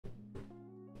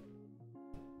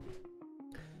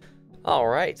All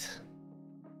right.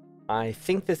 I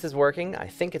think this is working. I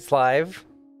think it's live.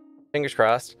 Fingers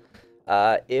crossed.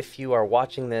 If you are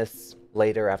watching this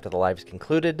later after the live's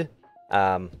concluded,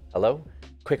 hello.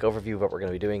 Quick overview of what we're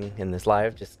going to be doing in this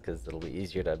live, just because it'll be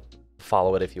easier to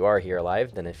follow it if you are here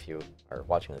live than if you are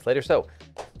watching this later. So,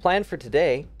 plan for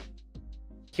today,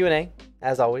 Q&A,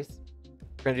 as always.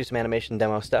 We're going to do some animation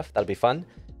demo stuff. That'll be fun.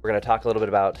 We're going to talk a little bit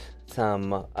about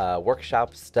some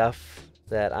workshop stuff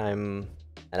that I'm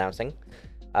announcing.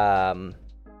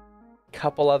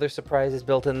 Couple other surprises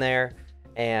built in there,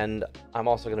 and I'm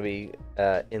also going to be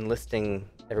enlisting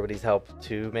everybody's help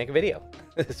to make a video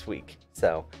this week.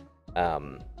 So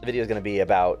the video is going to be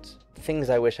about things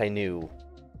I wish I knew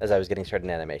as I was getting started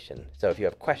in animation. So if you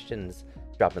have questions,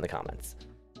 drop them in the comments.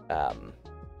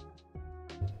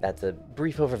 That's a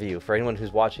brief overview for anyone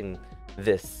who's watching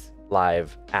this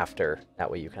live after. That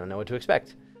way you kind of know what to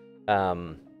expect.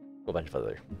 A bunch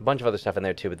of other stuff in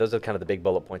there too, but those are kind of the big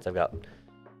bullet points I've got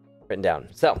written down.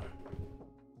 So,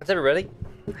 what's everybody?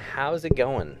 How's it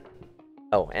going?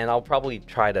 Oh, and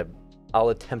I'll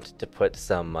attempt to put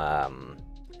some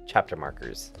chapter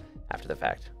markers after the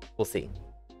fact. We'll see.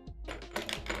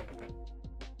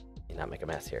 Not make a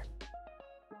mess here.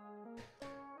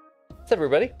 What's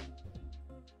everybody?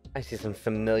 I see some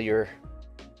familiar,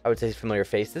 I would say familiar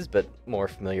faces, but more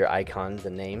familiar icons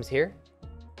and names here.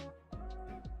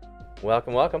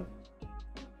 Welcome, welcome.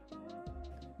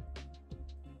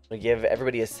 I'll give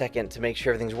everybody a second to make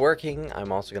sure everything's working.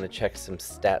 I'm also going to check some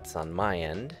stats on my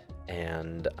end,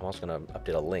 and I'm also going to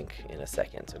update a link in a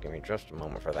second, so give me just a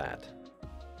moment for that.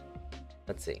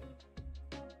 Let's see.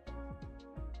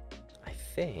 I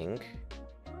think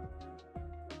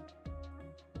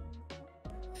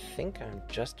I'm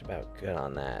just about good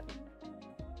on that.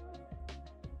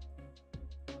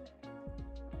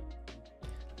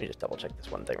 Let me just double check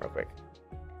this one thing real quick.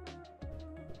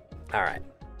 All right.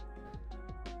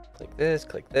 Click this,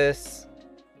 click this.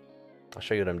 I'll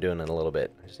show you what I'm doing in a little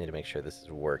bit. I just need to make sure this is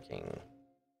working.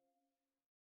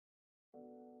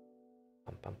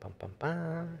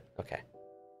 Okay.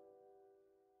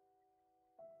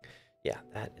 Yeah,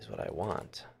 that is what I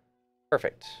want.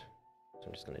 Perfect. So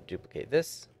I'm just going to duplicate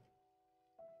this.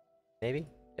 Maybe,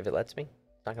 if it lets me.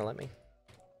 It's not going to let me.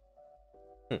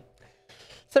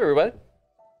 What's up, everybody?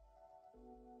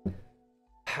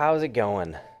 How's it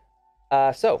going?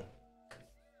 So,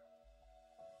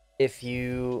 if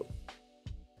you...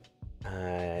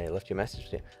 I left you a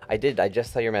message. I did. I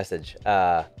just saw your message.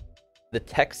 The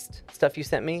text stuff you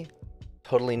sent me,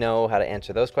 totally know how to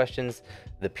answer those questions.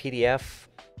 The PDF,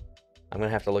 I'm going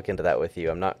to have to look into that with you.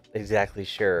 I'm not exactly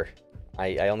sure.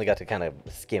 I only got to kind of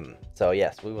skim. So,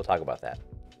 yes, we will talk about that.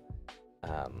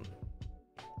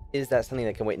 Is that something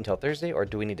that can wait until Thursday, or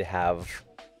do we need to have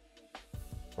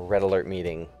a red alert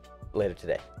meeting later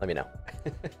today? Let me know.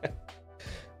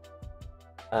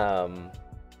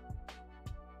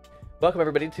 Welcome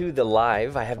everybody to the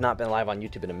live. I have not been live on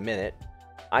YouTube in a minute.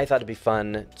 I thought it'd be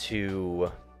fun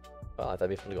to, well, I thought it'd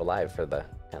be fun to go live for the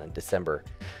kind of December.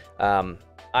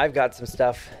 I've got some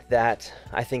stuff that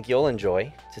I think you'll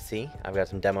enjoy to see. I've got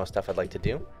some demo stuff I'd like to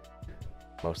do,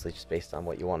 mostly just based on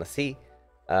what you want to see.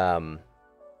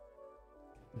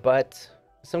 But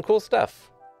some cool stuff.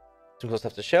 Some cool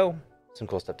stuff to show, some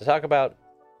cool stuff to talk about.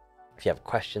 If you have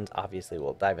questions, obviously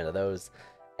we'll dive into those.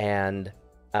 And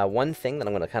one thing that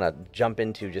I'm going to kind of jump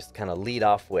into, just kind of lead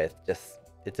off with, just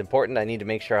it's important. I need to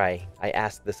make sure I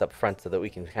ask this up front so that we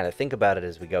can kind of think about it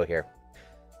as we go here.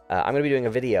 I'm going to be doing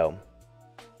a video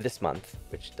this month,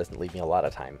 which doesn't leave me a lot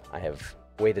of time. I have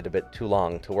waited a bit too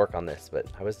long to work on this, but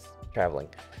I was traveling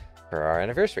for our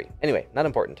anniversary. Anyway, not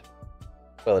important.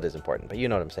 Well, it is important, but you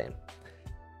know what I'm saying.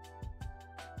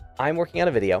 I'm working on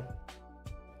a video,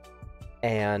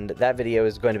 and that video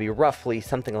is going to be roughly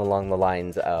something along the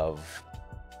lines of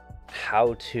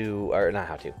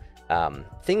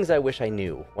things I wish I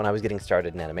knew when I was getting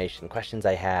started in animation, questions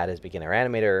I had as beginner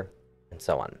animator, and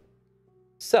so on.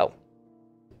 So,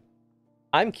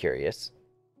 I'm curious,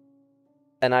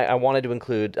 and I wanted to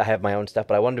include, I have my own stuff,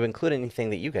 but I wanted to include anything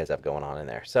that you guys have going on in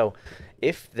there. So,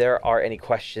 if there are any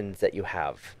questions that you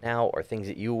have now, or things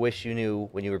that you wish you knew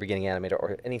when you were beginning animator,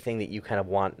 or anything that you kind of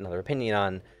want another opinion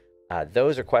on,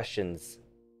 those are questions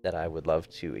that I would love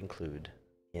to include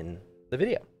in the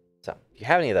video. So, if you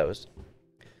have any of those,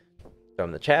 throw them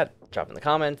in the chat, drop in the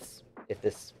comments.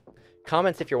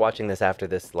 Comments if you're watching this after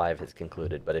this live has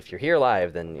concluded, but if you're here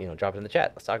live, then drop it in the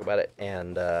chat. Let's talk about it,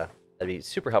 and that'd be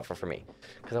super helpful for me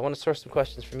because I want to source some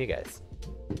questions from you guys.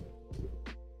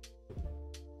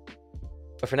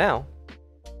 But for now,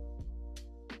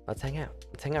 let's hang out.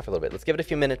 Let's hang out for a little bit. Let's give it a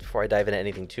few minutes before I dive into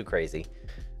anything too crazy.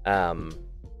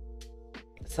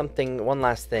 one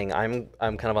last thing. I'm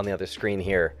kind of on the other screen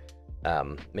here,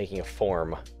 making a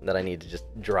form that I need to just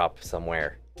drop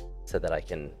somewhere so that I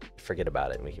can forget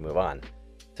about it and we can move on.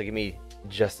 So give me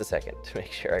just a second to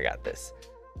make sure I got this.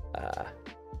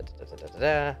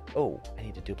 Oh, I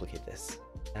need to duplicate this.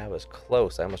 That was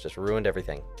close. I almost just ruined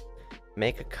everything.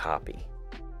 Make a copy.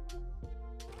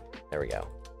 There we go.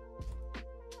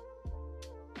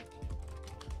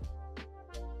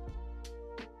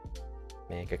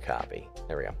 Make a copy.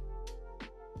 There we go.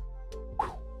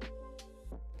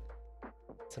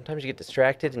 Sometimes you get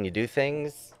distracted and you do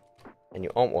things, and you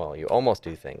almost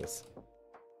do things.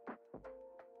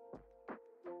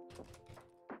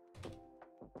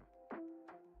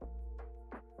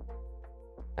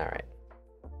 All right.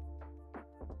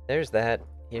 There's that.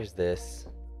 Here's this.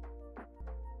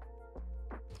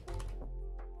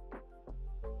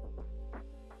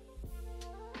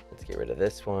 Let's get rid of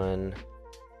this one.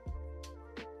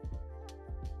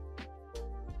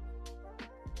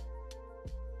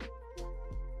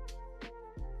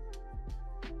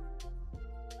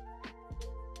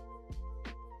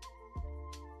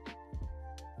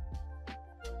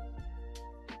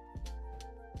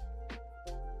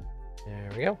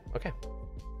 There we go. Okay.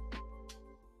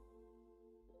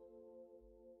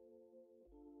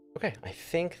 Okay, I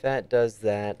think that does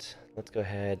that. Let's go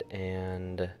ahead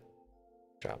and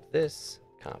drop this,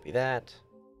 copy that,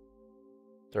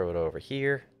 throw it over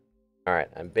here. All right,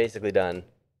 I'm basically done.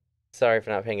 Sorry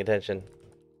for not paying attention.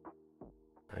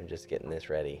 I'm just getting this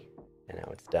ready, and now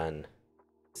it's done.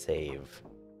 Save.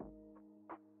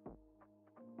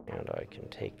 And I can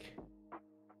take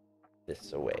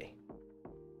this away.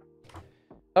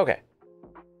 Okay.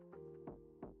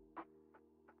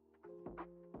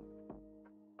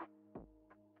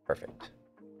 Perfect.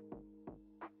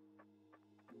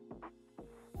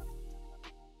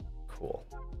 Cool.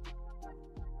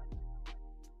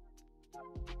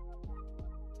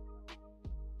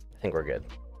 I think we're good.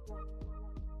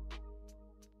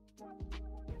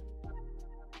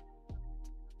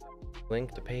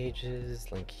 Link to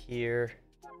pages, link here.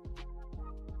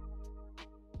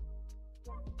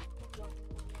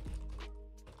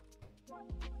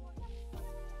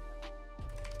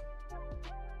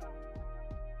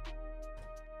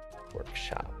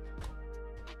 Workshop.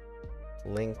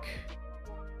 Link,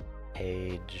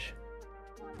 page.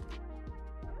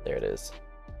 There it is.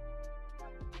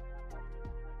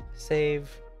 Save,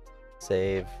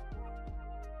 save,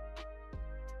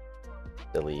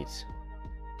 delete,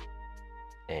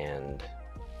 and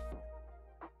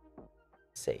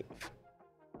save.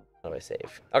 How do I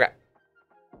save? Okay.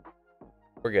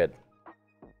 We're good.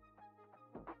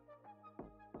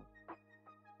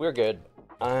 We're good.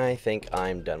 I think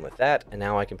I'm done with that, and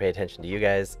now I can pay attention to you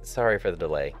guys. Sorry for the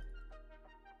delay.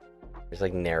 Just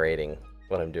like narrating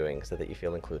what I'm doing so that you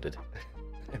feel included.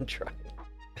 I'm trying.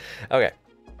 Okay.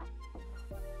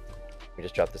 We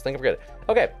just dropped this link. We're good.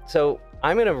 Okay, so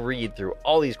I'm going to read through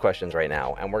all these questions right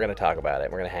now, and we're going to talk about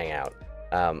it. We're going to hang out.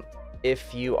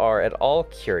 If you are at all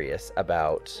curious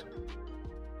about...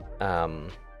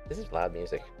 this is loud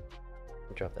music. Let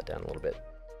me drop that down a little bit.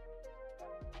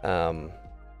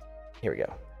 Here we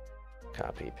go.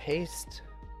 Copy, paste.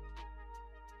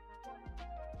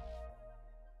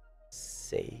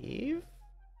 Save.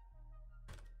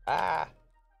 Ah.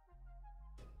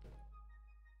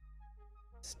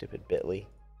 Stupid Bitly.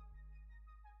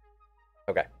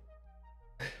 Okay.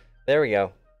 There we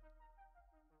go.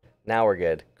 Now we're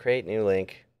good. Create new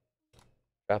link.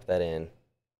 Drop that in.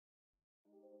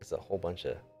 There's a whole bunch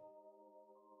of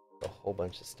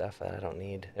stuff that I don't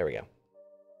need. There we go.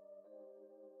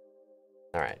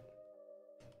 All right.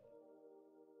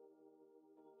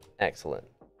 Excellent.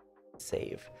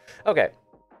 Save. Okay.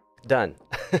 Done.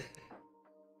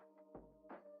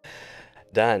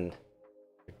 Done.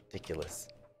 Ridiculous.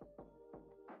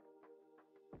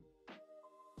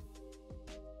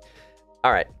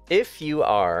 All right. If you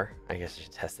are, I guess I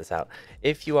should test this out.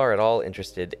 If you are at all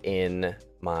interested in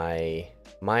my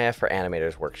Maya for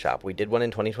Animators workshop, we did one in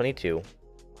 2022.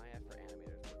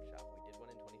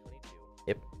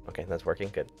 Yep. Okay, that's working.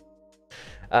 Good.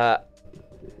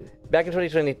 Back in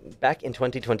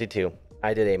 2022,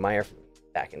 I did a Maya.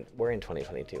 We're in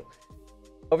 2022.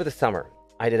 Over the summer,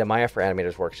 I did a Maya for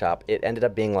Animators workshop. It ended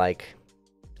up being like,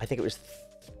 I think it was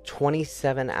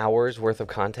 27 hours worth of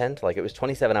content. Like, it was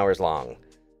 27 hours long.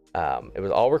 It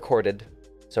was all recorded,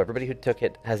 so everybody who took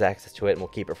it has access to it, and we'll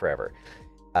keep it forever.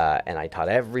 And I taught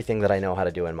everything that I know how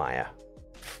to do in Maya,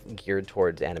 geared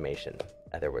towards animation.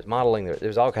 There was modeling, there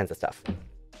was all kinds of stuff.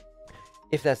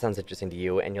 If that sounds interesting to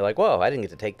you, and you're like, whoa, I didn't get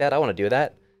to take that, I want to do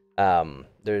that,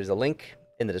 there's a link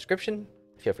in the description.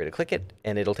 feel free to click it,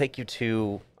 and it'll take you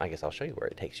to, I guess I'll show you where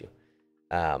it takes you.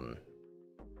 And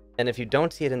if you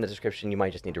don't see it in the description, you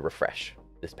might just need to refresh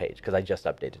this page, because I just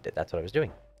updated it. That's what I was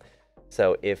doing.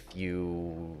 So if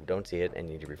you don't see it and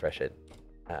you need to refresh it,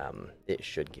 it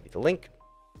should give you the link.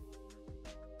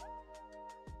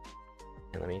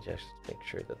 And let me just make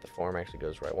sure that the form actually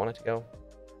goes where I want it to go.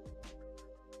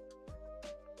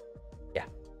 Yeah.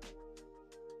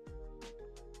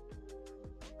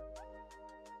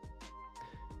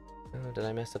 Oh, did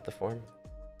I mess up the form?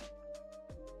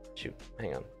 Shoot,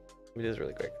 hang on. Let me do this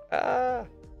really quick.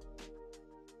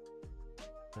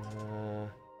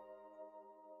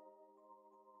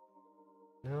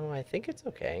 No, I think it's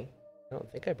okay. I don't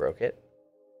think I broke it.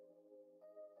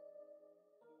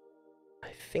 I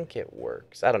think it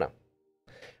works. I don't know.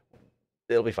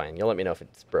 It'll be fine. You'll let me know if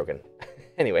it's broken.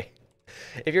 Anyway,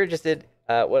 if you're interested,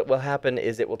 what will happen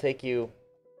is it will take you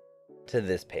to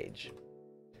this page.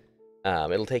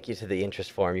 It'll take you to the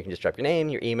interest form. You can just drop your name,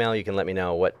 your email. You can let me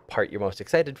know what part you're most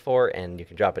excited for, and you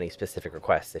can drop any specific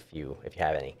requests if you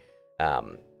have any.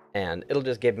 And it'll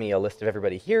just give me a list of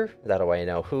everybody here. That way I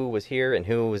know who was here and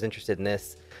who was interested in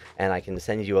this, and I can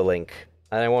send you a link.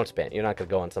 And I won't spam. You're not going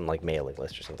to go on some like mailing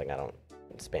list or something. I don't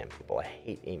spam people. I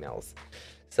hate emails.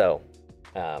 So,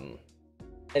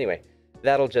 anyway,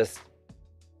 that'll just.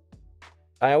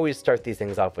 I always start these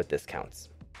things off with discounts.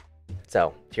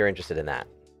 So if you're interested in that,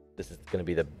 this is going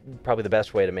to be probably the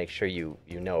best way to make sure you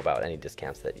know about any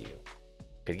discounts that you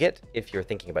could get if you're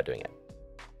thinking about doing it.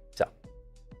 So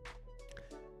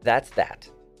that's that.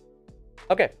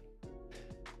 Okay.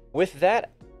 With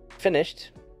that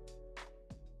finished,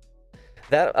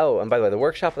 oh, and by the way, the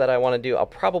workshop that I want to do, I'll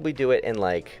probably do it in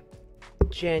like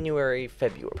January,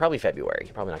 February, probably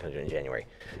February. Probably not going to do it in January.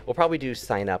 We'll probably do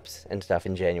signups and stuff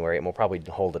in January, and we'll probably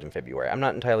hold it in February. I'm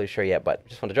not entirely sure yet, but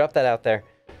just want to drop that out there.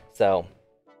 So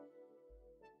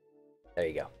there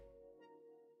you go.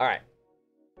 All right.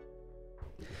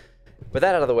 With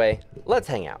that out of the way, let's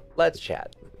hang out. Let's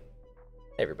chat.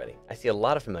 Hey, everybody. I see a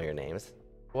lot of familiar names.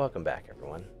 Welcome back,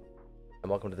 everyone. And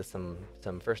welcome to some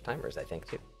first-timers, I think,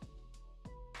 too.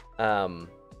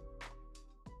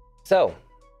 So,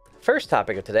 first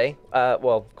topic of today,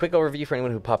 well, quick overview for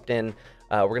anyone who popped in.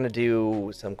 We're going to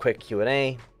do some quick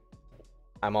Q&A.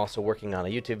 I'm also working on a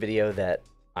YouTube video that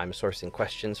I'm sourcing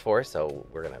questions for, so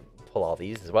we're going to pull all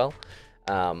these as well.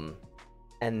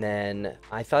 And then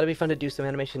I thought it'd be fun to do some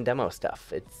animation demo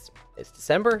stuff. It's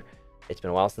December. It's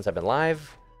been a while since I've been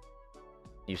live.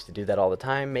 Used to do that all the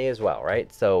time. May as well,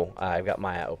 right? So I've got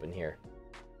Maya open here.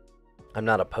 I'm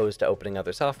not opposed to opening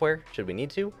other software, should we need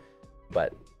to,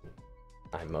 but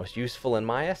I'm most useful in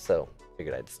Maya, so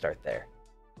figured I'd start there.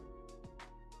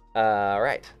 All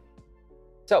right.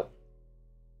 So,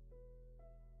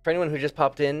 for anyone who just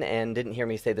popped in and didn't hear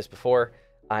me say this before,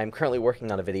 I'm currently working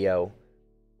on a video.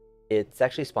 It's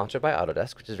actually sponsored by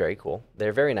Autodesk, which is very cool.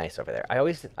 They're very nice over there. I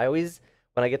always,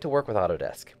 when I get to work with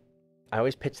Autodesk, I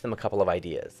always pitch them a couple of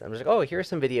ideas. I'm just like, oh, here are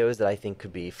some videos that I think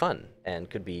could be fun and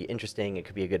could be interesting. It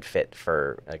could be a good fit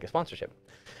for like a sponsorship.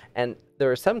 And there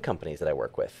are some companies that I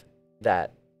work with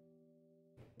that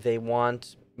they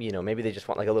want, you know, maybe they just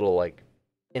want like a little like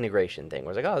integration thing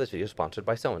where it's like, oh, this video is sponsored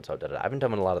by so-and-so. I haven't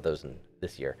done a lot of those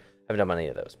this year. I haven't done any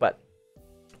of those, but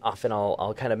often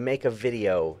I'll kind of make a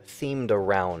video themed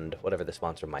around whatever the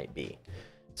sponsor might be.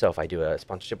 So if I do a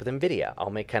sponsorship with NVIDIA, I'll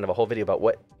make kind of a whole video about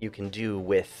what you can do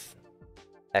with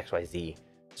XYZ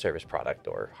service product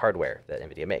or hardware that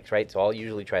NVIDIA makes, right? So I'll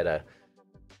usually try to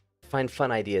find fun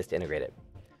ideas to integrate it.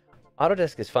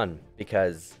 Autodesk is fun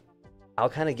because I'll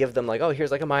kind of give them like, oh,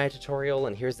 here's like a Maya tutorial,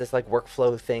 and here's this like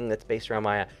workflow thing that's based around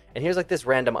Maya, and here's like this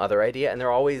random other idea, and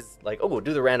they're always like, oh, we'll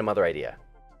do the random other idea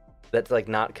that's like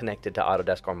not connected to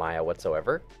Autodesk or Maya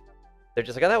whatsoever. They're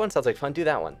just like, oh, that one sounds like fun, do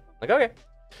that one. Like, okay.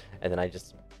 And then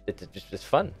it's just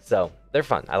fun. So they're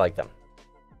fun. I like them.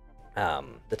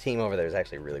 The team over there is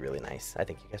actually really, really nice. I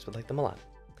think you guys would like them a lot.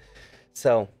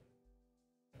 So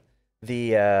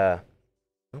the, oh,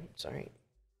 sorry.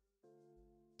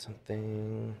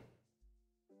 Something.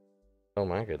 Oh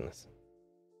my goodness.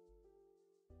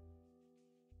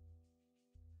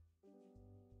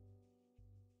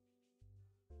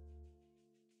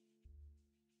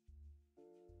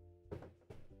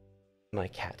 My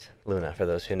cat, Luna, for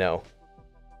those who know.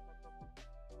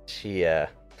 She,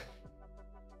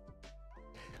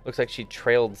 looks like she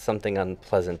trailed something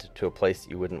unpleasant to a place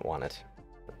you wouldn't want it.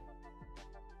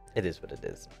 It is what it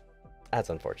is. That's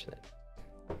unfortunate.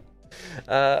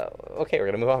 Okay, we're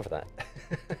gonna move on for that.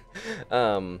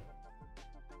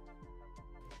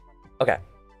 Okay,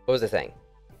 what was I saying?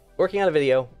 Working on a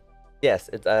video. Yes,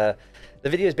 it's the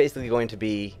video is basically going to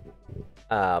be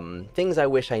things I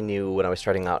wish I knew when I was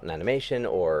starting out in animation,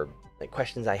 or like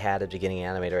questions I had at beginning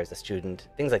Animator as a student,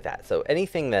 things like that. So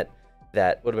anything that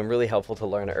would have been really helpful to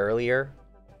learn earlier,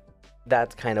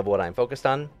 that's kind of what I'm focused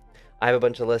on. I have a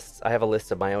bunch of lists. I have a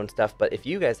list of my own stuff, but if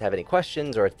you guys have any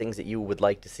questions or things that you would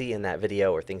like to see in that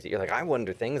video, or things that you're like, I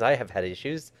wonder things, I have had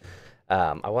issues,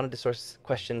 I wanted to source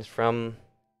questions from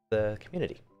the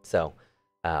community. So,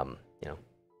 you know,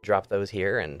 drop those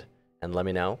here and let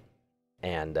me know.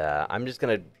 And I'm just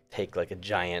going to take like a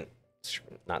giant,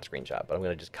 not screenshot, but I'm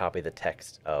going to just copy the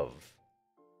text of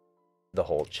the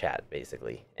whole chat,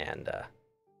 basically, and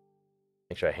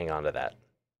make sure I hang on to that.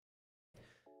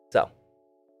 So,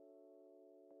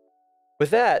 with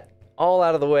that all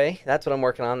out of the way, that's what I'm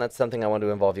working on. That's something I want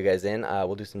to involve you guys in.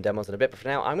 We'll do some demos in a bit, but for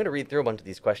now, I'm going to read through a bunch of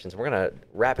these questions. We're going to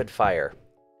rapid fire.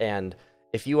 And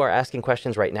if you are asking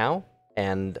questions right now,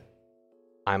 and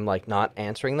I'm like not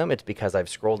answering them, it's because I've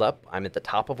scrolled up. I'm at the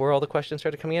top of where all the questions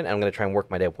started coming in, and I'm going to try and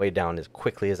work my way down as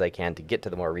quickly as I can to get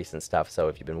to the more recent stuff. So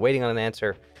if you've been waiting on an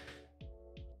answer,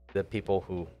 the people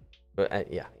who,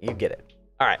 yeah, you get it.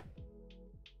 All right.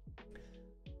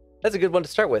 That's a good one to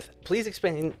start with. Please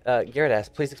explain, Garrett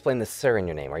asked, please explain the sir in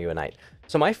your name. Are you a knight?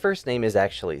 So my first name is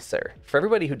actually Sir. For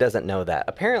everybody who doesn't know that,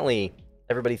 apparently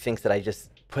everybody thinks that I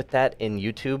just put that in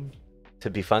YouTube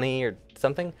to be funny or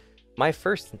something. My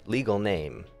first legal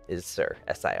name is Sir,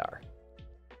 S-I-R.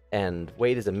 And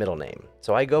Wade is a middle name.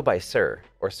 So I go by Sir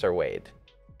or Sir Wade.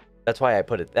 That's why I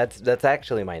put it. That's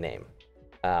actually my name.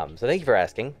 So thank you for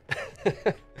asking.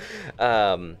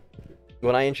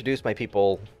 When I introduce my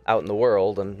people out in the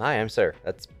world, and hi, I'm Sir.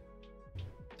 That's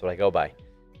what I go by.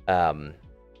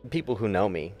 People who know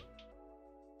me,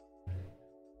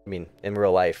 I mean, in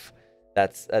real life,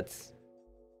 that's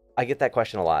I get that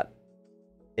question a lot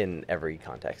in every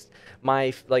context.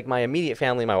 My immediate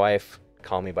family, my wife,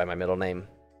 call me by my middle name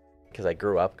because I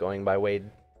grew up going by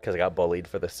Wade because I got bullied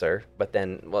for the Sir. But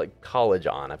then, like college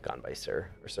on, I've gone by Sir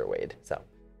or Sir Wade. So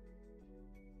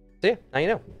yeah, now you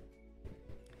know.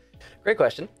 Great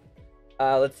question.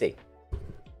 Let's see.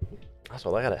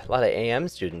 Also, I got a lot of AM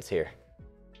students here.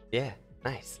 Yeah,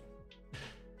 nice.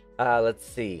 Let's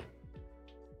see.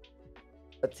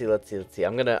 Let's see.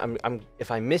 I'm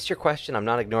if I miss your question, I'm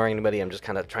not ignoring anybody. I'm just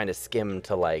kind of trying to skim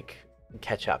to like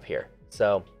catch up here.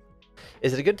 So,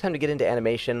 is it a good time to get into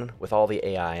animation with all the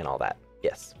AI and all that?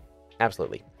 Yes,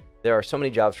 absolutely. There are so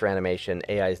many jobs for animation.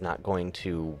 AI is not going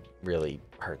to really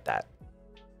hurt that.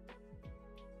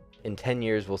 In 10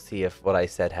 years, we'll see if what I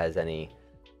said has any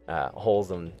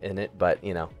holes in it. But,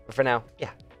 you know, for now,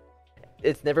 yeah.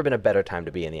 It's never been a better time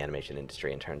to be in the animation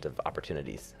industry in terms of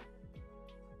opportunities.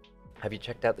 Have you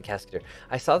checked out the Cascadeur?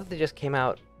 I saw that they just came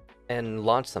out and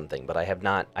launched something, but I have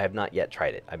not yet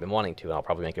tried it. I've been wanting to, and I'll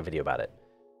probably make a video about it.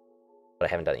 But I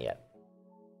haven't done it yet.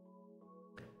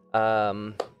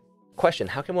 Question,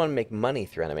 how can one make money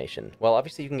through animation? Well,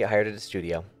 obviously you can get hired at a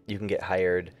studio. You can get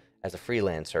hired as a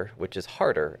freelancer, which is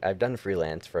harder. I've done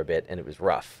freelance for a bit, and it was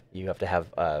rough. You have to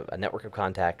have a network of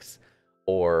contacts,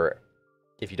 or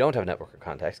if you don't have a network of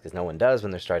contacts, because no one does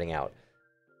when they're starting out,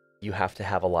 you have to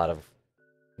have a lot of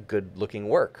good-looking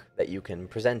work that you can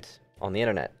present on the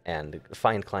internet and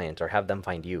find clients, or have them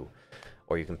find you,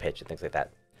 or you can pitch and things like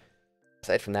that.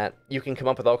 Aside from that, you can come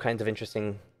up with all kinds of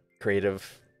interesting,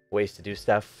 creative ways to do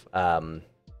stuff.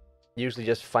 Usually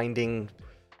just finding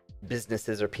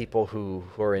businesses or people who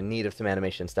are in need of some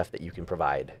animation stuff that you can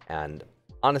provide. And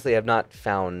honestly, I've not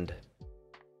found...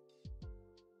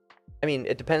 I mean,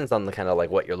 it depends on the kind of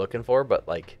like what you're looking for, but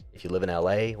like if you live in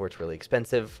LA where it's really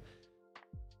expensive,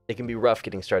 it can be rough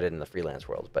getting started in the freelance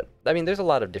world. But I mean, there's a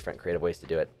lot of different creative ways to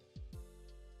do it.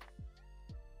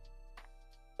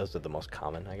 Those are the most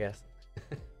common, I guess.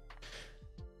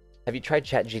 Have you tried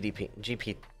GPT?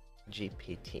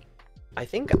 I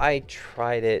think I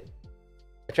tried it.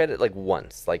 I tried it like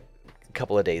once, like a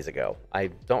couple of days ago. I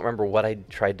don't remember what I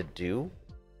tried to do.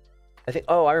 I think,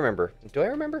 oh, I remember. Do I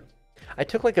remember? I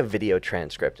took like a video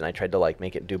transcript and I tried to like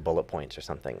make it do bullet points or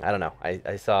something. I don't know.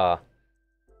 I saw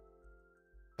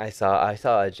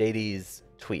JD's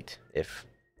tweet. If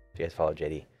you guys follow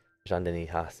JD, Jean-Denis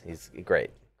Haas, he's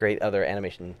great. Great other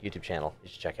animation YouTube channel you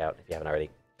should check out if you haven't already.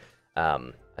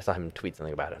 I saw him tweet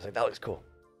something about it. I was like, that looks cool.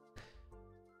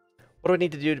 What do I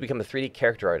need to do to become a 3D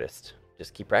character artist?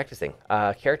 Just keep practicing.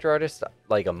 Character artist,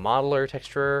 like a modeler,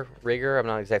 texturer, rigger, I'm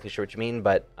not exactly sure what you mean,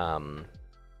 but I'm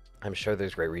sure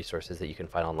there's great resources that you can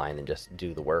find online and just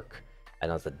do the work. I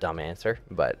know it's a dumb answer,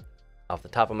 but off the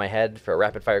top of my head, for a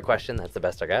rapid fire question, that's the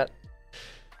best I got.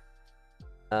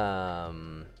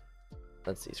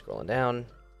 Let's see, scrolling down.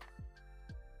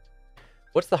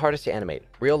 What's the hardest to animate?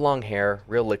 Real long hair,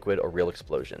 real liquid, or real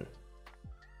explosion?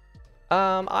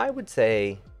 I would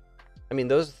say, I mean,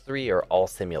 those three are all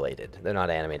simulated. They're not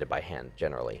animated by hand,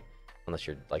 generally, unless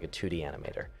you're like a 2D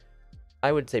animator.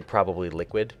 I would say probably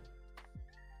Liquid.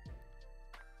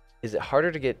 Is it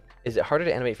harder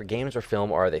to animate for games or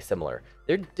film, or are they similar?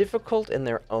 They're difficult in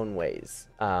their own ways.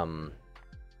 And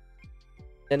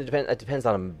it depends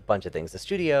on a bunch of things. The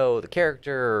studio, the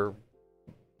character,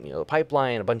 the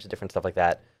pipeline, a bunch of different stuff like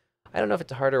that. I don't know if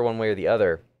it's harder one way or the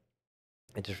other.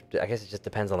 I guess it just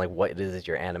depends on like what it is that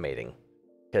you're animating.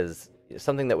 Because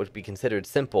something that would be considered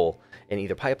simple in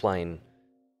either pipeline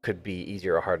could be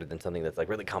easier or harder than something that's like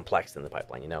really complex in the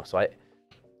pipeline, So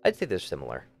I'd say they're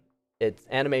similar. It's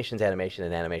animation's animation,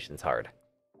 and animation's hard.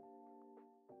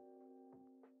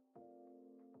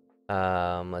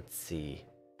 Let's see.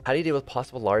 How do you deal with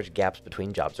possible large gaps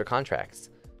between jobs or contracts?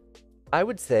 I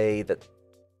would say that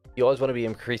you always want to be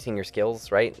increasing your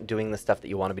skills, right? Doing the stuff that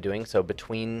you want to be doing. So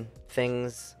between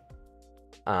things,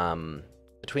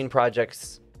 between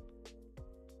projects,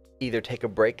 either take a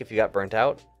break if you got burnt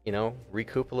out,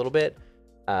 recoup a little bit,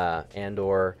 and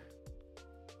or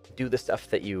do the stuff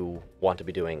that you want to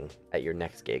be doing at your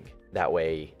next gig. That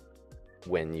way,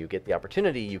 when you get the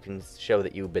opportunity, you can show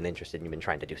that you've been interested and you've been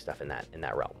trying to do stuff in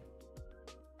that realm.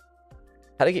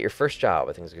 How to get your first job?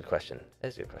 I think is a good question. That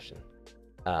is a good question.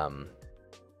 I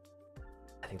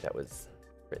think that was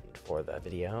written for the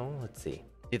video. Let's see.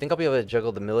 Do you think I'll be able to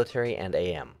juggle the military and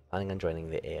AM? Planning on joining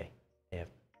the the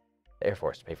Air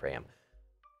Force to pay for AM.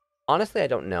 Honestly, I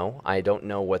don't know. I don't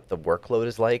know what the workload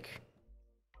is like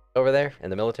over there in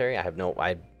the military. I've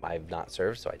not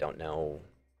served, so I don't know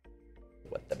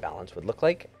what the balance would look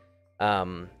like.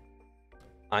 I'm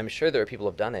sure there are people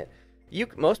who have done it.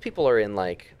 Most people are in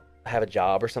like have a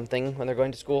job or something when they're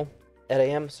going to school at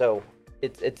AM, so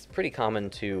it's pretty common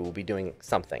to be doing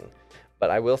something. But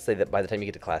I will say that by the time you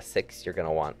get to class 6, you're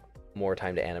gonna want more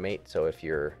time to animate. So if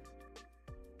you're,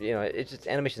 it's just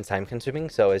animation's time consuming.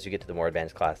 So as you get to the more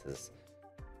advanced classes,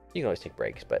 you can always take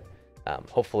breaks. But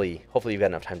hopefully you've got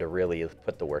enough time to really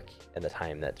put the work and the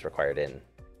time that's required in.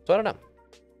 So I don't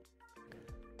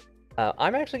know.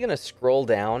 I'm actually gonna scroll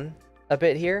down a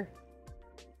bit here.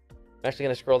 I'm actually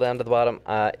gonna scroll down to the bottom.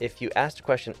 If you asked a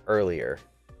question earlier,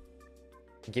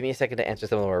 give me a second to answer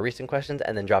some of the more recent questions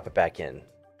and then drop it back in.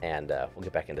 And we'll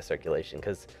get back into circulation,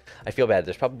 because I feel bad.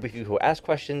 There's probably people who asked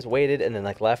questions, waited, and then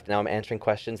like left. Now I'm answering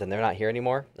questions and they're not here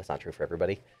anymore. That's not true for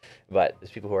everybody. But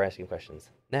there's people who are asking questions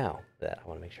now that I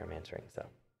want to make sure I'm answering. So,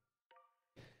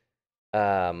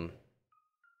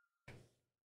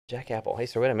 Jack Apple. Hey,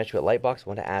 Sir, when I met you at Lightbox, I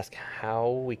want to ask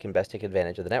how we can best take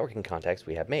advantage of the networking contacts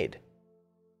we have made.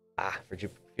 For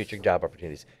future job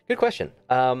opportunities. Good question.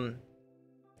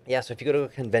 Yeah, so if you go to a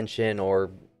convention or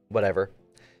whatever,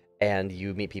 and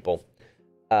you meet people,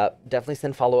 definitely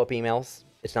send follow-up emails.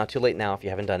 It's not too late now if you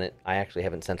haven't done it. I actually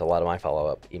haven't sent a lot of my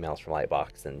follow-up emails from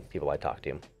Lightbox and people I talk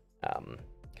to.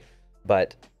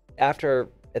 But after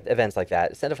events like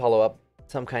that, send a follow-up,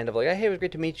 some kind of like, hey, it was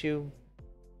great to meet you.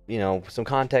 Some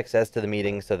context as to the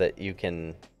meeting so that you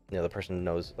can, the person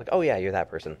knows, like, oh yeah, you're that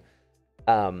person.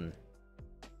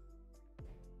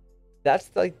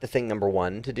 That's like the thing number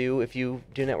one to do if you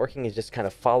do networking, is just kind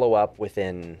of follow up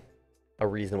within a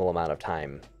reasonable amount of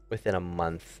time. Within a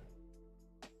month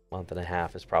and a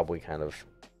half is probably kind of,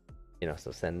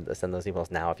 so send those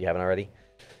emails now if you haven't already.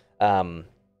 That's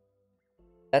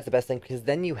the best thing, because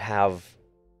then you have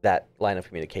that line of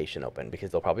communication open, because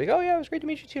they'll probably go, oh yeah, it was great to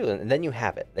meet you too. And then you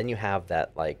have it. Then you have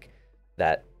that, like,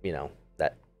 that,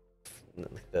 that,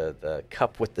 the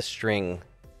cup with the string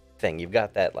thing. You've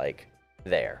got that, like,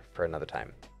 there for another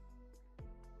time.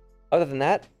 Other than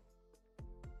that,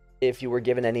 if you were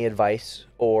given any advice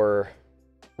or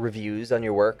reviews on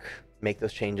your work, make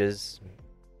those changes,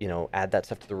 add that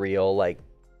stuff to the reel, like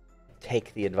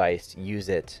take the advice, use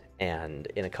it, and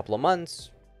in a couple of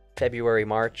months, February,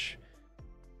 March,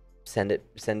 send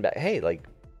back, hey, like,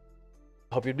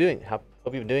 hope you're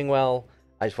doing well.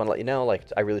 I just want to let you know, like,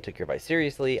 I really took your advice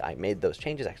seriously. I made those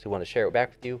changes. I actually want to share it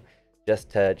back with you, just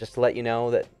to let you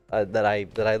know that that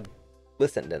I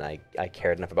listened and I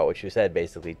cared enough about what you said,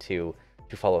 basically, to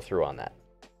follow through on that.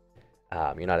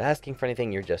 You're not asking for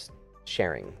anything. You're just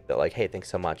sharing that, like, hey, thanks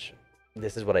so much.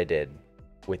 This is what I did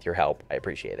with your help. I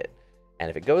appreciate it. And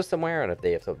if it goes somewhere, and if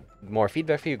they have some more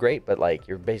feedback for you, great. But like,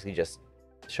 you're basically just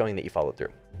showing that you followed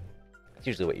through. It's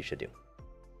usually what you should do.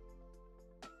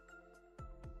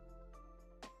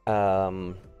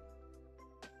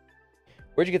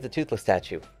 Where'd you get the toothless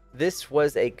statue? This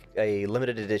was a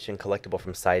limited edition collectible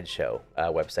from Sideshow,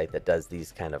 a website that does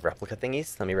these kind of replica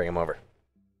thingies. Let me bring them over.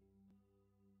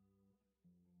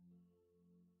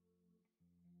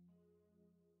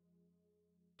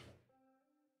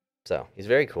 So he's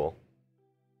very cool.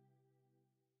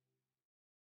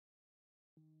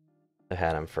 I've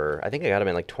had him for, I think I got him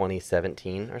in like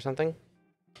 2017 or something.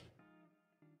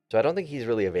 So I don't think he's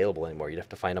really available anymore. You'd have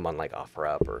to find him on like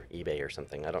OfferUp or eBay or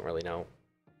something. I don't really know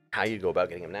how you'd go about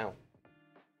getting him now.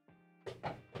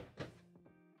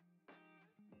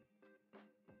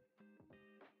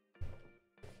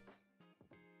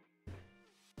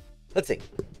 Let's see.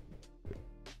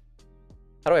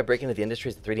 How do I break into the industry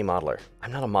as a 3D modeler?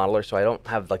 I'm not a modeler, so I don't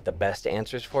have like the best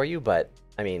answers for you, but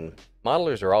I mean,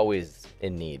 modelers are always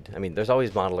in need. I mean, there's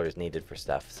always modelers needed for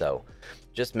stuff. So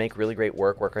just make really great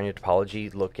work on your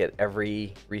topology, look at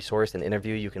every resource and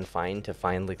interview you can find to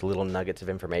find like little nuggets of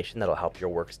information that'll help your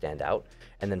work stand out,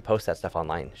 and then post that stuff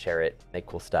online, share it, make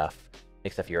cool stuff,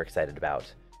 make stuff you're excited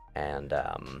about, and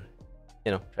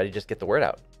you know, try to just get the word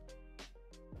out.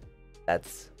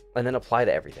 And then apply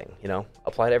to everything, you know,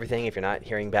 apply to everything. If you're not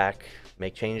hearing back,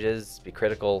 make changes, be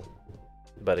critical,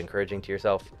 but encouraging to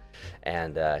yourself,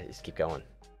 and just keep going.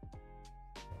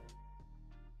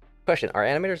 Question, are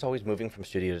animators always moving from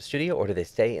studio to studio, or do they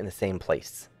stay in the same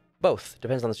place? Both,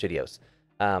 depends on the studios.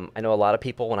 I know a lot of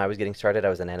people, when I was getting started, I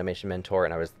was an animation mentor,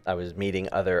 and I was meeting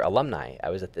other alumni. I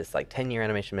was at this like 10-year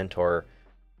animation mentor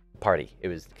party. It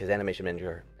was because animation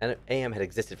mentor, and AM had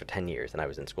existed for 10 years, and I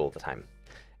was in school at the time.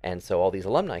 And so all these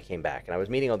alumni came back, and I was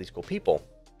meeting all these cool people,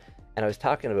 and I was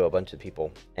talking to a bunch of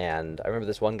people, and I remember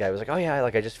this one guy was like, oh yeah,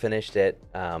 like I just finished at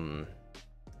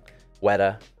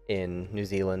Weta in New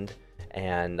Zealand,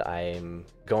 and I'm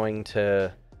going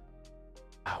to,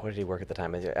 where did he work at the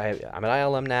time? I'm at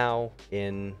ILM now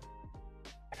in,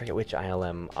 I forget which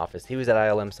ILM office. He was at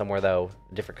ILM somewhere though,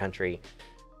 a different country.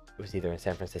 It was either in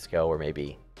San Francisco or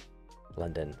maybe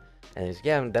London. And he's like,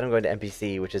 yeah, then I'm going to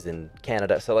MPC, which is in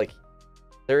Canada. So like,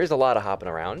 there is a lot of hopping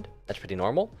around. That's pretty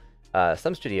normal.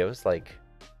 Some studios, like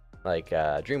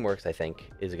DreamWorks, I think,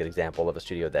 is a good example of a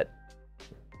studio that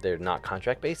they're not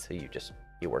contract-based, so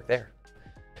you work there.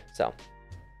 So,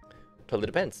 totally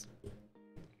depends.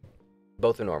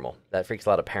 Both are normal. That freaks a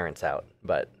lot of parents out,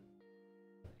 but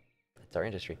it's our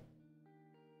industry.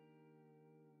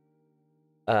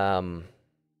 Let's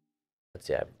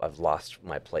see, I've lost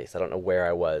my place. I don't know where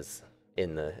I was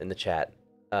in the chat.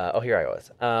 Oh, here I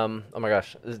was. Oh my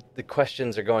gosh, the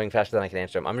questions are going faster than I can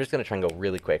answer them. I'm just gonna try and go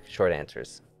really quick, short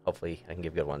answers. Hopefully I can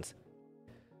give good ones.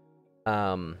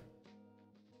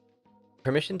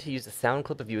 Permission to use a sound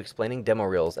clip of you explaining demo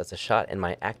reels as a shot in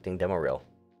my acting demo reel.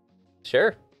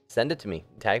 Sure, send it to me.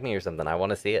 Tag me or something, I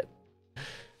wanna see it.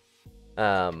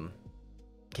 Can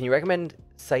you recommend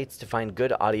sites to find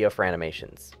good audio for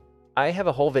animations? I have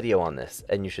a whole video on this,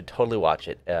 and you should totally watch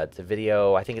it. It's a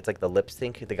video, I think it's like the lip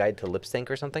sync, the guide to lip sync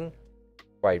or something,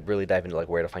 where I really dive into like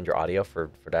where to find your audio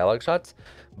for dialogue shots.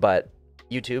 But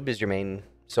YouTube is your main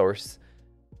source.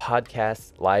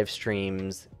 Podcasts, live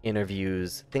streams,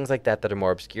 interviews, things like that that are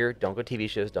more obscure. Don't go TV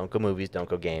shows, don't go movies, don't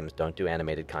go games, don't do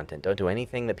animated content. Don't do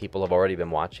anything that people have already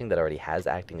been watching that already has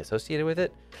acting associated with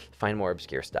it. Find more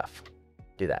obscure stuff.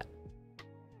 Do that.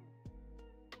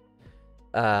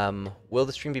 Will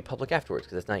the stream be public afterwards?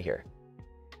 Because it's not here.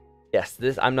 Yes,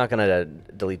 I'm not going to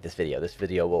delete this video. This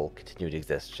video will continue to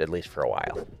exist, at least for a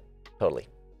while. Totally.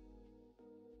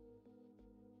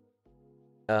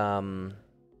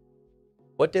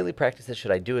 What daily practices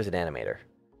should I do as an animator?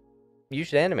 You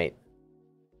should animate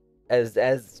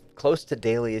as close to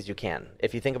daily as you can.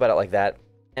 If you think about it like that,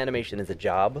 animation is a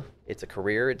job. It's a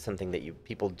career. It's something that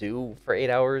people do for 8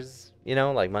 hours, you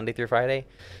know, like Monday through Friday.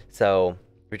 So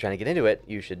if you're trying to get into it,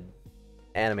 you should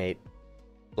animate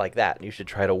like that. You should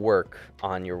try to work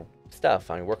on your stuff,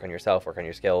 work on yourself, work on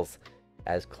your skills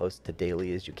as close to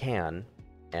daily as you can,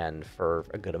 and for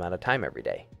a good amount of time every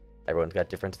day. Everyone's got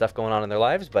different stuff going on in their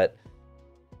lives, but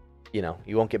you know,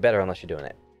 you won't get better unless you're doing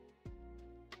it.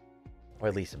 Or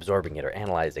at least absorbing it or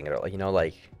analyzing it, or you know,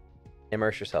 like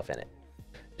immerse yourself in it.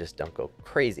 Just don't go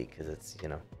crazy, because it's, you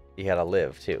know, you gotta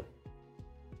live too.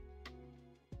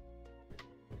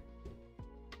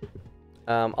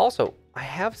 Also, I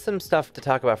have some stuff to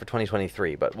talk about for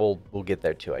 2023, but we'll get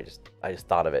there too. I just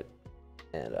thought of it.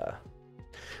 And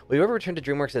will you ever return to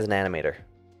DreamWorks as an animator?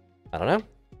 I don't know.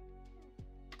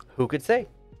 Who could say?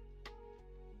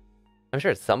 I'm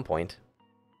sure at some point.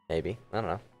 Maybe. I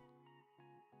don't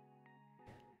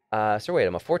know. So wait,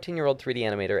 I'm a 14-year-old 3D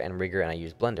animator and rigger, and I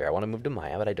use Blender. I want to move to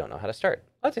Maya, but I don't know how to start.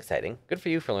 Oh, that's exciting. Good for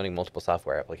you for learning multiple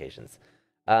software applications.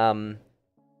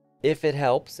 If it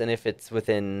helps, and if it's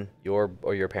within your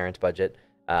or your parents' budget,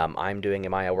 I'm doing a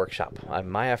Maya workshop. A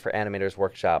Maya for Animators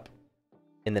workshop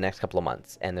in the next couple of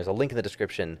months. And there's a link in the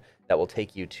description that will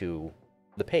take you to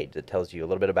the page that tells you a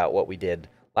little bit about what we did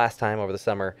last time over the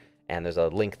summer. And there's a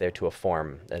link there to a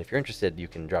form that if you're interested, you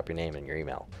can drop your name and your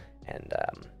email. And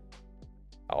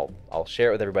I'll share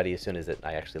it with everybody as soon as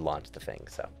I actually launch the thing.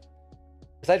 So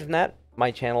aside from that,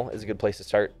 my channel is a good place to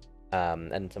start,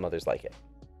 and some others like it.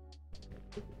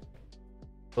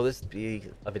 Will this be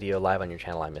a video live on your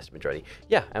channel? I missed majority.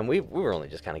 Yeah, and we were only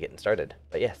just kind of getting started.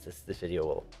 But yes, this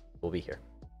video will be here.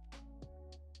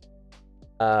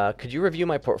 Could you review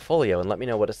my portfolio and let me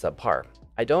know what is subpar?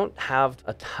 I don't have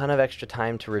a ton of extra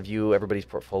time to review everybody's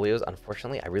portfolios.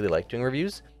 Unfortunately, I really like doing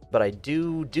reviews, but I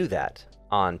do that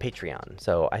on Patreon.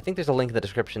 So I think there's a link in the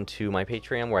description to my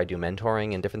Patreon where I do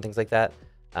mentoring and different things like that.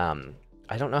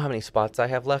 I don't know how many spots I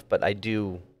have left, but I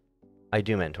do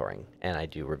mentoring and I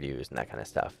do reviews and that kind of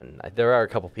stuff. And there are a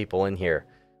couple people in here,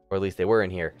 or at least they were in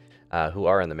here, who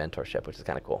are in the mentorship, which is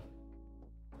kind of cool.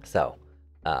 So,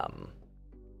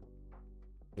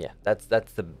 yeah, that's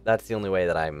the only way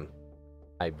that I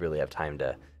really have time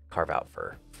to carve out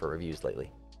for reviews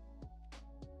lately.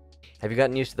 Have you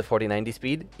gotten used to the 4090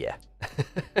 speed? Yeah,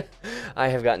 I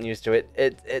have gotten used to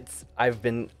it. I've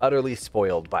been utterly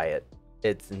spoiled by it.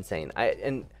 It's insane.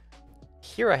 And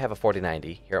here I have a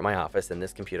 4090 here at my office, and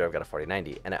this computer I've got a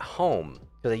 4090, and at home,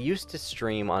 because I used to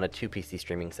stream on a 2 PC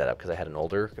streaming setup because I had an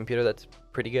older computer that's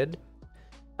pretty good.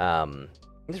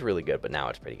 It's really good, but now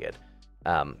it's pretty good.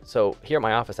 So here at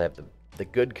my office I have the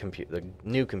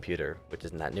new computer, which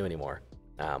isn't that new anymore,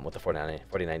 with the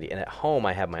 4090, and at home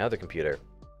I have my other computer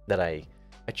that I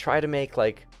try to make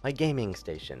like my gaming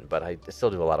station, but I still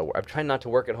do a lot of work. I'm trying not to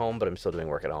work at home, but I'm still doing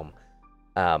work at home.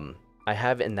 I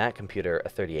have in that computer a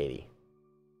 3080,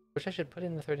 which I should put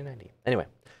in the 3090. Anyway,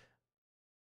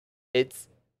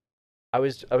 I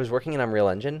was working in Unreal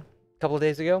Engine a couple of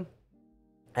days ago,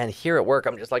 and here at work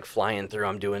I'm just like flying through.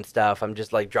 I'm doing stuff. I'm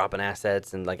just like dropping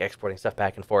assets and like exporting stuff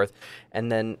back and forth,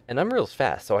 and Unreal's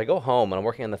fast. So I go home and I'm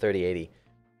working on the 3080,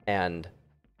 and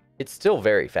it's still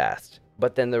very fast.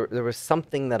 But then there was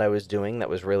something that I was doing that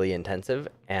was really intensive,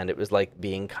 and it was like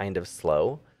being kind of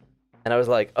slow. And I was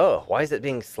like, oh, why is it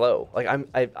being slow? Like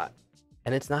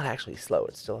and it's not actually slow.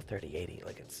 It's still a 3080.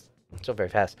 Like it's still very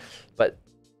fast. But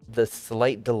the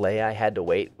slight delay I had to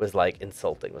wait was like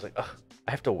insulting. It was like, oh,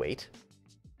 I have to wait.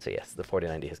 So yes, the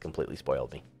 4090 has completely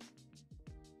spoiled me.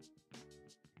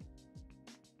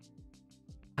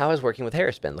 How has working with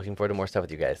Harris been? Looking forward to more stuff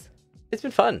with you guys. It's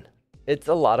been fun. It's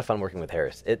a lot of fun working with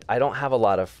Harris. I don't have a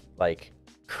lot of like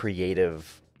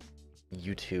creative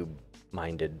YouTube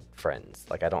minded friends.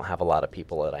 Like I don't have a lot of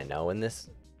people that I know in this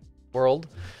world.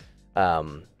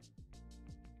 And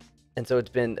so it's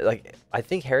been like, I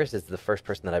think Harris is the first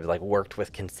person that I've like worked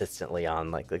with consistently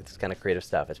on like this kind of creative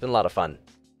stuff. It's been a lot of fun.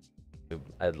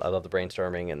 I love the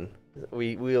brainstorming, and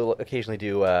we'll occasionally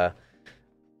do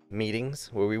meetings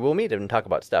where we will meet and talk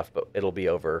about stuff, but it'll be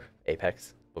over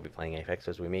Apex. We'll be playing Apex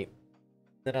as we meet.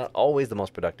 They're not always the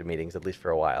most productive meetings, at least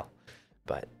for a while,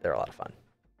 but they're a lot of fun.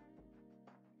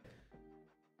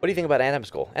 What do you think about Anim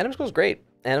School? Anim School is great.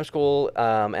 Anim School,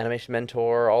 Animation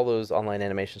Mentor, all those online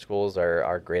animation schools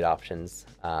are great options.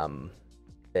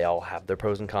 They all have their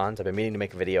pros and cons. I've been meaning to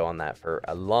make a video on that for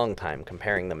a long time,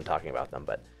 comparing them and talking about them,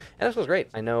 but Anim School is great.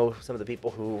 I know some of the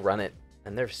people who run it,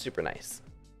 and they're super nice.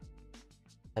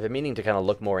 I've been meaning to kind of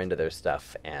look more into their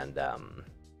stuff and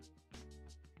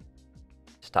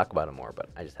just talk about it more, but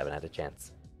I just haven't had a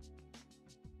chance.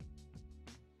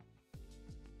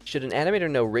 Should an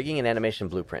animator know rigging and animation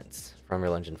blueprints from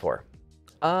Unreal Engine 4?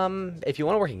 If you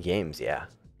want to work in games, yeah.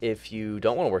 If you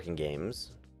don't want to work in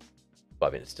games, well,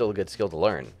 I mean, it's still a good skill to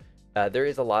learn. There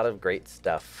is a lot of great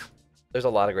stuff. There's a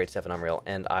lot of great stuff in Unreal,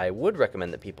 and I would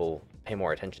recommend that people pay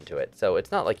more attention to it. So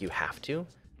it's not like you have to,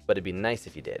 but it'd be nice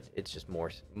if you did. It's just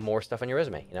more stuff on your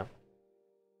resume, you know?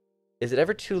 Is it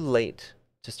ever too late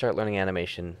to start learning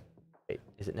animation? Wait,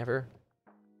 is it never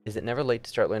late to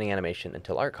start learning animation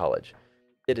until art college?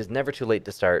 It is never too late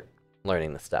to start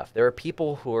learning the stuff. There are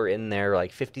people who are in their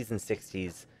like 50s and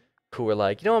 60s who are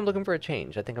like, you know, I'm looking for a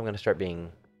change. I think I'm going to start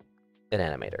being an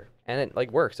animator. And it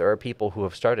like works. There are people who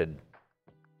have started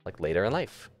like later in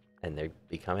life and they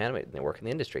become animators and they work in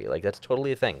the industry. Like that's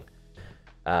totally a thing.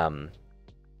 I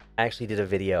actually did a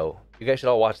video. You guys should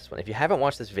all watch this one. If you haven't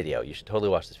watched this video, you should totally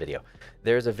watch this video.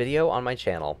 There's a video on my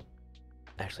channel.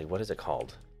 Actually, what is it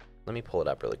called? Let me pull it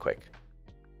up really quick.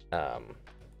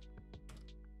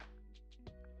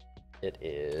 It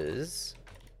is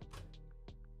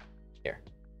here.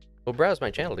 We'll browse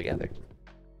my channel together.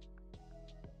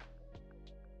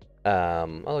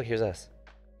 Oh, look, here's us.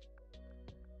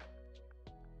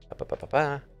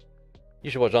 You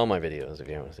should watch all my videos if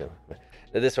you want to see them.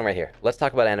 This one right here. Let's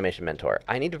talk about Animation Mentor.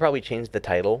 I need to probably change the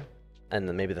title and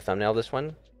then maybe the thumbnail of this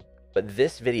one. But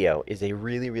this video is a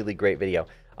really, really great video.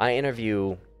 I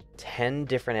interview 10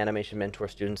 different Animation Mentor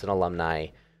students and alumni.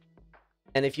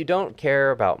 And if you don't care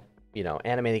about you know,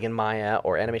 animating in Maya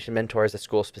or Animation Mentors at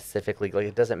school specifically, like,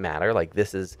 it doesn't matter. Like,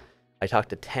 I talked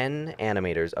to 10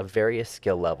 animators of various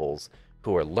skill levels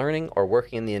who are learning or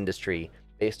working in the industry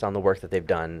based on the work that they've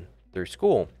done through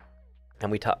school.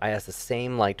 And I asked the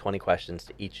same, like, 20 questions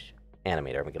to each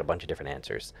animator, and we get a bunch of different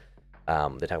answers.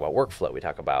 They talk about workflow. We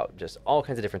talk about just all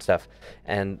kinds of different stuff.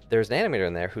 And there's an animator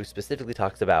in there who specifically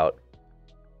talks about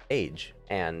age,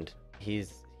 and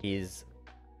he's a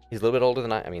little bit older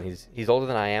than I mean, he's older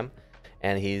than I am,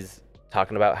 and he's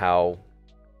talking about how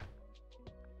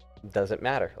it doesn't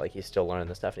matter. Like, he's still learning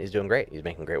this stuff, and he's doing great. He's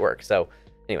making great work. So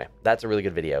anyway, that's a really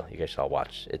good video. You guys should all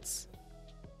watch. It's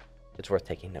worth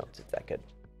taking notes. It's that good.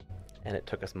 And it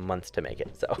took us months to make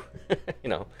it. So, you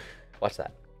know, watch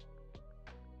that.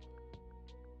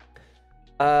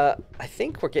 I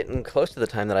think we're getting close to the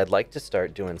time that I'd like to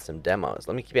start doing some demos.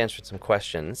 Let me keep answering some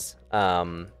questions.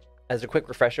 As a quick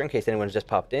refresher, in case anyone's just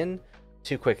popped in,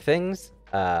 2 quick things.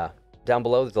 Down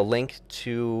below, there's a link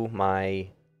to my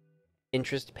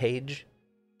interest page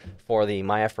for the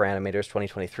Maya for Animators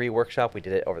 2023 workshop. We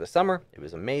did it over the summer. It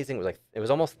was amazing. It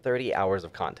was almost 30 hours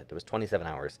of content. It was 27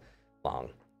 hours long.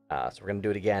 So we're going to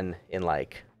do it again in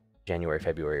like January,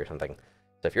 February or something.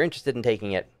 So if you're interested in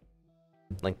taking it,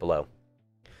 link below.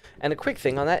 And a quick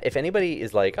thing on that, if anybody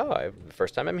is like, oh,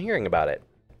 first time I'm hearing about it.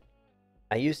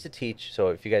 I used to teach, so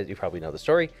if you probably know the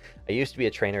story. I used to be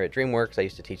a trainer at DreamWorks. I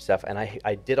used to teach stuff, and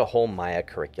I did a whole Maya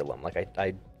curriculum. Like,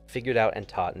 I figured out and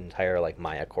taught an entire, like,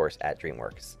 Maya course at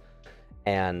DreamWorks.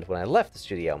 And when I left the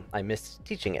studio, I missed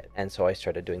teaching it. And so I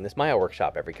started doing this Maya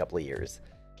workshop every couple of years.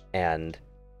 And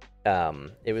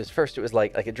it was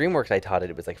like at DreamWorks I taught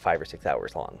it was like 5 or 6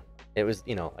 hours long. It was,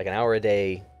 you know, like an hour a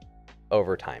day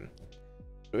overtime.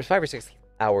 It was 5 or 6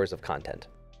 hours of content.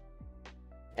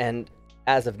 And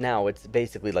as of now, it's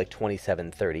basically like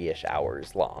 27, 30-ish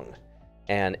hours long.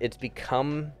 And it's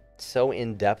become so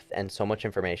in-depth and so much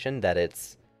information that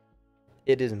it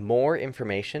is more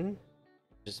information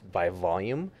just by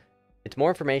volume. It's more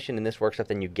information in this workshop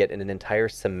than you get in an entire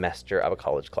semester of a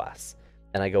college class.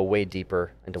 And I go way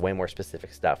deeper into way more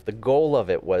specific stuff. The goal of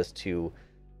it was to,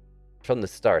 from the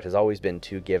start, has always been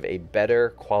to give a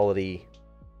better quality,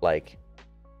 like,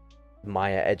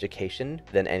 Maya education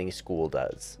than any school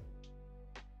does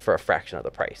for a fraction of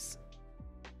the price.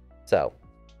 So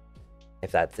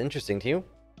if that's interesting to you,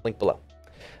 link below.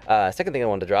 Second thing I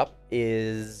wanted to drop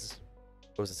is,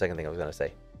 what was the second thing I was going to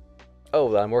say?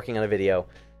 Oh, I'm working on a video,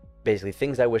 basically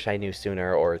things I wish I knew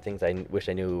sooner, or things I wish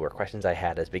I knew, or questions I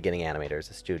had as beginning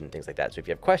animators, a student, things like that. So if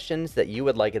you have questions that you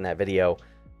would like in that video,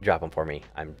 drop them for me.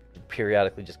 I'm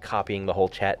periodically just copying the whole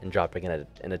chat and dropping it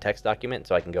in a text document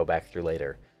so I can go back through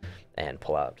later and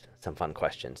pull out some fun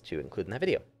questions to include in that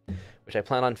video, which I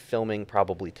plan on filming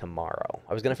probably tomorrow.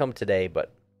 I was going to film it today,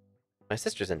 but my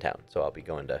sister's in town, so I'll be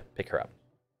going to pick her up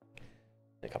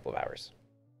in a couple of hours.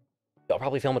 So I'll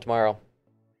probably film it tomorrow,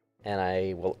 and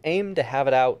I will aim to have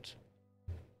it out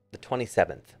the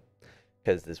 27th,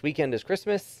 because this weekend is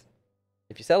Christmas,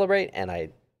 if you celebrate, and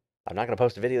I'm not going to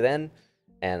post a video then,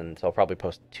 and so I'll probably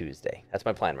post Tuesday. That's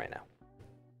my plan right now.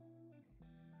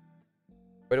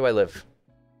 Where do I live?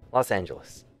 Los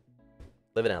Angeles.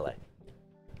 Live in LA.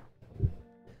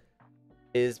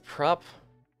 Is prop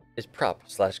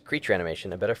 / creature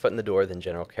animation a better foot in the door than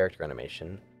general character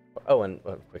animation? Oh, and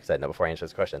a quick side note before I answer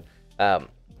this question.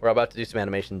 We're about to do some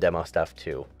animation demo stuff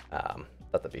too. Thought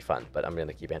that'd be fun, but I'm going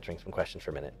to keep answering some questions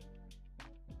for a minute.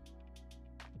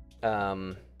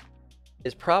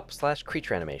 Is prop /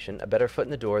 creature animation a better foot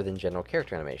in the door than general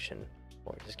character animation?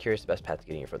 Or just curious the best path to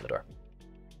getting your foot in the door.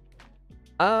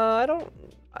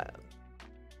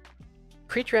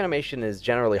 Creature animation is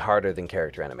generally harder than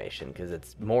character animation because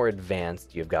it's more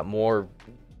advanced. You've got more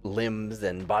limbs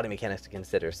and body mechanics to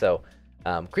consider. So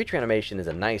creature animation is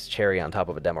a nice cherry on top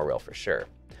of a demo reel for sure.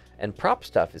 And prop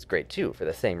stuff is great too for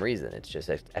the same reason. It's just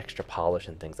extra polish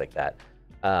and things like that.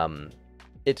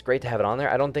 It's great to have it on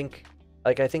there. I don't think,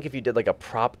 like, I think if you did like a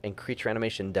prop and creature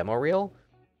animation demo reel,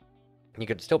 you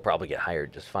could still probably get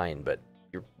hired just fine, but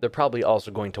they're probably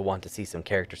also going to want to see some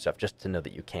character stuff just to know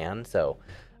that you can. So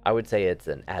I would say it's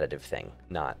an additive thing,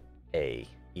 not a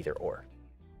either or.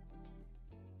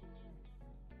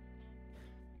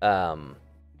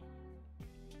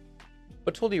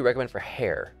 What tool do you recommend for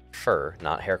hair? Fur,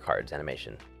 not hair cards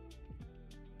animation.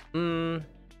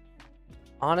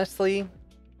 Honestly,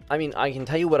 I mean, I can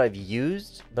tell you what I've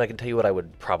used, but I can tell you what I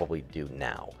would probably do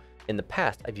now. In the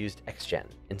past, I've used XGen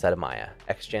inside of Maya.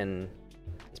 XGen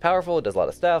is powerful, it does a lot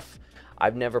of stuff.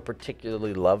 I've never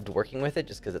particularly loved working with it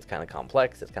just because it's kind of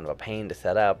complex. It's kind of a pain to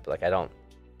set up. Like, I don't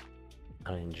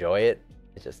enjoy it.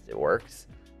 It works.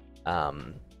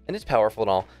 And it's powerful and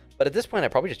all. But at this point, I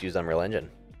probably just use Unreal Engine.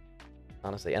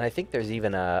 honestly. And I think there's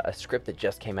even a script that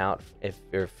just came out if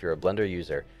you're a Blender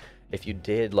user. If you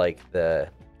did like the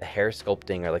hair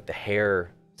sculpting or like the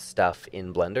hair stuff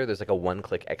in Blender, there's like a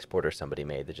one-click exporter somebody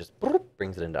made that just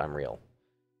brings it into Unreal,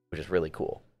 which is really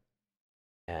cool.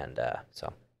 And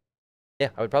so, yeah,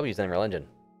 I would probably use Unreal Engine.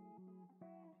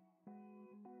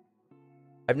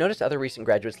 I've noticed other recent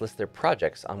graduates list their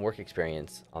projects on work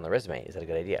experience on the resume. Is that a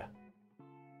good idea?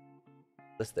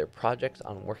 List their projects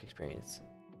on work experience.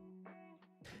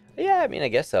 Yeah, I mean, I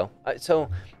guess so. So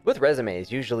with resumes,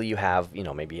 usually you have, you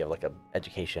know, maybe you have like a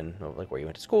education, like where you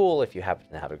went to school, if you happen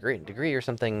to have a degree or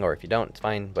something, or if you don't, it's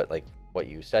fine. But like what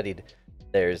you studied,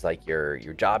 there's like your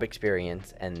job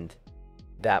experience, and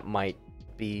that might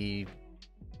be,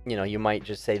 you know, you might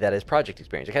just say that as project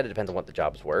experience. It kind of depends on what the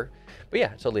jobs were. But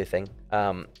yeah, it's totally a thing.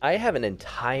 I have an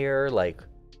entire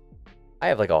I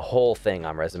have like a whole thing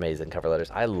on resumes and cover letters.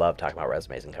 I love talking about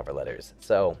resumes and cover letters.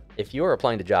 So if you're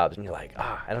applying to jobs and you're like,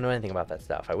 I don't know anything about that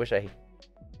stuff, I wish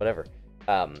whatever.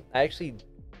 I actually,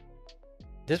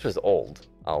 this was old,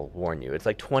 I'll warn you. It's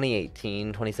like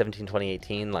 2017,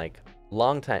 2018, like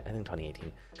long time, I think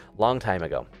 2018, long time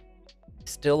ago.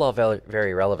 Still all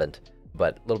very relevant,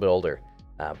 but a little bit older,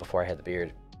 before I had the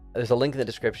beard. There's a link in the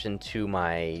description to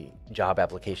my job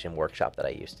application workshop that I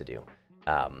used to do.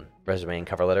 Resume and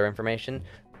cover letter information.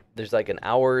 There's like an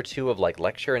hour or two of like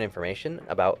lecture and information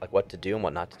about like what to do and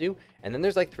what not to do, and then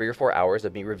there's like 3 or 4 hours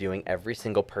of me reviewing every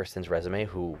single person's resume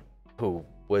who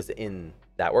was in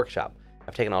that workshop.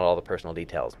 I've taken out all the personal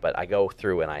details, but I go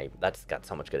through and that's got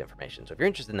so much good information. So if you're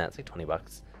interested in that, it's like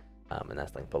 $20, and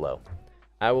that's linked below.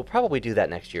 I will probably do that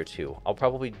next year too. I'll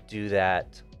probably do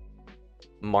that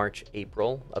March,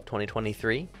 April of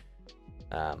 2023.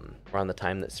 Around the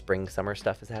time that spring, summer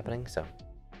stuff is happening, so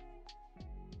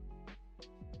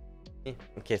in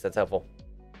case that's helpful.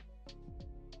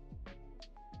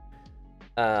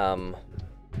 Let's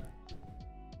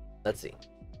see.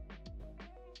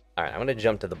 All right, I'm gonna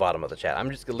jump to the bottom of the chat.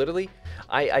 I'm just gonna literally,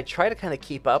 I try to kind of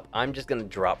keep up. I'm just gonna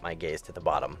drop my gaze to the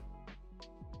bottom.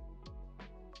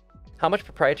 How much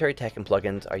proprietary tech and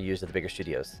plugins are used at the bigger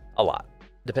studios? A lot.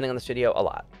 Depending on the studio, a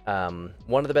lot.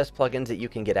 One of the best plugins that you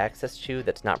can get access to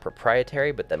that's not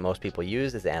proprietary, but that most people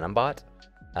use is Animbot.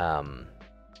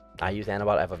 I use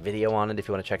Animbot. I have a video on it if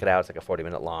you want to check it out. It's like a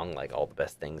 40-minute long, like all the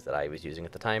best things that I was using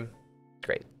at the time.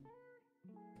 Great.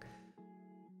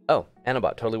 Oh,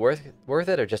 Animbot, totally worth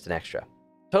it or just an extra?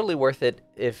 Totally worth it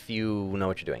if you know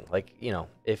what you're doing. Like, you know,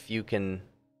 if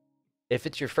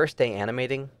it's your first day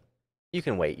animating, you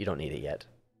can wait. You don't need it yet.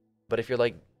 But if you're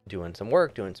like doing some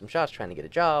work, doing some shots, trying to get a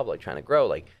job, like trying to grow,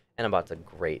 like Animabot's a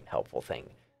great, helpful thing.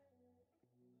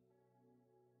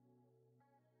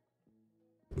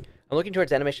 I'm looking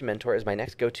towards Animation Mentor as my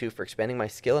next go-to for expanding my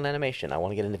skill in animation. I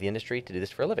want to get into the industry to do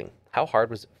this for a living. How hard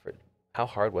was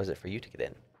it for you to get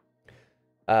in?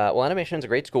 Well, Animation is a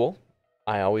great school.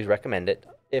 I always recommend it.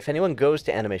 If anyone goes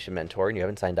to Animation Mentor and you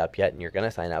haven't signed up yet and you're going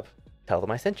to sign up, tell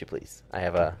them I sent you, please. I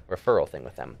have a referral thing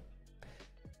with them.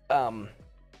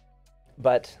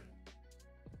 But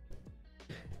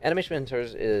Animation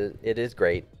Mentors is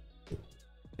great.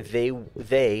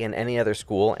 They and any other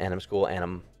school, Anim School,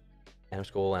 Anim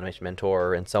School, Animation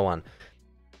Mentor, and so on.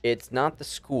 It's not the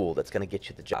school that's going to get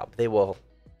you the job. They will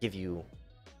give you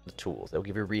the tools. They'll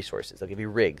give you resources. They'll give you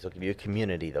rigs. They'll give you a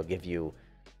community. They'll give you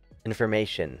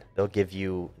information. They'll give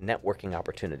you networking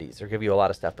opportunities. They'll give you a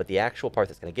lot of stuff. But the actual part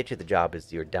that's going to get you the job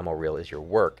is your demo reel, is your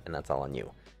work, and that's all on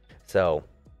you. So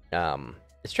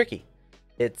it's tricky.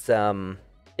 It's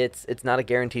not a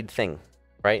guaranteed thing,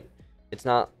 right? It's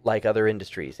not like other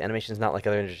industries. Animation is not like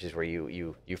other industries where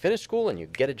you finish school and you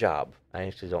get a job. I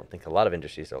actually don't think a lot of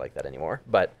industries are like that anymore.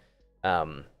 But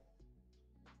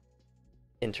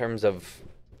in terms of,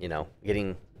 you know,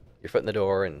 getting your foot in the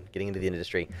door and getting into the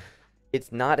industry,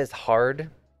 it's not as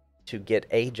hard to get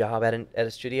a job at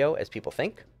a studio as people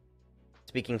think.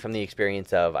 Speaking from the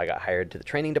experience of, I got hired to the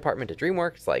training department at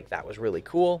DreamWorks, like that was really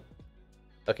cool.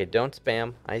 Okay, don't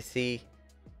spam. I see,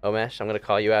 Omesh, I'm going to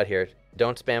call you out here.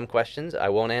 Don't spam questions. I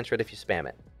won't answer it if you spam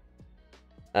it.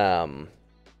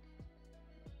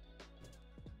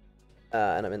 And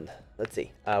I'm in, let's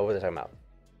see. What was I talking about?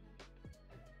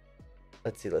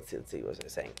 Let's see. What was I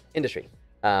saying? Industry.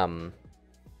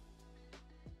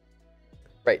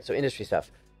 Right, so industry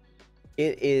stuff.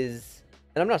 It is,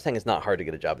 and I'm not saying it's not hard to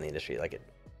get a job in the industry. Like it,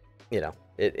 you know,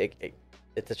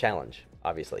 it's a challenge,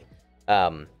 obviously.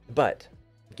 But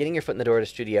getting your foot in the door at a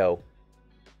studio,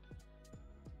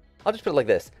 I'll just put it like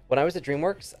this. When I was at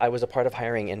DreamWorks, I was a part of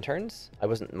hiring interns. I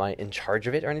wasn't in charge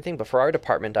of it or anything, but for our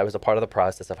department, I was a part of the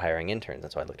process of hiring interns.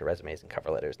 And so I looked at resumes and cover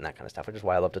letters and that kind of stuff, which is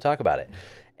why I love to talk about it.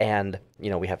 And,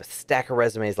 you know, we have a stack of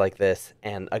resumes like this,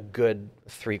 and a good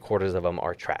 3/4 of them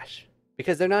are trash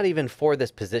because they're not even for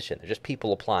this position. They're just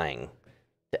people applying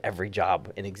to every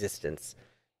job in existence.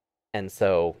 And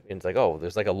so it's like, oh,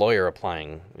 there's like a lawyer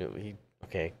applying.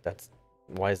 Okay,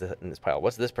 why is that in this pile?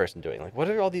 What's this person doing? Like, what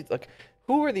are all these, like,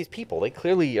 who are these people? They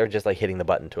clearly are just like hitting the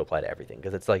button to apply to everything,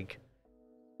 because it's like,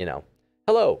 you know,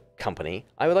 hello, company,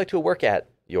 I would like to work at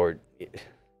your... You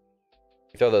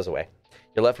throw those away.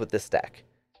 You're left with this stack.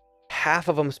 Half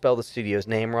of them spell the studio's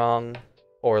name wrong,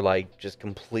 or like just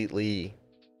completely...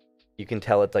 You can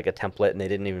tell it's like a template and they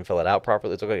didn't even fill it out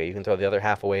properly. It's okay, you can throw the other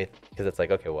half away because it's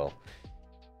like, okay, well,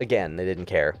 again, they didn't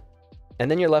care. And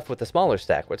then you're left with the smaller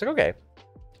stack where it's like, okay,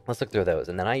 let's look through those.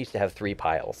 And then I used to have 3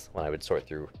 piles when I would sort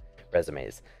through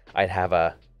resumes. I'd have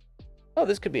oh,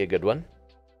 this could be a good one.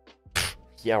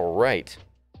 Yeah, right.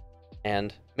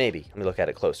 And maybe, let me look at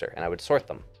it closer. And I would sort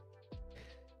them.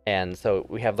 And so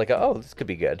we have like oh, this could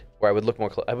be good. Where I would look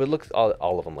more I would look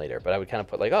all of them later, but I would kind of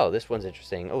put like, oh, this one's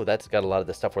interesting. Oh, that's got a lot of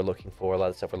the stuff we're looking for, And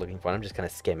I'm just kind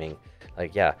of skimming.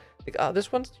 Like, yeah, like, oh,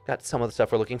 this one's got some of the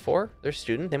stuff we're looking for. They're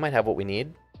student, they might have what we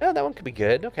need. Oh, that one could be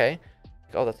good. Okay.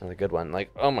 Like, oh, that's another good one.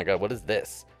 Like, oh my God, what is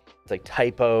this? It's like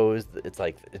typos. It's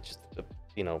like, it's just,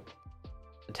 you know,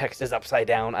 the text is upside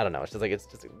down. I don't know. It's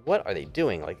just what are they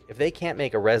doing? Like, if they can't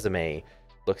make a resume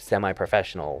look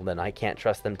semi-professional, then I can't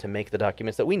trust them to make the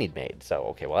documents that we need made. So,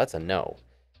 okay, well, that's a no.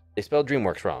 They spelled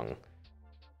DreamWorks wrong.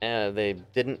 They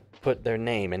didn't put their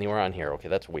name anywhere on here. Okay,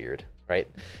 that's weird, right?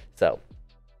 So,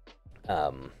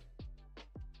 the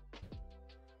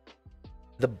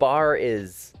bar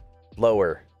is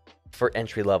lower for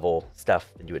entry-level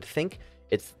stuff than you would think.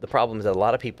 The problem is that a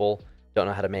lot of people don't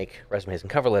know how to make resumes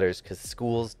and cover letters because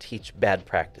schools teach bad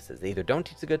practices. They either don't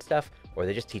teach the good stuff or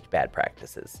they just teach bad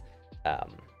practices.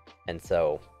 And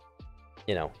so,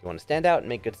 you know, you want to stand out and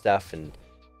make good stuff, and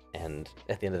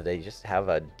at the end of the day, you just have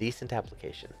a decent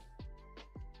application.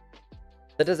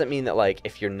 That doesn't mean that, like,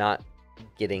 if you're not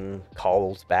getting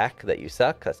calls back that you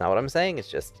suck. That's not what I'm saying. It's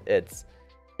just, it's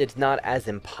not as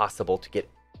impossible to get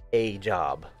a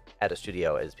job at a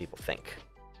studio as people think.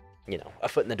 You know, a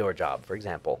foot in the door job, for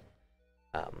example.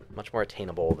 Much more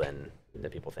attainable than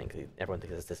people think. Everyone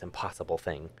thinks it's this impossible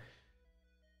thing.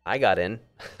 I got in,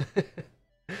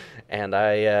 and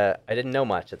I didn't know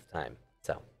much at the time.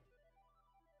 So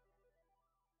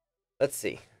let's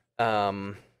see.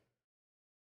 Minimum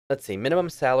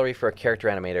salary for a character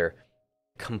animator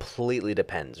completely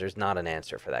depends. There's not an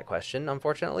answer for that question,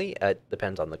 unfortunately. It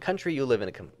depends on the country you live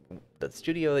in, the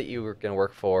studio that you're going to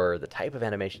work for, the type of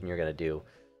animation you're going to do.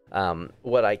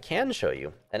 What I can show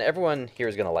you, and everyone here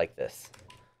is going to like this.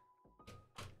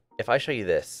 If I show you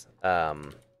this,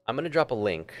 I'm going to drop a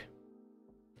link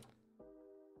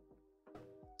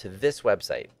to this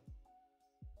website.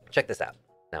 Check this out.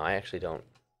 Now, I actually don't...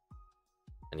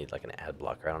 I need like an ad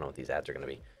blocker. I don't know what these ads are going to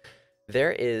be.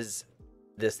 There is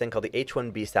this thing called the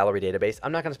H-1B salary database.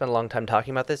 I'm not going to spend a long time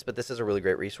talking about this, but this is a really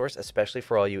great resource, especially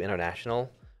for all you international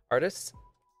artists.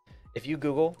 If you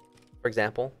Google, for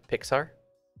example, Pixar,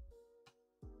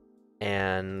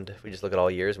 and we just look at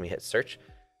all years and we hit search,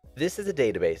 this is a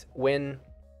database.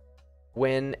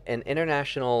 When an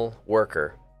international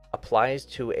worker applies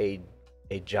to a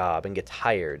job and gets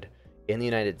hired in the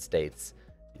United States,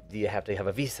 you have to have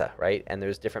a visa, right? And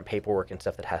there's different paperwork and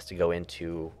stuff that has to go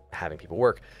into having people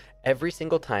work. Every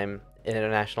single time an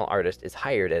international artist is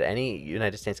hired at any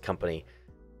United States company,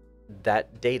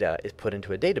 that data is put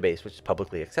into a database which is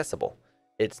publicly accessible.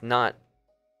 It's not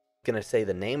going to say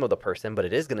the name of the person, but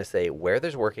it is going to say where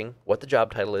they're working, what the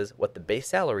job title is, what the base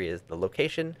salary is, the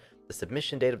location, the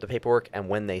submission date of the paperwork, and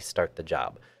when they start the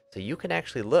job. So you can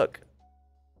actually look.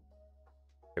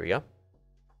 Here we go.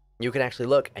 You can actually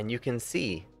look and you can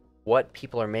see what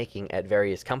people are making at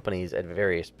various companies at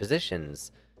various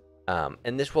positions.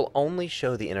 And this will only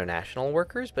show the international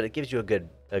workers, but it gives you a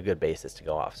good basis to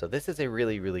go off. So this is a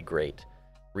really, really great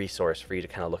resource for you to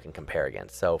kind of look and compare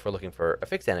against. So if we're looking for a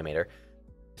fixed animator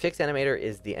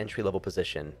is the entry-level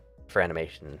position for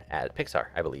animation at Pixar,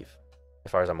 I believe,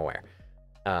 as far as I'm aware.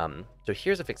 So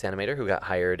here's a fixed animator who got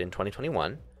hired in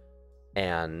 2021,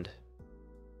 and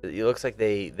it looks like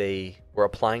they were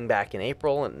applying back in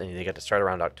April, and they got to start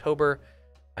around October.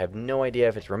 I have no idea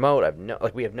if it's remote.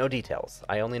 We have no details.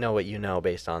 I only know what you know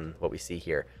based on what we see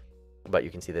here. But you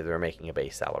can see that they were making a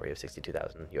base salary of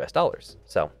 $62,000 US.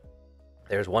 So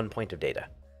there's one point of data.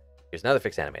 Here's another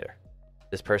fixed animator.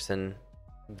 This person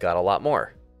got a lot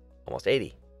more, almost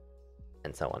 80,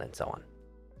 and so on and so on.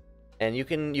 And you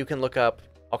can look up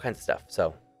all kinds of stuff.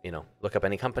 So, you know, look up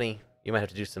any company. You might have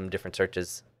to do some different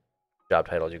searches. Job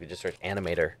titles, you could just search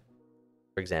Animator,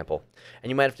 for example. And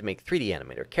you might have to make 3D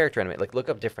Animator, character animator, like look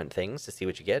up different things to see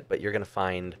what you get, but you're going to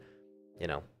find, you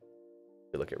know,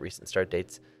 if you look at recent start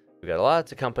dates, we've got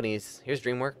lots of companies. Here's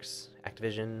DreamWorks,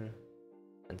 Activision,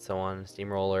 and so on,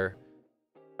 Steamroller,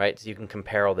 right? So you can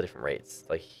compare all the different rates.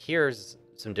 Like here's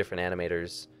some different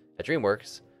animators at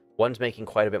DreamWorks. One's making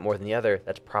quite a bit more than the other.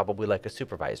 That's probably like a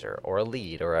supervisor or a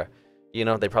lead or a, you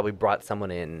know, they probably brought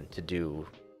someone in to do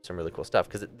some really cool stuff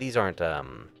because these aren't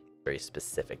very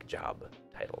specific job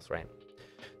titles, right?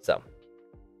 So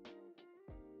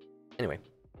anyway,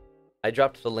 I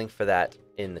dropped the link for that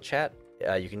in the chat.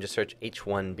 You can just search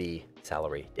H1B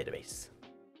salary database.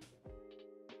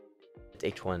 It's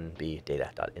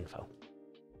h1bdata.info.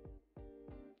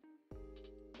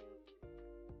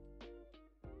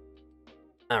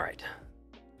 All right.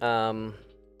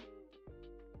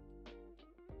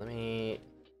 Let me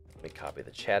copy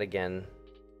the chat again,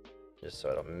 just so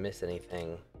I don't miss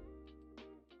anything.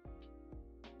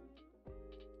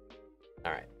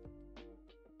 All right.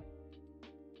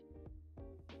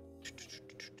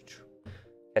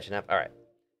 Catching up. All right.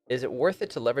 Is it worth it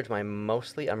to leverage my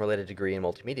mostly unrelated degree in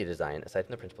multimedia design? Aside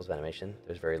from the principles of animation,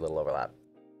 there's very little overlap.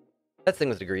 That's the thing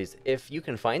with degrees. If you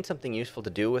can find something useful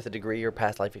to do with a degree or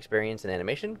past life experience in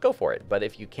animation, go for it. But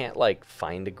if you can't like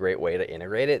find a great way to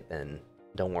integrate it, then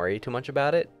don't worry too much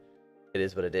about it. It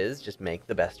is what it is. Just make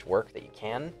the best work that you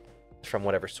can from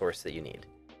whatever source that you need.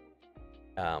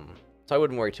 So I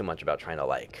wouldn't worry too much about trying to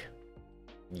like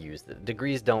use the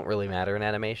degrees. Don't really matter in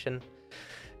animation.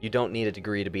 You don't need a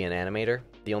degree to be an animator.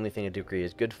 The only thing a degree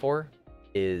is good for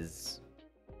is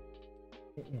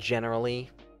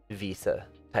generally visa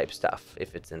type stuff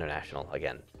if it's international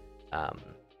again.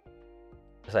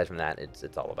 Aside from that,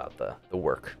 it's all about the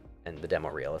work and the demo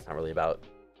reel. It's not really about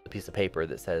the piece of paper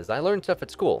that says I learned stuff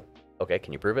at school. Okay,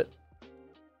 can you prove it?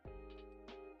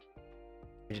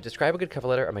 Could you describe a good cover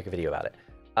letter or make a video about it?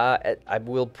 I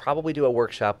will probably do a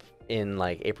workshop in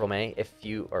like April, May,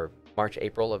 or March,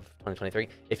 April of 2023.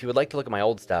 If you would like to look at my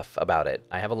old stuff about it,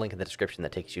 I have a link in the description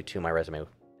that takes you to my resume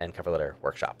and cover letter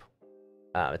workshop.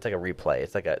 It's like a replay.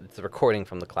 It's a recording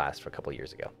from the class for a couple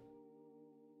years ago.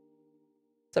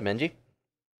 What's up, Menji?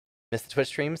 Miss the Twitch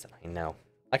streams? I know.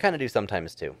 I kind of do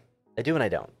sometimes too. I do and I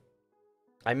don't.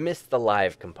 I miss the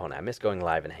live component. I miss going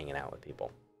live and hanging out with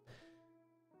people.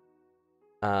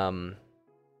 Are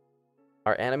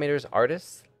animators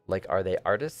artists? Like, are they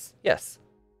artists? Yes.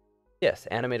 Yes,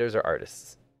 animators are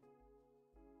artists.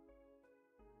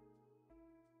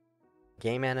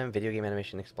 Video game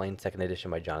animation explained, second edition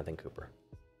by Jonathan Cooper.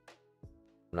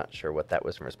 I'm not sure what that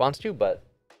was in response to, but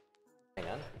hang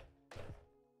on.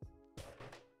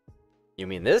 You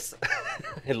mean this?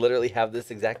 I literally have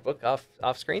this exact book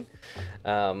off screen.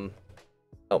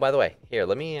 Oh, by the way, here,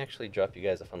 let me actually drop you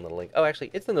guys a fun little link. Oh, actually,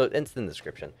 it's in the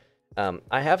description.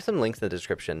 I have some links in the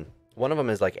description. One of them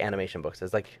is like animation books.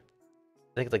 It's like,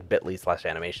 I think it's like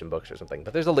bit.ly/animation books or something.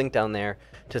 But there's a link down there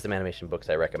to some animation books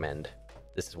I recommend.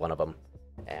 This is one of them.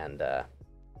 And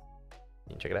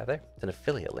you can check it out there. It's an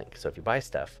affiliate link. So if you buy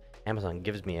stuff, Amazon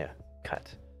gives me a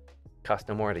cut. Costs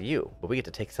no more to you, but we get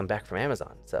to take some back from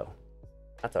Amazon. So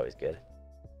that's always good.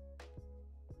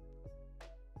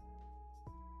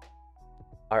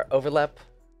 Are overlap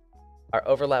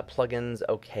plugins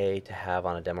okay to have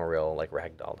on a demo reel like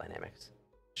Ragdoll Dynamics?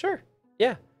 Sure.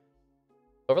 Yeah.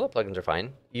 Overlap plugins are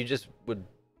fine. You just would,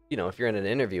 you know, if you're in an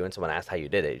interview and someone asks how you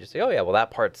did it, you just say, oh yeah, well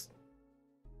that part's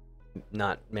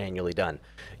not manually done.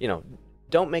 You know,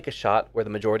 don't make a shot where the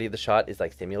majority of the shot is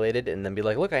like simulated and then be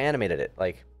like, look, I animated it.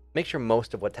 Like, make sure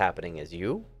most of what's happening is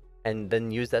you, and then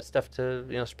use that stuff to,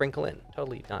 you know, sprinkle in.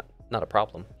 Totally not a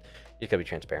problem. You gotta be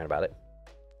transparent about it.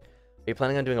 Are you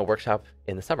planning on doing a workshop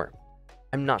in the summer?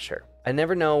 I'm not sure. I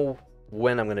never know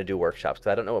when I'm gonna do workshops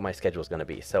because I don't know what my schedule is gonna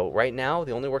be. So right now,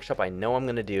 the only workshop I know I'm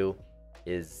gonna do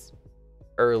is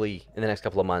early in the next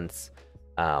couple of months.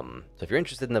 So if you're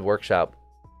interested in the workshop,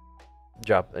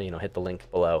 hit the link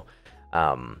below.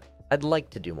 I'd like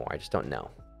to do more. I just don't know.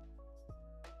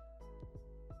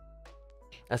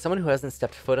 As someone who hasn't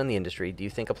stepped foot in the industry, do you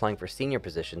think applying for senior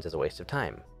positions is a waste of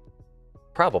time?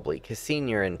 Probably, because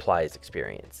senior implies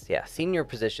experience. Yeah, senior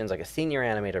positions, like a senior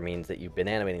animator means that you've been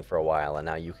animating for a while and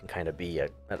now you can kind of be an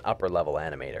upper level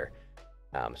animator.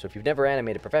 So if you've never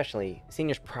animated professionally,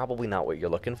 senior's probably not what you're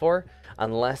looking for,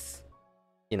 unless,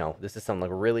 you know, this is some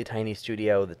like really tiny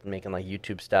studio that's making like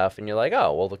YouTube stuff and you're like,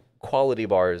 oh, well, the quality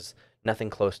bar's nothing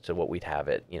close to what we'd have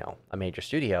at, you know, a major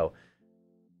studio.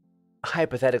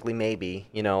 Hypothetically, maybe,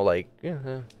 you know, like,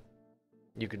 yeah,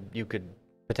 you could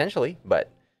potentially, but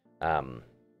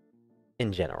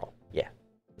In general, yeah.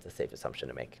 It's a safe assumption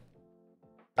to make.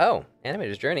 Oh,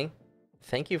 Animator's Journey.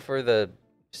 Thank you for the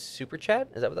super chat.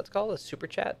 Is that what that's called? A super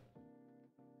chat?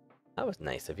 That was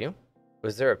nice of you.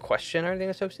 Was there a question or anything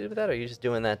associated with that, or are you just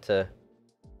doing that to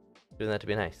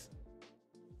be nice?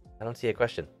 I don't see a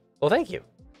question. Well, thank you.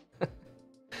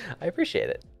 I appreciate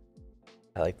it.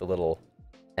 I like the little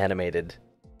animated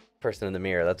person in the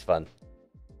mirror. That's fun.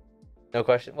 No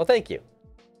question? Well, thank you.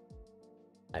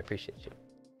 I appreciate you.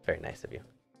 Very nice of you.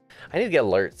 I need to get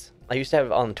alerts. I used to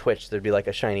have on Twitch, there'd be like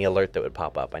a shiny alert that would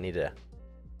pop up. I need to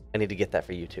get that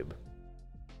for YouTube.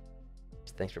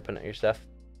 Thanks for putting out your stuff.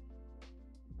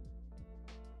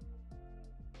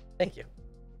 Thank you.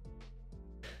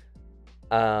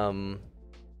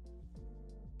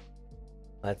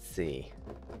 Let's see.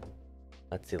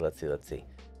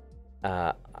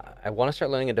 I want to start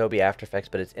learning Adobe After Effects,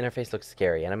 but its interface looks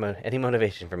scary. Any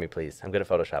motivation for me, please? I'm good at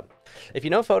Photoshop. If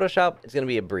you know Photoshop, it's going to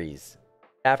be a breeze.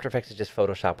 After Effects is just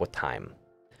Photoshop with time.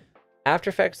 After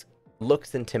Effects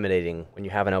looks intimidating when you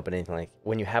haven't opened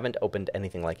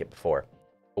anything like it before.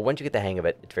 But once you get the hang of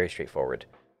it, it's very straightforward.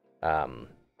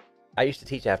 I used to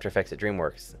teach After Effects at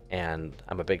DreamWorks, and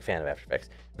I'm a big fan of After Effects.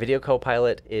 Video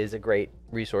Copilot is a great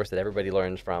resource that everybody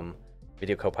learns from.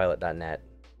 Videocopilot.net,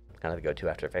 kind of the go-to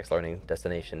After Effects learning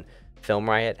destination. Film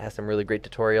Riot has some really great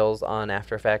tutorials on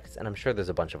After Effects, and I'm sure there's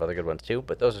a bunch of other good ones too,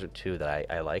 but those are two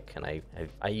that I like and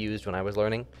I used when I was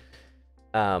learning.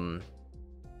 After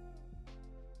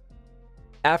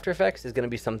Effects is going to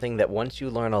be something that once you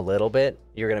learn a little bit,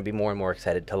 you're going to be more and more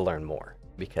excited to learn more,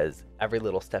 because every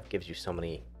little step gives you so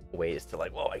many ways to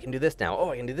like, whoa, I can do this now. Oh,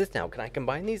 I can do this now. Can I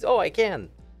combine these? Oh, I can.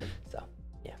 So,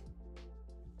 yeah.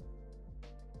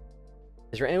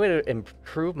 Is there any way to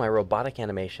improve my robotic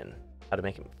animation? How to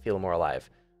make it feel more alive?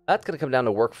 That's going to come down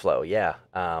to workflow, yeah.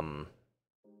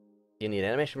 You need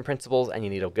animation principles and you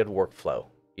need a good workflow.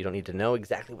 You don't need to know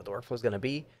exactly what the workflow is going to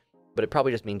be, but it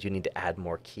probably just means you need to add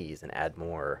more keys and add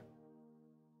more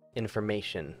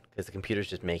information, because the computer's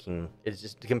just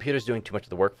the computer's doing too much of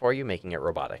the work for you, making it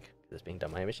robotic. It's being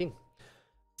done by a machine.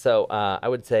 So I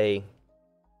would say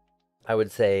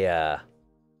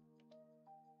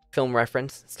film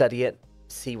reference, study it,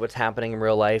 see what's happening in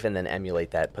real life, and then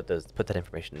emulate that. Put that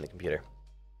information in the computer.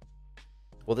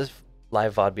 Will this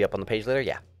live VOD be up on the page later?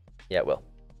 Yeah, it will.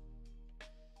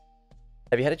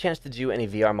 Have you had a chance to do any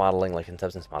VR modeling like in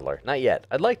Substance Modeler? Not yet.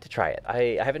 I'd like to try it.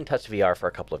 I haven't touched VR for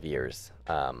a couple of years.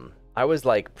 I was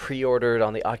like pre-ordered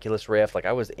on the Oculus Rift. Like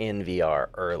I was in VR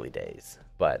early days,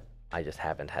 but I just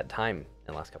haven't had time in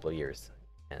the last couple of years,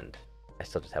 and I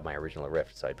still just have my original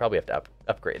Rift, so I'd probably have to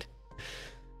upgrade.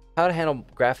 How to handle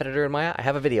Graph Editor in Maya? I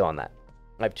have a video on that.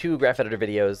 I have 2 Graph Editor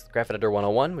videos, Graph Editor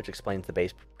 101, which explains the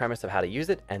base premise of how to use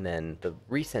it, and then the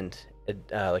recent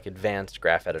like advanced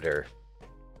Graph Editor,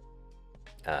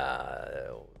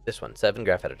 this one, 7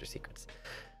 Graph Editor secrets.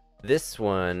 This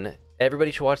one,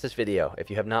 everybody should watch this video. If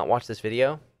you have not watched this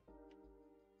video,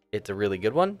 it's a really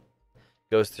good one.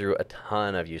 Goes through a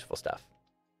ton of useful stuff.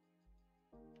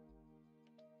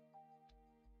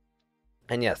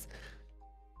 And yes,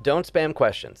 don't spam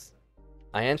questions.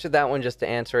 I answered that one just to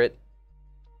answer it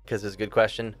because it's a good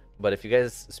question. But if you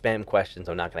guys spam questions,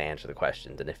 I'm not going to answer the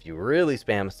questions. And if you really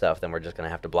spam stuff, then we're just going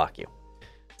to have to block you.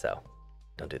 So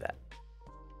don't do that.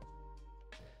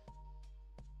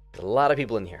 There's a lot of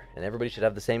people in here, and everybody should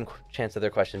have the same chance of their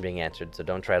question being answered. So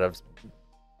don't try to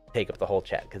take up the whole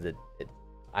chat, because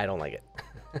I don't like it.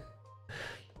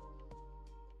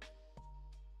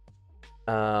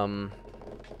 How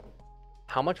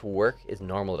much work is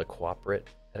normal at a cooperative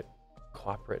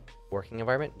working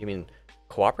environment? You mean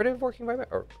cooperative working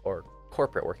environment or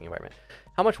corporate working environment?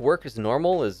 How much work is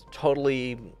normal is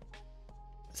totally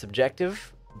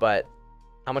subjective, but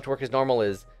how much work is normal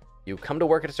is you come to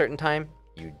work at a certain time,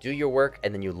 you do your work,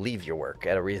 and then you leave your work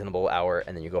at a reasonable hour,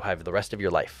 and then you go have the rest of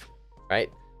your life, right?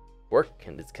 Work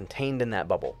is contained in that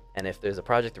bubble. And if there's a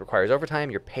project that requires overtime,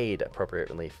 you're paid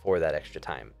appropriately for that extra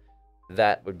time.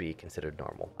 That would be considered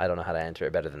normal. I don't know how to answer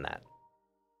it better than that.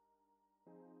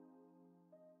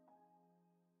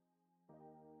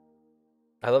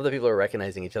 I love that people are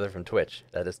recognizing each other from Twitch.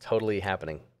 That is totally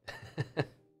happening.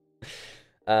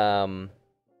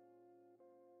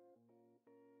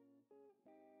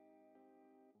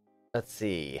 Let's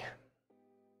see.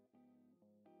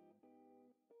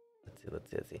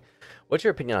 Let's see. What's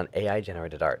your opinion on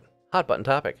AI-generated art? Hot button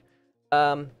topic.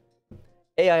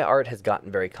 AI art has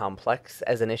gotten very complex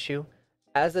as an issue.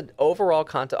 As an overall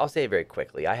concept, I'll say it very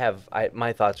quickly.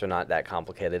 My thoughts are not that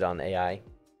complicated on AI.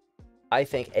 I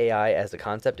think AI as a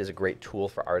concept is a great tool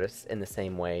for artists in the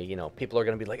same way, you know, people are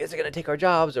going to be like, is it going to take our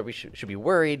jobs, or we should be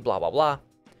worried, blah, blah, blah.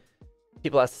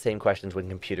 people ask the same questions when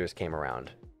computers came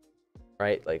around,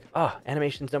 right? Like, oh,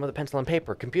 animation's done with a pencil and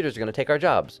paper. Computers are going to take our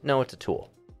jobs. No, it's a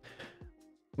tool.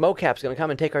 Mocap's going to come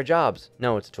and take our jobs.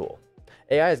 No, it's a tool.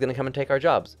 AI is going to come and take our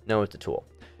jobs. No, it's a tool.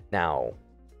 Now,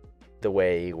 the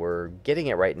way we're getting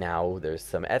it right now, there's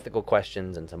some ethical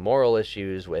questions and some moral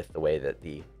issues with the way that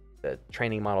the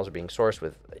training models are being sourced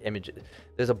with images.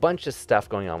 There's a bunch of stuff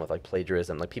going on with like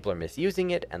plagiarism, like people are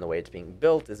misusing it, and the way it's being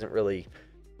built isn't really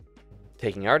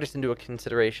taking artists into a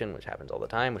consideration, which happens all the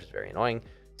time, which is very annoying.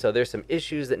 So there's some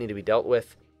issues that need to be dealt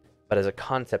with, but as a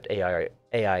concept,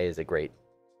 AI is a great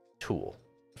tool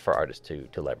for artists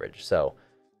to leverage. So,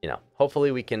 you know,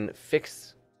 hopefully we can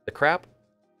fix the crap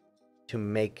to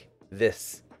make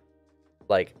this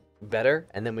like better,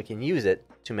 and then we can use it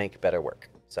to make better work.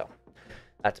 So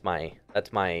that's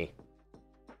my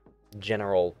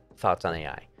general thoughts on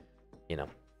AI, you know.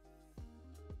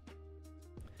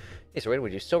 Hey, so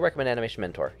would you still recommend Animation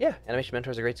Mentor? Yeah, Animation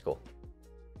Mentor is a great school.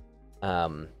 A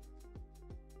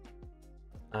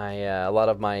lot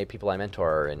of my people I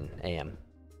mentor are in AM.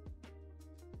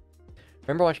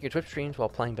 Remember watching your Twitch streams while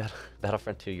playing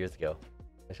Battlefront 2 years ago?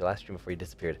 That's your last stream before you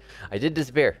disappeared. I did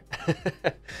disappear.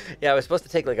 Yeah, I was supposed to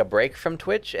take like a break from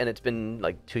Twitch, and it's been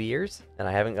like 2 years, and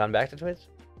I haven't gone back to Twitch.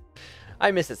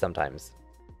 I miss it sometimes.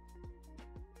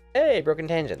 Hey, Broken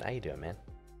Tangent. How you doing, man?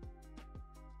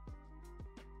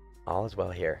 All is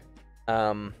well here.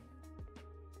 Can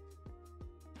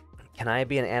I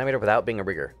be an animator without being a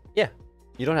rigger? Yeah.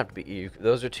 You don't have to be.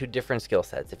 Those are two different skill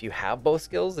sets. If you have both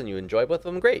skills and you enjoy both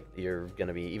of them, great. You're going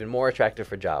to be even more attractive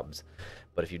for jobs.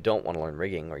 But if you don't want to learn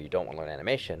rigging, or you don't want to learn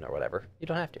animation or whatever, you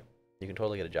don't have to. You can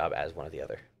totally get a job as one or the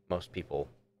other. Most people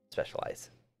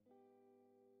specialize.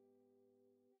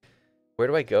 Where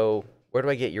do I go? Where do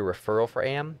I get your referral for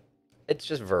AM? It's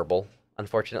just verbal,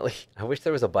 unfortunately. I wish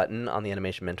there was a button on the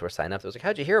Animation Mentor sign up that was like,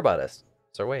 how'd you hear about us?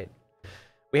 Sir Wade.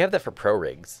 We have that for Pro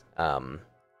Rigs.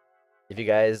 If you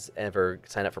guys ever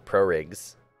sign up for Pro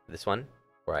Rigs, this one,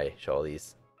 where I show all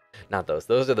these, not those.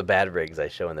 Those are the bad rigs I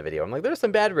show in the video. I'm like, there's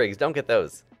some bad rigs. Don't get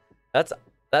those. That's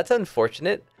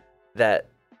unfortunate that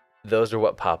those are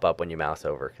what pop up when you mouse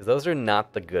over, because those are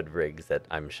not the good rigs that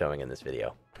I'm showing in this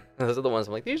video. Those are the ones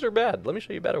I'm like, these are bad. Let me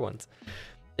show you better ones.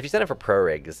 If you sign up for Pro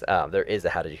Rigs, there is a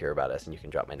how did you hear about us, and you can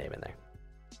drop my name in there.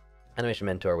 Animation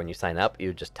Mentor, when you sign up,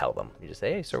 you just tell them. You just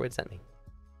say, hey, Sir Wade sent me.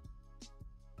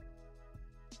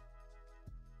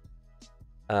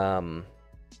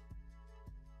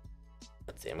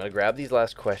 Let's see, I'm going to grab these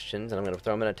last questions, and I'm going to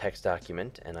throw them in a text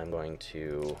document, and I'm going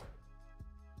to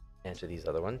answer these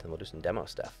other ones, and we'll do some demo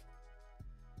stuff.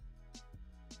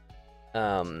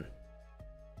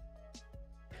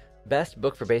 Best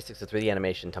book for basics of 3D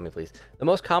animation, tell me please. The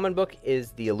most common book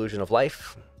is The Illusion of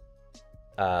Life.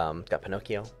 It's got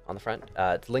Pinocchio on the front.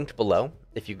 It's linked below.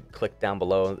 If you click down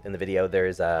below in the video,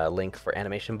 there's a link for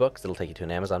animation books. It'll take you to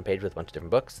an Amazon page with a bunch of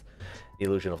different books. The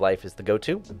Illusion of Life is the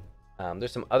go-to.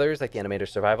 There's some others like the Animator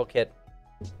Survival Kit,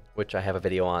 which I have a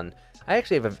video on. I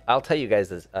actually have I'll tell you guys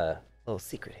this little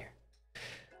secret here.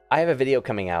 I have a video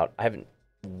coming out. I haven't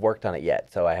worked on it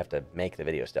yet, so I have to make the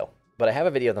video still. But I have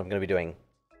a video that I'm going to be doing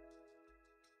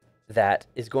that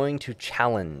is going to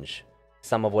challenge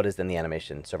some of what is in the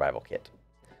Animation Survival Kit.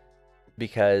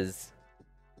 Because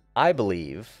I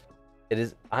believe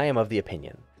I am of the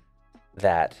opinion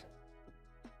that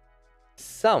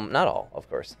some, not all, of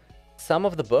course, some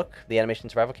of the book, the Animation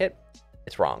Survival Kit,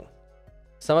 it's wrong.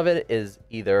 Some of it is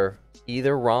either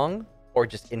wrong or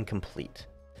just incomplete.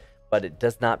 But it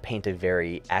does not paint a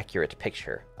very accurate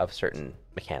picture of certain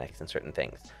mechanics and certain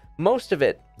things. Most of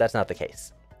it, that's not the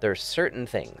case. There are certain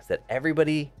things that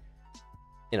everybody,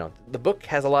 you know, the book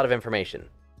has a lot of information.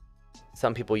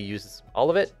 Some people use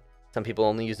all of it. Some people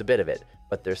only use a bit of it.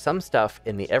 But there's some stuff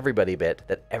in the everybody bit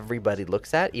that everybody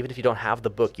looks at. Even if you don't have the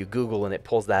book, you Google and it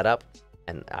pulls that up.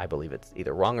 And I believe it's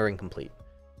either wrong or incomplete.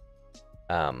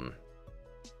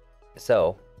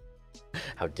 So,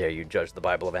 how dare you judge the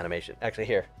Bible of animation? Actually,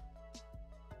 here.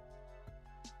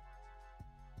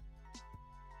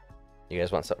 You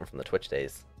guys want something from the Twitch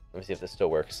days? Let me see if this still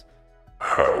works.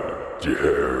 How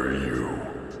dare you?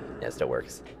 Yeah, it still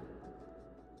works.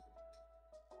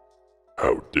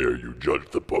 How dare you judge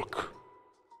the book?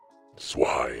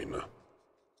 Swine.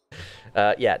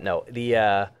 Yeah, no.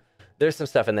 There's some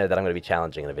stuff in there that I'm going to be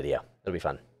challenging in a video. It'll be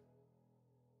fun.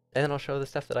 And then I'll show the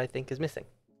stuff that I think is missing.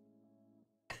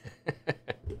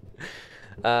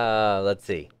 Let's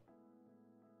see.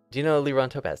 Do you know Liron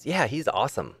Topaz? Yeah, he's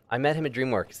awesome. I met him at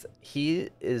DreamWorks. He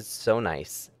is so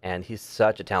nice, and he's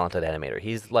such a talented animator.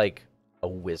 He's like a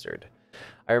wizard.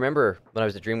 I remember when I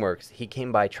was at DreamWorks, he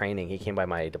came by training. He came by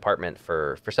my department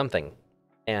for something.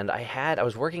 And I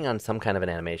was working on some kind of an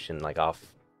animation, like off,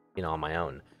 on my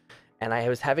own. And I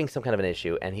was having some kind of an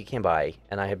issue, and he came by,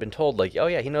 and I had been told, like, oh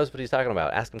yeah, he knows what he's talking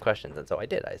about. Ask him questions. And so I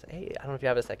did. I said, hey, I don't know if you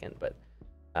have a second, but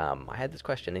I had this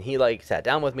question. And he, like, sat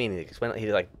down with me, and he explained,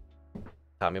 he, like,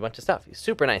 taught me a bunch of stuff. He's a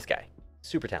super nice guy.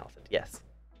 Super talented. Yes.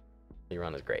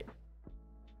 Euron is great.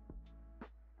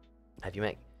 Have you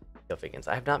met Gil Figgins?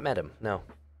 I have not met him. No.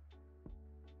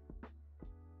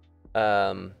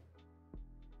 One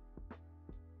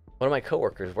of my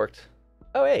coworkers worked.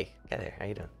 Oh hey, there. How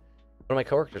you doing? One of my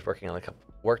coworkers worked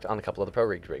on a couple of the pro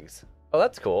rigs. Oh,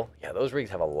 that's cool. Yeah, those rigs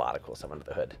have a lot of cool stuff under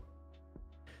the hood.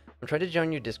 I'm trying to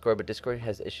join your Discord, but Discord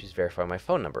has issues verifying my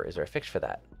phone number. Is there a fix for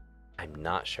that? I'm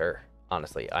not sure,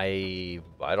 honestly. I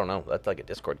don't know. That's like a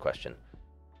Discord question.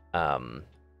 I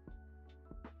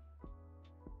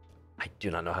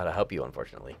do not know how to help you,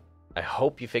 unfortunately. I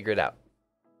hope you figure it out.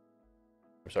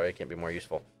 I'm sorry I can't be more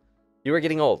useful. You are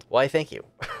getting old. Why, thank you.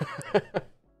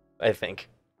 I think.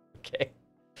 Okay.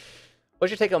 What's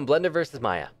your take on Blender versus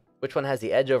Maya? Which one has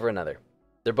the edge over another?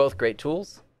 They're both great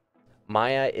tools.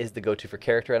 Maya is the go-to for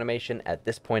character animation at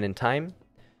this point in time.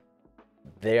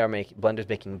 Blender's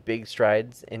making big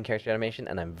strides in character animation,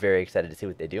 and I'm very excited to see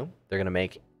what they do. They're going to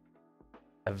make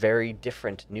a very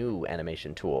different new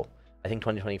animation tool. I think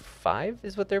 2025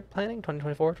 is what they're planning.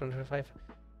 2024, 2025.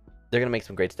 They're going to make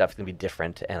some great stuff. It's going to be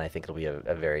different, and I think it'll be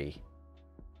a very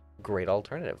great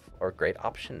alternative or great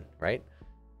option, right?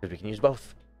 Because we can use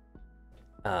both.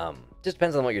 Just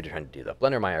depends on what you're trying to do, though.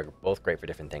 Blender and Maya are both great for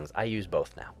different things. I use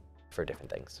both now for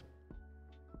different things.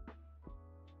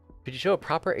 Could you show a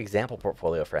proper example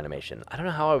portfolio for animation? I don't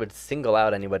know how I would single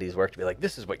out anybody's work to be like,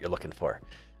 this is what you're looking for.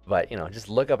 But, just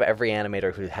look up every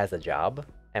animator who has a job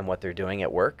and what they're doing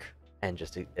at work and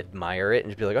just admire it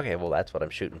and just be like, okay, well, that's what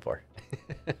I'm shooting for.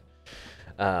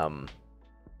 I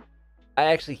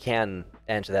actually can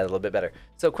answer that a little bit better.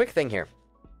 So quick thing here.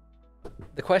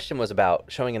 The question was about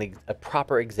showing a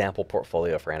proper example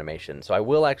portfolio for animation. So I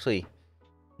will actually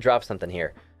drop something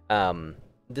here.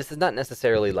 This is not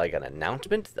necessarily like an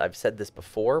announcement. I've said this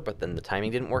before, but then the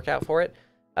timing didn't work out for it.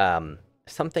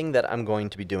 Something that I'm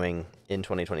going to be doing in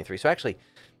 2023. So actually,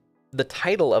 the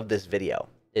title of this video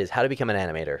is How to Become an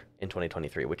Animator in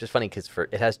 2023, which is funny because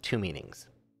it has two meanings.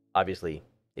 Obviously,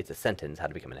 it's a sentence, how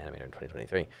to become an animator in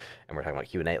 2023, and we're talking about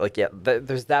Q&A. Like, yeah,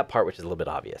 there's that part, which is a little bit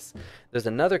obvious. There's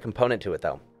another component to it,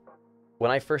 though.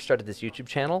 When I first started this YouTube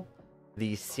channel,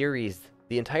 the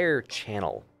entire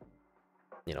channel,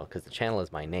 because the channel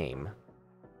is my name,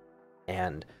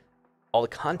 and all the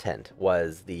content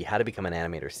was the How to Become an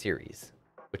Animator series,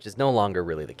 which is no longer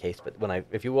really the case. But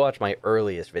if you watch my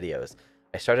earliest videos,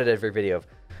 I started every video of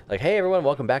like, hey everyone,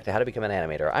 welcome back to How to Become an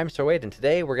Animator. I'm Sir Wade, and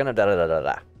today we're gonna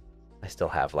da-da-da-da-da. I still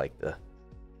have like the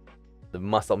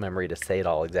muscle memory to say it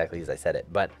all exactly as I said it.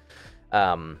 But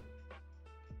the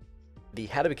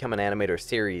How to Become an Animator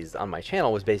series on my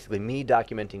channel was basically me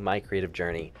documenting my creative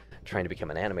journey trying to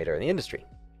become an animator in the industry,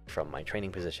 from my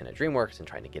training position at DreamWorks and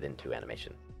trying to get into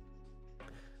animation.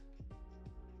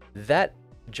 That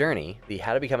journey, the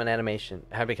How to Become an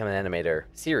Animator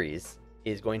series,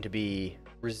 is going to be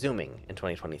resuming in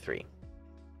 2023.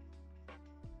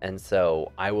 And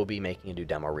so I will be making a new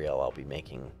demo reel. I'll be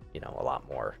making, a lot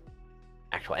more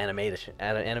actual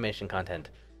animation content.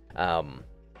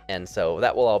 And so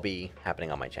that will all be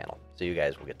happening on my channel. So you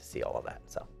guys will get to see all of that.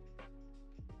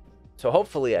 So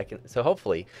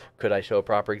hopefully could I show a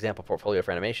proper example portfolio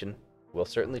for animation? We'll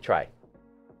certainly try.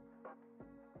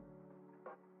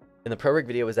 In the pro rig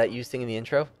video, was that you singing the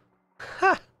intro?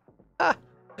 Ha! Ha!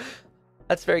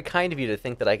 That's very kind of you to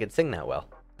think that I could sing that well.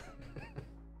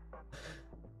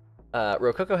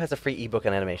 Rococo has a free ebook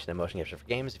on animation and motion capture for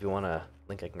games. If you want a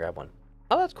link, I can grab one.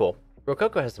 Oh, that's cool.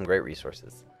 Rococo has some great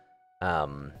resources.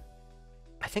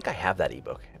 I think I have that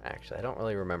ebook, actually. I don't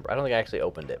really remember. I don't think I actually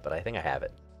opened it, but I think I have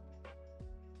it.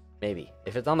 Maybe.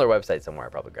 If it's on their website somewhere, I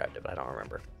probably grabbed it, but I don't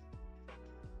remember.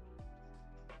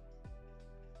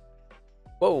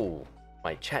 Whoa!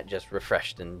 My chat just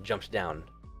refreshed and jumped down.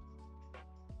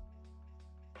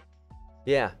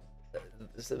 Yeah.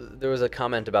 There was a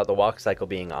comment about the walk cycle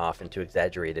being off and too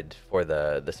exaggerated for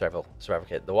the survival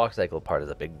kit. The walk cycle part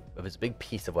is a big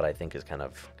piece of what I think is kind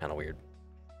of weird.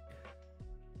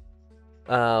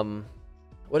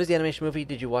 What is the animation movie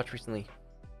did you watch recently?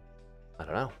 I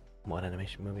don't know. What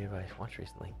animation movie have I watched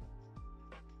recently?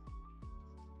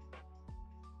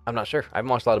 I'm not sure. I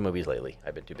haven't watched a lot of movies lately.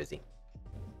 I've been too busy.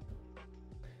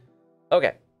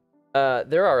 Okay.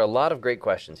 There are a lot of great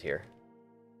questions here.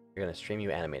 You're going to stream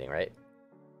you animating, right?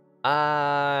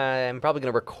 I'm probably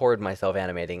going to record myself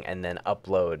animating and then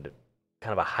upload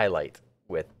kind of a highlight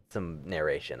with some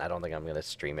narration. I don't think I'm going to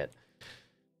stream it.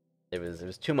 It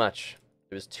was too much.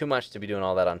 It was too much to be doing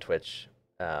all that on Twitch.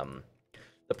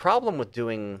 The problem with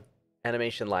doing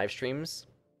animation live streams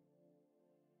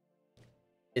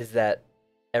is that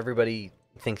everybody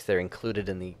thinks they're included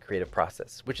in the creative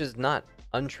process, which is not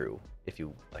untrue. If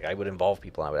you like, I would involve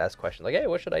people and I would ask questions like, "Hey,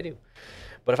 what should I do?"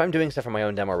 But if I'm doing stuff on my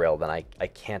own demo reel, then I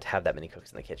can't have that many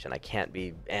cooks in the kitchen. I can't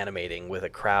be animating with a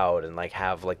crowd and like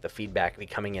have like the feedback be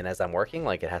coming in as I'm working.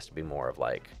 Like it has to be more of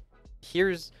like,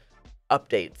 here's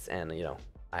updates, and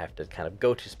I have to kind of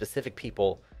go to specific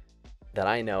people that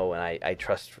I know and I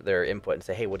trust their input and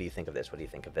say, hey, what do you think of this? What do you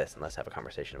think of this? And let's have a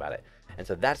conversation about it. And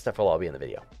so that stuff will all be in the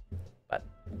video. But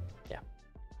yeah.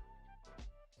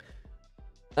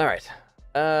 All right.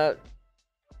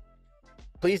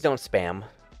 Please don't spam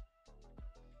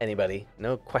anybody.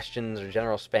 No questions or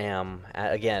general spam.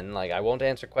 Again, like I won't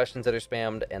answer questions that are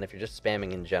spammed, and if you're just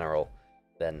spamming in general,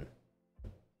 then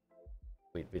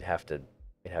we'd have to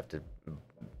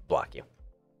block you.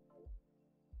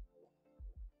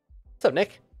 What's up,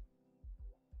 Nick?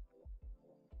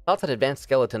 Thoughts on advanced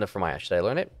skeleton of Maya? Should I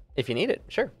learn it? If you need it,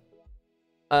 sure.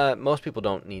 Most people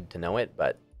don't need to know it,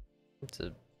 but it's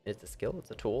a skill,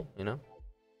 it's a tool,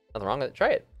 Nothing wrong with it.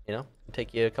 Try it, It'll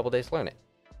take you a couple days to learn it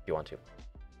if you want to.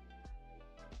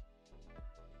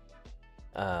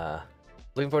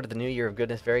 Looking forward to the new year of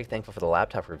goodness. Very thankful for the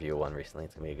laptop review one recently.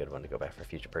 It's gonna be a good one to go back for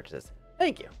future purchases.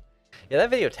 Thank you. Yeah, that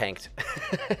video tanked.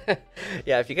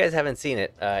 Yeah, if you guys haven't seen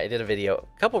it, I did a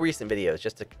couple recent videos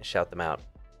just to shout them out.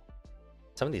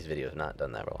 Some of these videos have not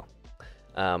done that well.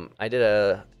 I did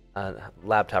a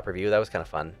laptop review. That was kind of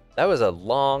fun. That was a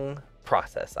long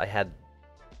process. I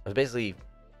was basically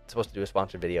supposed to do a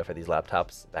sponsored video for these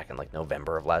laptops back in like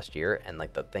November of last year, and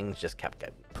like the things just kept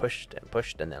getting pushed and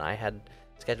pushed, and then I had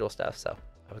schedule stuff, so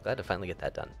I was glad to finally get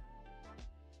that done.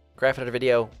 Graph editor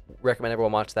video, recommend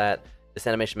everyone watch that. This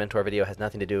Animation Mentor video has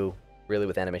nothing to do really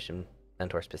with Animation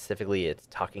Mentor specifically. It's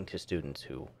talking to students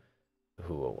who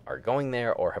are going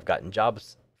there or have gotten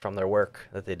jobs from their work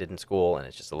that they did in school, and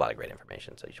it's just a lot of great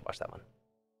information, so you should watch that one.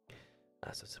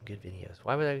 So some good videos.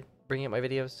 Why would I bring up my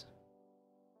videos?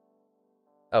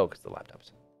 Oh, because the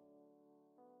laptops.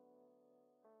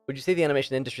 Would you say the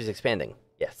animation industry is expanding?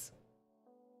 Yes.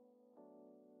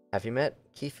 Have you met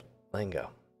Keith Lango?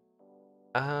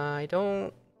 I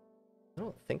don't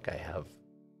think I have.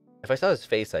 If I saw his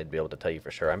face, I'd be able to tell you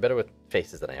for sure. I'm better with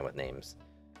faces than I am with names.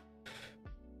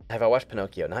 Have I watched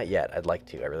Pinocchio? Not yet. I'd like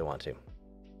to. I really want to.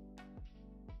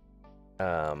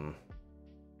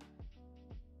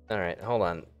 Alright, hold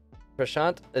on.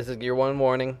 Prashant, this is your one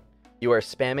warning. You are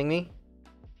spamming me.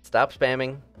 Stop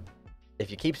spamming. If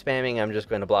you keep spamming, I'm just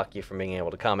going to block you from being able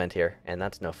to comment here, and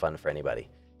that's no fun for anybody.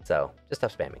 So, just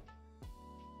stop spamming.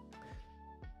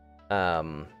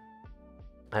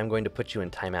 I'm going to put you in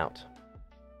timeout.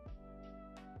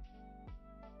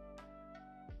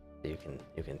 So you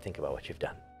can think about what you've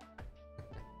done.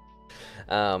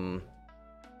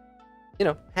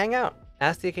 Hang out.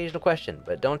 Ask the occasional question,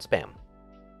 but don't spam.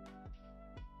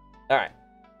 All right.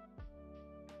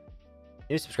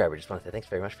 New subscriber, just want to say thanks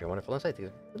very much for your wonderful insights.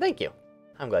 Thank you.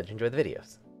 I'm glad you enjoyed the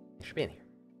videos. Thanks for being here.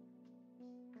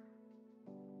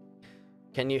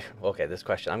 Can you? Okay, this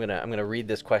question. I'm gonna read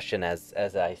this question as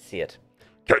I see it.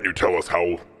 Can you tell us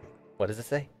how? What does it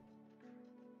say?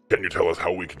 Can you tell us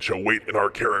how we can show weight in our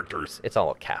characters? It's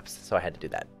all caps, so I had to do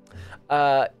that.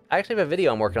 I actually have a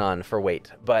video I'm working on for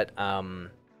weight, but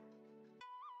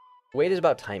weight is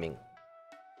about timing.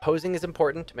 Posing is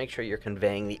important to make sure you're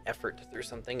conveying the effort through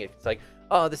something. If it's like,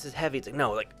 oh, this is heavy, it's like,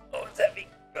 no, like, oh, it's heavy.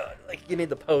 Like, you need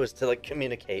the pose to, like,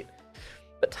 communicate.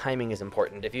 But timing is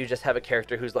important. If you just have a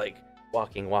character who's, like,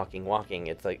 walking,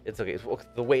 it's like, it's okay.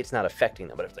 The weight's not affecting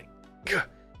them, but it's like,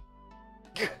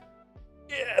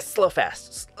 yeah, slow,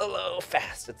 fast.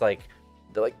 It's like,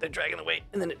 they're dragging the weight,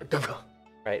 and then it,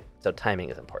 right? So timing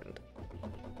is important.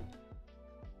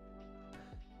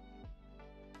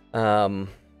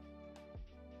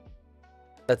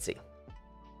 Let's see.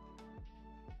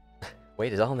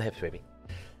 Weight is all in the hips, baby.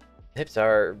 Hips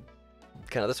are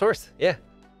kind of the source, yeah.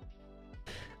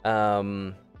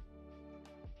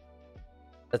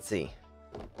 Let's see.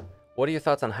 What are your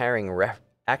thoughts on hiring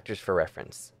actors for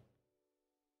reference?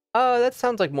 That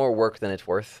sounds like more work than it's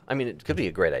worth. I mean, it could be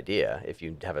a great idea if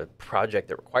you have a project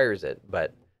that requires it,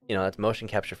 but that's motion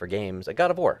capture for games. Like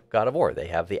God of War, they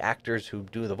have the actors who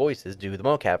do the voices do the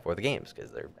mocap for the games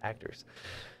because they're actors.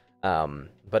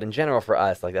 But in general for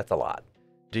us, like that's a lot.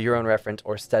 Do your own reference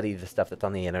or study the stuff that's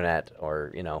on the internet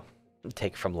or,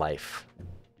 take from life.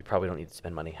 You probably don't need to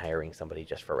spend money hiring somebody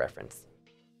just for reference.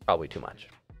 Probably too much.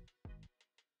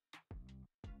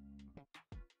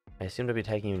 I assume to be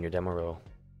tagging you in your demo role.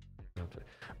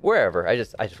 wherever. I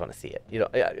just want to see it. You know,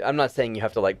 I'm not saying you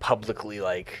have to like publicly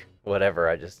like whatever.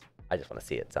 I just want to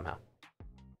see it somehow.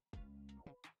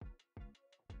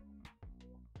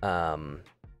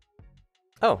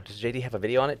 Oh, does JD have a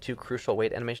video on it? 2 crucial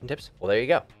weight animation tips? Well, there you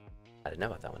go. I didn't know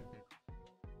about that one.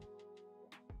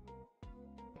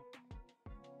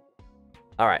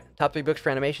 All right, top 3 books for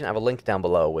animation. I have a link down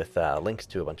below with links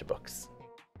to a bunch of books.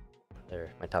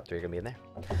 My top 3 are gonna be in there.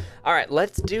 All right,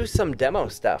 let's do some demo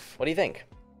stuff. What do you think?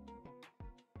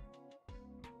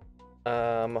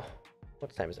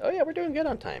 What time is it? Oh yeah, we're doing good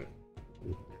on time.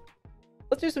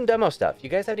 Let's do some demo stuff. You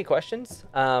guys have any questions?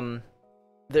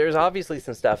 There's obviously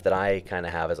some stuff that I kind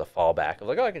of have as a fallback of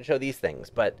like, oh, I can show these things.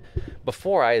 But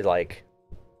before I like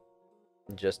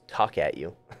just talk at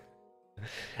you,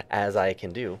 as I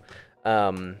can do,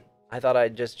 I thought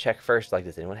I'd just check first, like,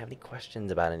 does anyone have any questions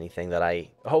about anything that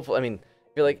hopefully, I mean,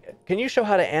 if you're like, can you show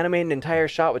how to animate an entire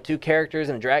shot with 2 characters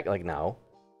and a drag? Like, no,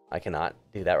 I cannot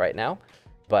do that right now.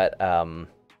 But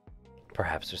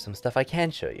perhaps there's some stuff I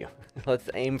can show you. Let's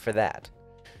aim for that.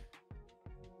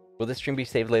 Will this stream be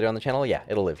saved later on the channel? Yeah,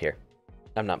 it'll live here.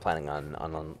 I'm not planning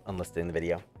on unlisting the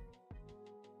video.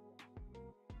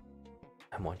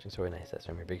 I'm watching Story Nice.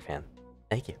 I'm your big fan.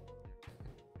 Thank you.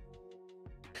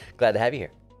 Glad to have you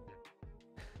here.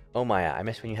 Oh Maya, I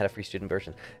missed when you had a free student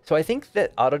version. So I think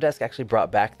that Autodesk actually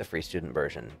brought back the free student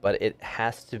version, but it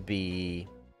has to be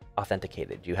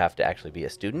authenticated. You have to actually be a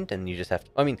student, and you just have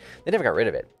to, I mean, they never got rid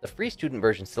of it. The free student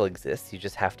version still exists. You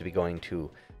just have to be going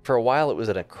to, for a while it was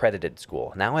an accredited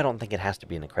school. Now I don't think it has to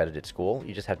be an accredited school.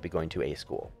 You just have to be going to a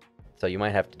school. So you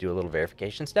might have to do a little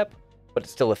verification step, but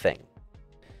it's still a thing.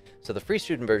 So the free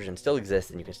student version still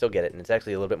exists, and you can still get it, and it's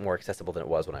actually a little bit more accessible than it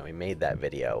was when I made that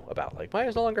video about like,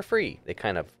 Maya's no longer free. They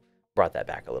kind of brought that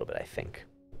back a little bit, I think.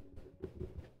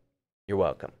 You're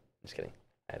welcome. Just kidding.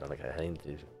 I don't think that had anything to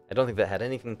do, I don't think that had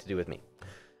anything to do with me.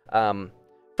 For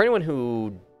anyone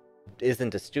who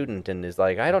isn't a student and is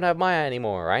like, I don't have Maya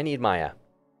anymore, I need Maya.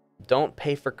 Don't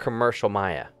pay for commercial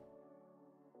Maya.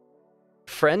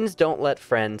 Friends don't let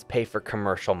friends pay for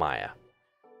commercial Maya.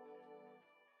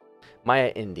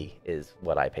 Maya Indie is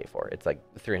what I pay for. It's like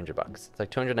 $300 bucks. It's like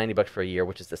 $290 bucks for a year,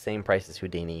 which is the same price as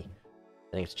Houdini.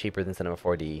 I think it's cheaper than Cinema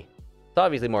 4D. It's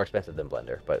obviously more expensive than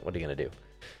Blender, but what are you gonna do?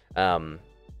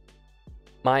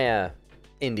 Maya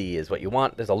Indie is what you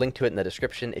want. There's a link to it in the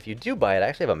description. If you do buy it, I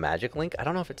actually have a magic link. I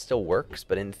don't know if it still works,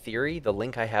 but in theory, the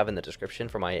link I have in the description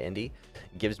for Maya Indie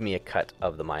gives me a cut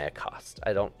of the Maya cost.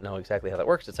 I don't know exactly how that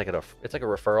works. It's like a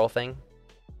referral thing.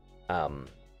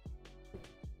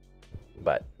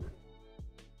 But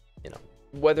you know,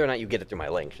 whether or not you get it through my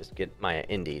link, just get Maya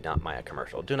Indie, not Maya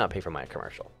Commercial. Do not pay for Maya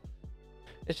Commercial.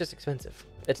 It's just expensive.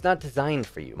 It's not designed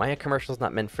for you. Maya Commercial is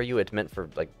not meant for you. It's meant for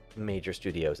like major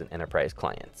studios and enterprise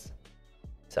clients.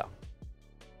 So.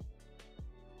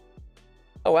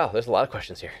 Oh wow, there's a lot of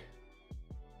questions here.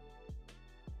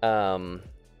 Can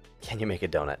you make a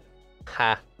donut?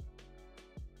 Ha.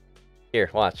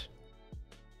 Here, watch.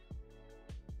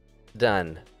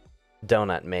 Done.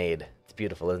 Donut made. It's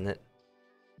beautiful, isn't it?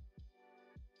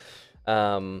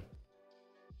 Bye,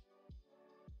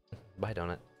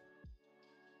 donut.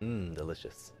 Mmm,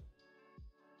 delicious.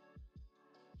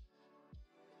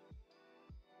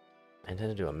 I intend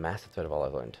to do a massive thread of all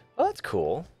I've learned. Oh, that's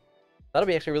cool. That'll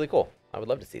be actually really cool. I would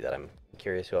love to see that. I'm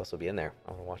curious who else will be in there.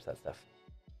 I want to watch that stuff.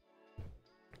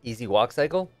 Easy walk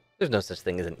cycle? There's no such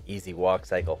thing as an easy walk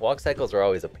cycle. Walk cycles are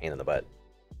always a pain in the butt.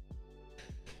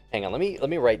 Hang on, let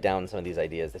me write down some of these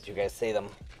ideas that you guys say them.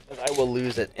 I will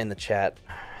lose it in the chat,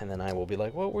 and then I will be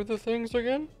like, what were the things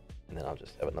again? And then I'll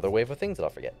just have another wave of things that I'll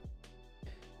forget.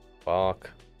 Walk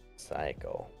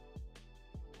cycle.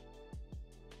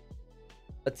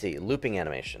 Let's see, looping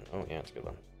animation. Oh yeah, that's a good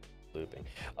one. Looping.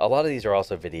 A lot of these are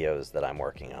also videos that I'm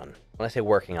working on. When I say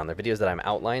working on, they're videos that I'm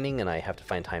outlining and I have to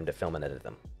find time to film and edit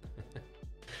them.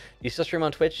 You still stream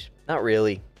on Twitch? Not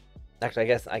really. Actually, I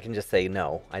guess I can just say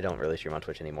no. I don't really stream on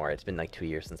Twitch anymore. It's been like 2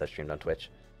 years since I streamed on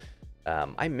Twitch.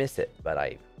 I miss it, but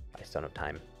I just don't have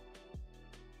time.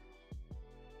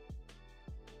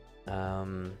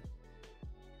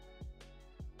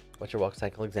 What's your walk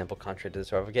cycle example contrary to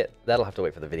this? Or I forget. That'll have to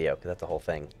wait for the video because that's a whole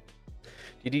thing. Do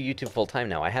you do YouTube full time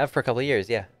now? I have for a couple of years,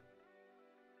 yeah.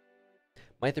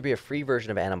 Might there be a free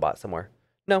version of Animbot somewhere?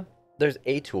 No, there's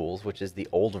A-Tools, which is the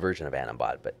old version of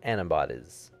Animbot, but Animbot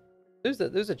is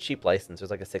there's a cheap license. There's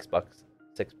like a $6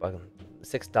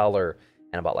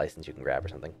 Animbot license you can grab or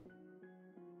something.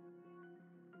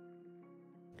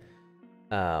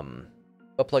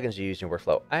 What plugins do you use in your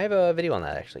workflow? I have a video on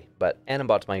that actually, but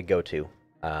Animbot's my go-to.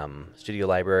 Studio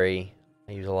Library,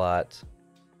 I use a lot.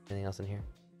 Anything else in here?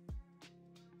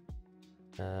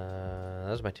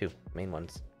 Those are my 2 main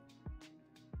ones.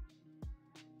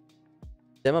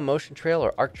 Demo motion trail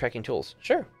or arc tracking tools?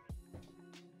 Sure.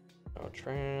 Demo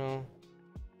trail.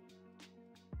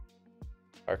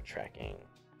 Arc tracking.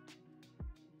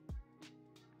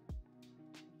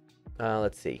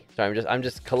 Let's see. So I'm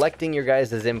just collecting your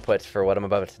guys' inputs for what I'm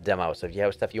about to demo. So if you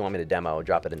have stuff you want me to demo,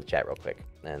 drop it in the chat real quick,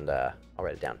 and I'll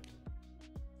write it down.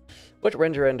 What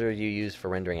render do you use for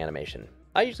rendering animation?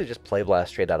 I usually just play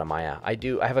blast straight out of Maya. I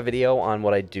have a video on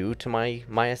what I do to my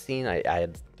Maya scene. I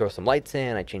throw some lights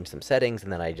in, I change some settings,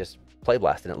 and then I just play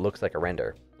blast, and it looks like a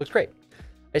render. Looks great.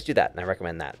 I just do that, and I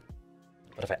recommend that.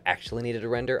 But if I actually needed a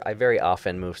render, I very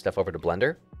often move stuff over to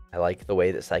Blender. I like the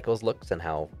way that Cycles looks and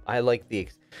how I like the...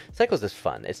 Cycles is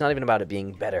fun. It's not even about it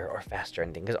being better or faster or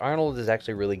anything, because Arnold is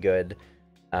actually really good.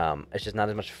 It's just not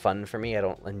as much fun for me. I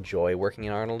don't enjoy working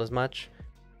in Arnold as much.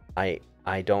 I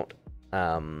don't...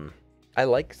 I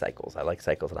like Cycles. I like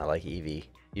Cycles and I like Eevee.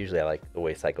 Usually I like the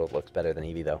way Cycles looks better than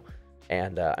Eevee, though.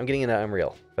 And I'm getting into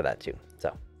Unreal for that, too.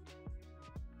 So...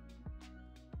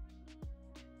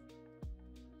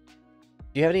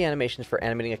 Do you have any animations for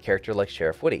animating a character like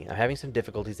Sheriff Woody? I'm having some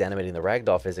difficulties animating the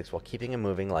ragdoll physics while keeping him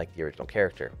moving like the original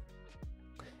character.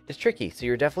 It's tricky, so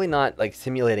you're definitely not like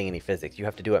simulating any physics. You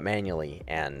have to do it manually,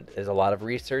 and there's a lot of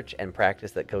research and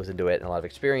practice that goes into it, and a lot of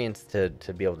experience to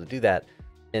be able to do that.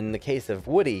 In the case of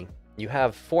Woody, you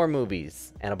have 4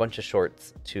 movies and a bunch of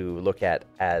shorts to look at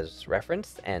as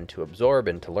reference and to absorb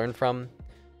and to learn from.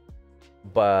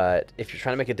 But if you're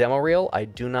trying to make a demo reel, I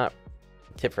do not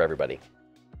tip for everybody.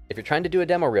 If you're trying to do a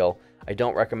demo reel, I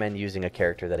don't recommend using a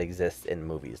character that exists in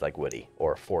movies like Woody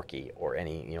or Forky or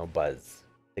any, Buzz,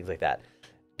 things like that.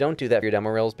 Don't do that for your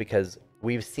demo reels because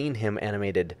we've seen him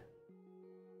animated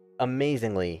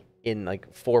amazingly in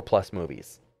like 4+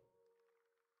 movies.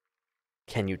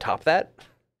 Can you top that?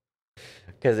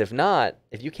 Because if not,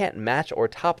 if you can't match or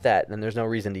top that, then there's no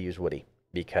reason to use Woody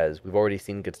because we've already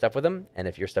seen good stuff with him, and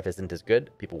if your stuff isn't as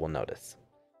good, people will notice.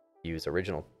 Use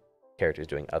original characters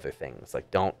doing other things. Like,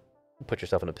 don't put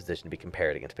yourself in a position to be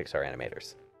compared against Pixar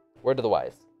animators. Word to the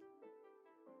wise.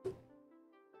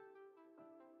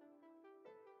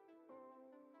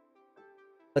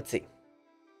 Let's see.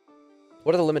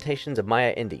 What are the limitations of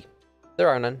Maya Indie? There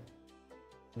are none.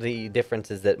 The difference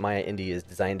is that Maya Indie is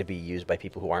designed to be used by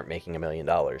people who aren't making $1 million.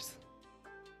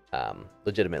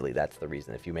 Legitimately, that's the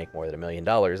reason. If you make more than $1 million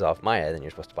off Maya, then you're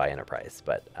supposed to buy Enterprise.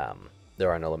 But there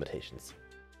are no limitations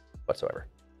whatsoever.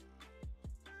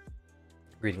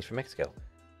 Greetings from Mexico.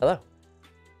 Hello.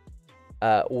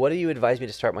 What do you advise me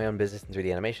to start my own business in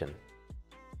 3D animation?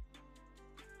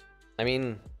 I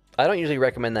mean, I don't usually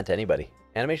recommend that to anybody.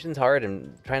 Animation's hard,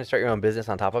 and trying to start your own business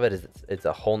on top of it it's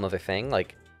a whole nother thing.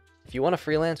 Like, if you want to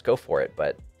freelance, go for it,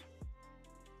 but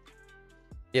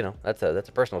that's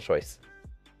a personal choice.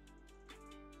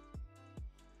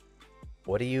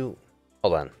 What do you...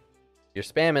 Hold on. You're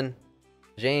spamming.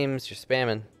 James, you're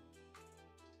spamming.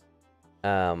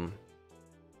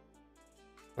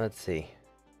 Let's see.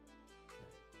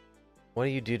 What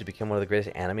do you do to become one of the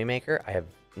greatest anime maker? I have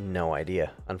no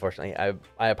idea, unfortunately.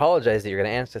 I apologize that you're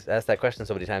going to ask that question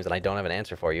so many times and I don't have an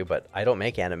answer for you, but I don't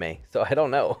make anime, so I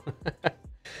don't know.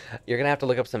 You're going to have to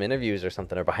look up some interviews or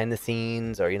something, or behind the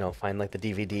scenes, or, find like the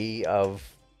DVD of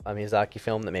a Miyazaki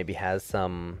film that maybe has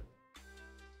some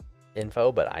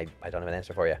info, but I don't have an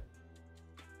answer for you.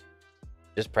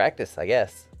 Just practice, I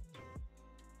guess.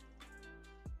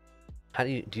 How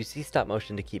do you see stop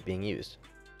motion to keep being used?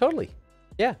 Totally.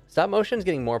 Yeah, stop motion is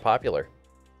getting more popular.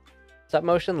 Stop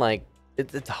motion, like,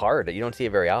 it's hard. You don't see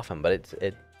it very often, but it's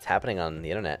happening on the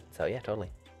internet. So yeah,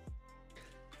 totally.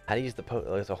 How to use the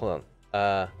so hold on.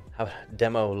 How about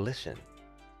demolition?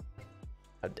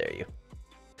 How dare you?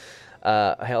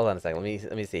 Hold on a second.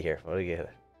 Let me see here. What do you get?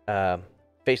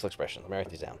 Facial expressions. Let me write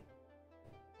these down.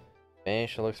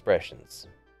 Facial expressions.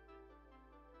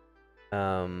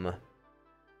 Will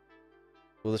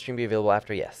the stream be available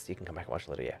after? Yes, you can come back and watch it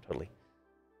later. Yeah, totally.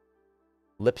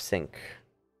 Lip sync.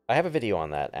 I have a video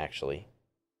on that, actually.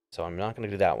 So I'm not going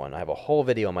to do that one. I have a whole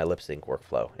video on my lip sync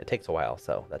workflow. It takes a while,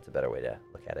 so that's a better way to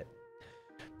look at it.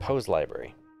 Pose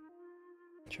library.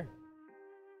 Sure.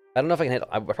 I don't know if I can hit...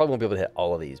 I probably won't be able to hit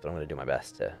all of these, but I'm going to do my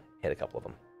best to hit a couple of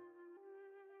them.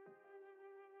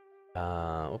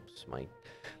 Oops,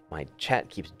 my chat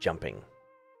keeps jumping.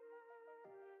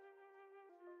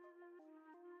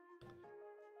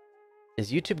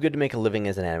 Is YouTube good to make a living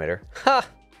as an animator? Ha!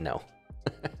 No.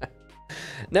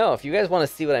 No, if you guys want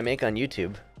to see what I make on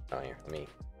YouTube... Oh, here, let me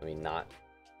not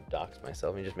dox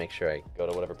myself. Let me just make sure I go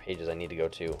to whatever pages I need to go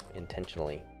to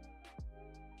intentionally.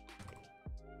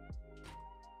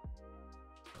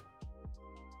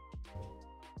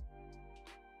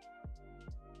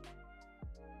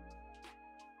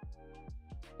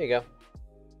 There you go.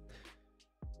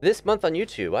 This month on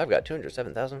YouTube, I've got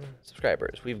 207,000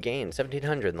 subscribers. We've gained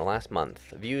 1,700 in the last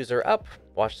month. Views are up.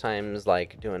 Watch time's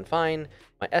like doing fine.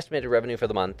 My estimated revenue for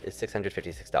the month is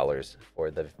 $656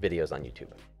 for the videos on YouTube.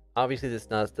 Obviously, this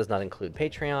does not include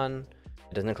Patreon.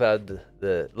 It doesn't include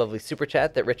the lovely super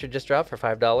chat that Richard just dropped for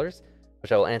 $5,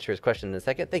 which I will answer his question in a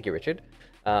second. Thank you, Richard.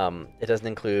 It doesn't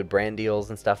include brand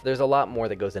deals and stuff. There's a lot more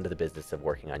that goes into the business of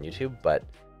working on YouTube, but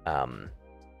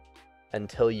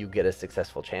until you get a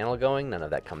successful channel going, none of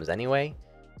that comes anyway.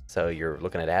 So you're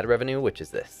looking at ad revenue, which is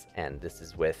this. And this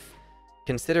is with,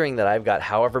 considering that I've got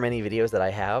however many videos that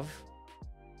I have,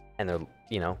 and they're,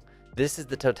 you know, this is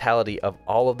the totality of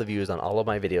all of the views on all of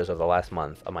my videos over the last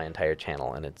month on my entire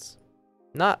channel, and it's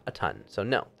not a ton. So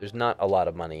no, there's not a lot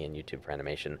of money in YouTube for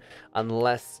animation,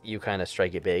 unless you kind of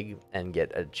strike it big and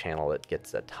get a channel that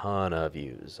gets a ton of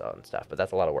views on stuff, but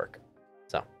that's a lot of work.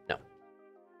 So no.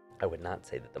 I would not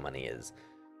say that the money is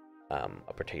a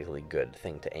particularly good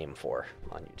thing to aim for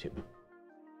on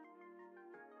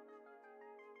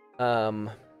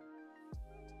YouTube.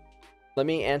 Let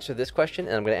me answer this question,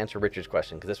 and I'm going to answer Richard's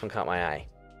question, because this one caught my eye.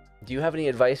 Do you have any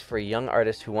advice for a young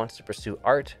artist who wants to pursue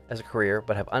art as a career,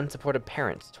 but have unsupportive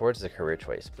parents towards the career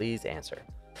choice? Please answer.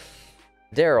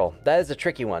 Daryl, that is a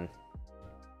tricky one.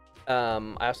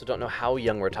 I also don't know how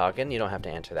young we're talking. You don't have to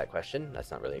answer that question.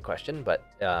 That's not really a question, but...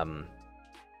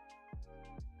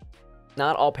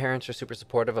 not all parents are super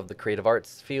supportive of the creative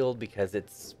arts field because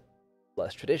it's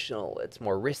less traditional, it's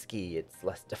more risky, it's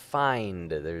less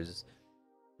defined, there's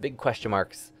big question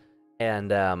marks,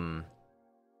 and the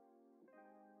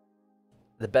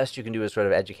best you can do is sort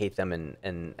of educate them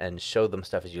and show them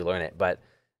stuff as you learn it. But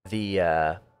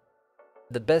the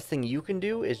best thing you can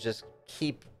do is just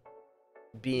keep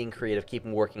being creative, keep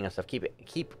working on stuff,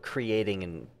 keep creating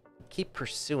and keep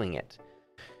pursuing it.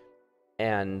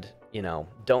 And, you know,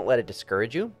 don't let it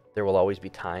discourage you. There will always be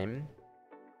time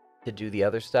to do the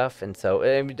other stuff. And so,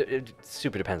 I mean, it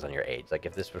super depends on your age. Like,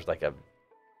 if this was like a,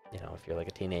 you know, if you're like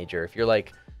a teenager, if you're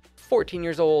like 14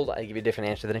 years old, I give you a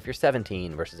different answer than if you're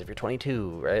 17 versus if you're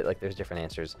 22, right? Like, there's different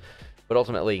answers. But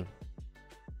ultimately,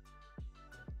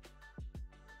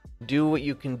 do what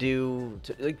you can do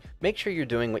to, like, make sure you're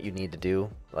doing what you need to do.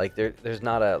 Like, there's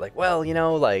not a, like, well, you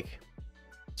know, like,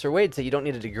 Sir Wade said you don't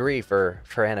need a degree for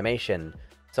animation,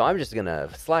 so I'm just gonna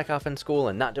slack off in school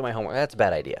and not do my homework. That's a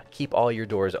bad idea. Keep all your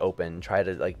doors open. Try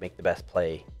to like make the best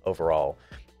play overall,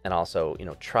 and also, you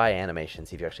know, try animation,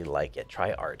 see if you actually like it.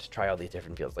 Try art. Try all these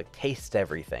different fields. Like, taste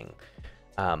everything.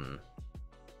 The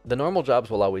normal jobs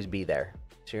will always be there,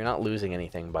 so you're not losing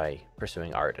anything by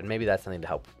pursuing art. And maybe that's something to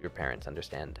help your parents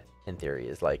understand. In theory,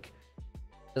 is like,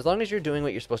 as long as you're doing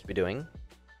what you're supposed to be doing,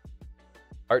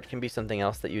 art can be something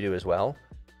else that you do as well.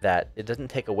 That it doesn't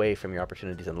take away from your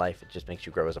opportunities in life. It just makes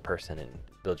you grow as a person and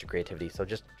build your creativity. So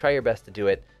just try your best to do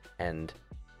it and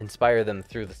inspire them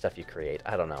through the stuff you create.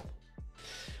 I don't know.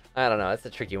 That's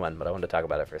a tricky one, but I wanted to talk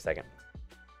about it for a second.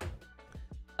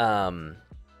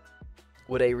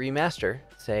 Would a remaster,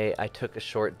 say I took a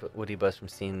short Woody Buzz from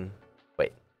scene...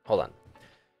 Wait, hold on.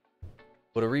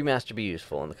 Would a remaster be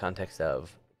useful in the context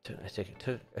of... I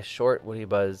took a short Woody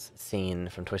Buzz scene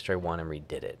from Toy Story 1 and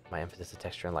redid it. My emphasis is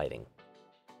texture and lighting.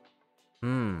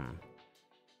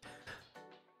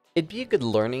 It'd be a good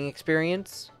learning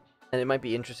experience, and it might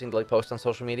be interesting to like post on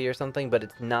social media or something, but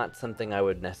it's not something I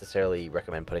would necessarily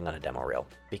recommend putting on a demo reel,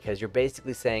 because you're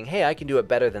basically saying, hey, I can do it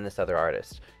better than this other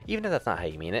artist. Even if that's not how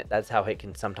you mean it, that's how it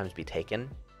can sometimes be taken.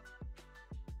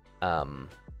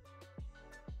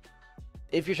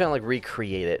 If you're trying to like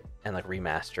recreate it and like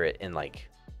remaster it and like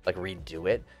redo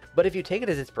it, but if you take it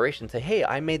as inspiration, say, hey,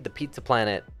 I made the Pizza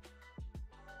Planet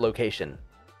location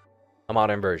a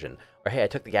modern version, or hey, I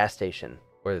took the gas station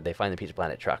where they find the Pizza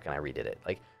Planet truck and I redid it.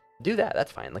 Like, do that.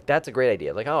 That's fine. Like, that's a great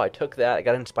idea. Like, oh, I took that, I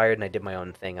got inspired, and I did my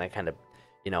own thing, and I kind of,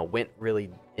 you know, went really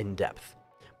in depth.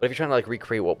 But if you're trying to like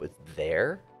recreate what was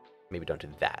there, maybe don't do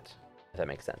that. If that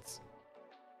makes sense.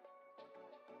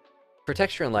 For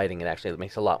texture and lighting, it actually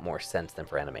makes a lot more sense than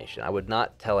for animation. I would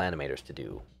not tell animators to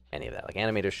do any of that. Like,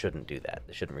 animators shouldn't do that.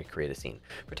 They shouldn't recreate a scene.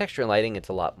 For texture and lighting, it's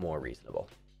a lot more reasonable.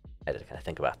 I had to kind of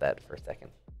think about that for a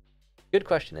second. Good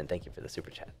question, and thank you for the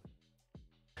super chat.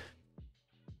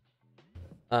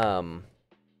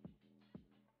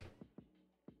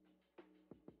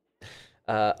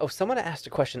 Someone asked a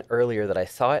question earlier that I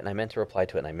saw it and I meant to reply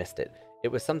to it and I missed it. It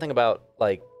was something about,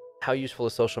 like, how useful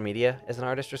is social media as an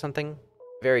artist or something?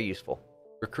 Very useful.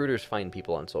 Recruiters find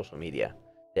people on social media.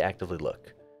 They actively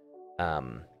look.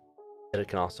 And it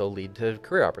can also lead to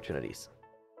career opportunities.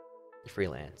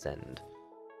 Freelance and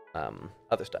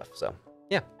other stuff. So,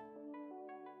 yeah.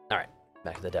 All right,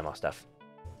 back to the demo stuff.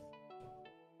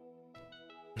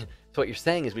 So what you're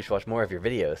saying is we should watch more of your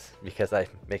videos because I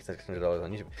make $600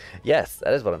 on YouTube. Yes,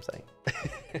 that is what I'm saying.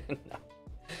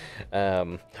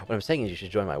 No. What I'm saying is you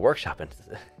should join my workshop and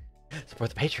support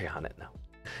the Patreon.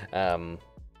 No.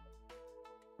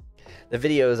 The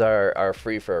videos are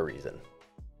free for a reason.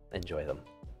 Enjoy them.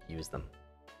 Use them.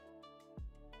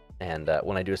 And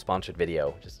when I do a sponsored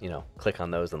video, just, click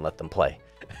on those and let them play.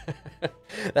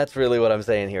 That's really what I'm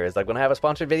saying here. Is like when I have a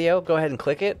sponsored video, go ahead and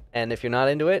click it. And if you're not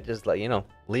into it, just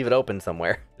leave it open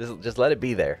somewhere. Just let it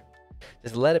be there.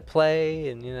 Just let it play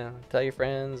and, tell your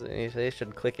friends and they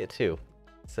should click it too.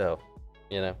 So,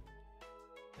 Now,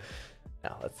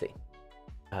 let's see.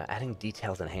 Adding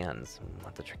details and hands.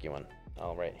 That's a tricky one.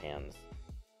 I'll write hands.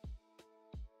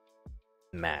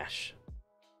 Mash.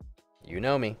 You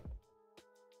know me.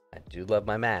 I do love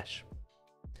my mash.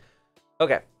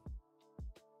 Okay.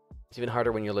 It's even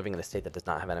harder when you're living in a state that does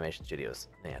not have animation studios.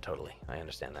 Yeah, totally. I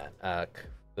understand that.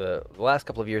 The last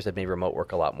couple of years have made remote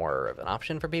work a lot more of an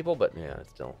option for people, but it's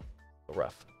still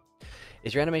rough.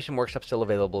 Is your animation workshop still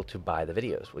available to buy the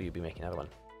videos? Will you be making another one?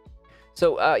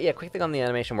 So, yeah, quick thing on the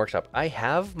animation workshop. I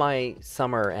have my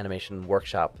summer animation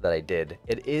workshop that I did.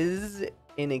 It is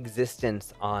in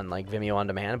existence on Vimeo on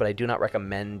demand, but I do not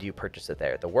recommend you purchase it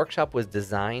there. The workshop was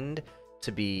designed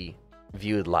to be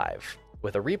viewed live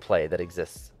with a replay that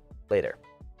exists later.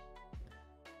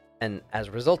 And as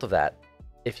a result of that,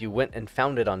 if you went and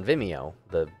found it on Vimeo,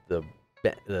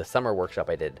 the summer workshop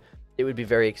I did, it would be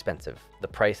very expensive. The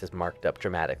price is marked up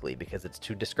dramatically because it's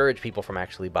to discourage people from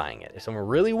actually buying it. If someone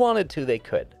really wanted to, they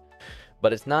could.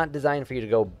 But it's not designed for you to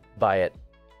go buy it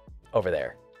over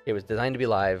there. It was designed to be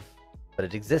live, but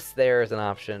it exists there as an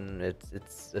option.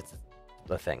 It's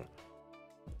a thing.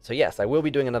 So yes, I will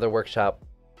be doing another workshop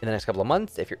in the next couple of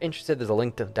months. If you're interested, there's a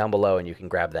link down below and you can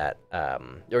grab that.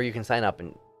 Or you can sign up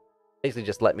and basically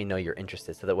just let me know you're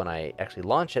interested so that when I actually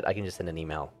launch it, I can just send an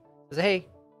email. Say, hey,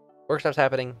 workshop's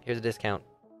happening. Here's a discount.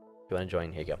 If you want to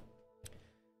join, here you go.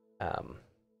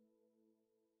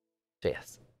 So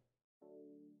yes.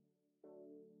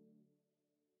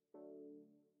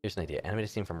 Here's an idea.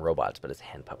 Animated scene from Robots, but it's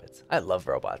hand puppets. I love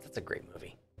Robots. It's a great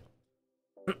movie.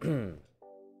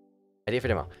 Idea for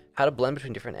demo. How to blend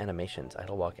between different animations,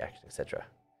 idle walk, action, etc.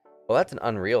 Well, that's an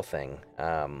Unreal thing.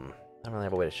 I don't really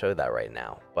have a way to show that right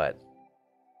now, but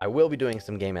I will be doing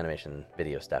some game animation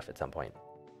video stuff at some point.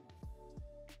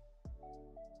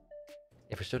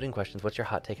 If you're still doing questions, what's your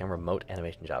hot take on remote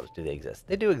animation jobs? Do they exist?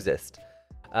 They do exist.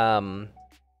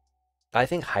 I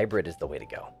think hybrid is the way to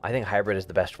go. I think hybrid is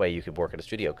the best way you could work at a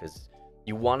studio because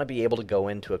you want to be able to go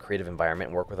into a creative environment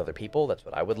and work with other people. That's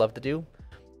what I would love to do.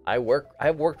 I've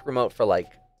worked remote for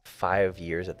 5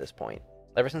 years at this point.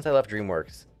 Ever since I left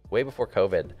DreamWorks, way before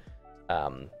COVID,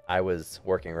 I was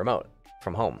working remote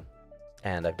from home.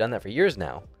 And I've done that for years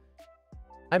now.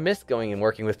 I miss going and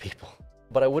working with people,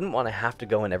 but I wouldn't want to have to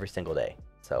go in every single day.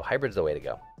 So hybrid's the way to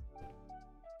go.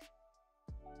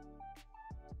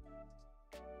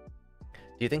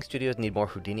 Do you think studios need more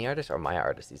Houdini artists or Maya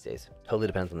artists these days? Totally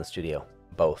depends on the studio.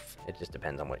 Both. It just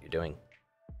depends on what you're doing.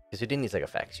 Because Houdini's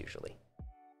effects usually.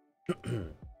 I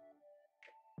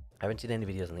haven't seen any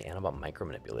videos on the Animbot micro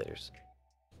manipulators.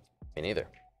 Me neither.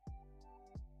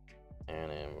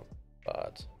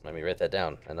 Animbot. Let me write that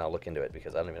down and I'll look into it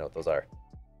because I don't even know what those are.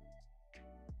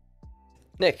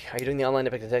 Nick, are you doing the online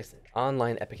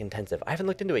Epic Intensive? I haven't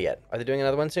looked into it yet. Are they doing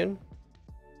another one soon?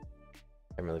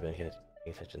 I haven't really been paying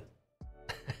attention.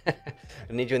 I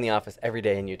need you in the office every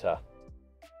day in Utah.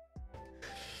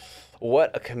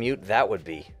 What a commute that would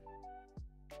be.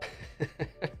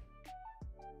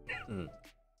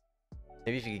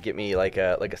 Maybe if you could get me like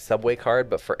a subway card,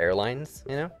 but for airlines,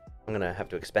 I'm gonna have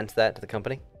to expense that to the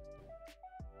company.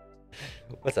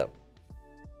 What's up?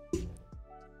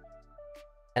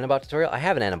 Animbot tutorial? I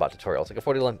have an Animbot tutorial. It's like a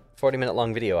 40-minute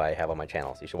long video I have on my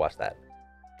channel, so you should watch that.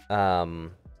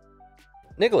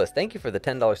 Nicholas, thank you for the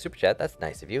 $10 super chat. That's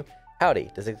nice of you. Howdy.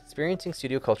 Does experiencing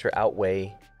studio culture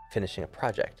outweigh finishing a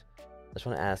project? I just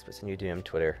want to ask, but send you a DM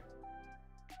Twitter.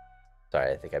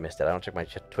 Sorry, I think I missed it. I don't check my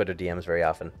Twitter DMs very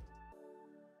often.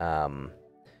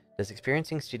 Does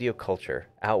experiencing studio culture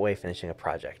outweigh finishing a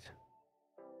project?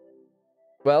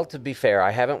 Well, to be fair,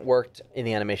 I haven't worked in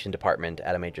the animation department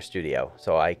at a major studio,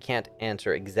 so I can't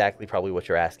answer exactly probably what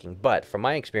you're asking. But from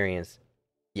my experience,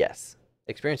 yes.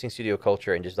 Experiencing studio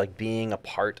culture and just being a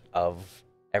part of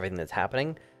everything that's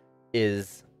happening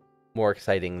is more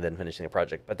exciting than finishing a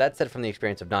project. But that said, from the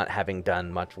experience of not having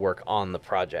done much work on the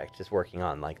project, just working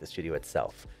on the studio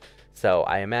itself. So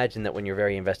I imagine that when you're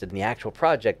very invested in the actual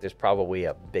project, there's probably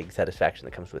a big satisfaction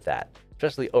that comes with that,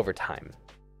 especially over time.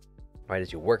 Right,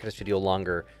 as you work at a studio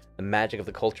longer, the magic of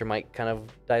the culture might kind of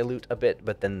dilute a bit,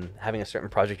 but then having a certain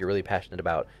project you're really passionate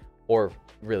about or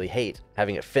really hate,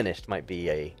 having it finished might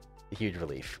be a huge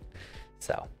relief.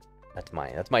 So that's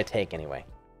my take anyway.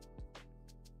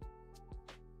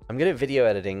 I'm good at video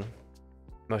editing,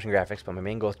 motion graphics, but my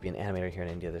main goal is to be an animator here in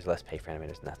India. There's less pay for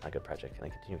animators, and that's not a good project. Can I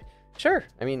continue? Sure.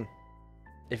 I mean,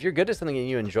 if you're good at something and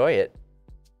you enjoy it,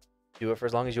 do it for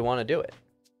as long as you want to do it.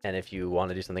 And if you want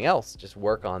to do something else, just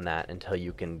work on that until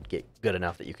you can get good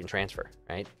enough that you can transfer,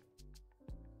 right?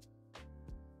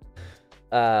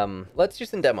 Let's do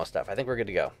some demo stuff. I think we're good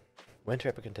to go. Winter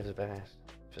Epic Intensive Back.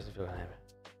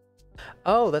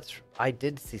 Oh, I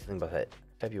did see something about that.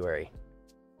 February.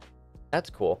 That's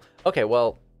cool. Okay,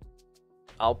 well,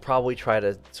 I'll probably try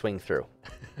to swing through.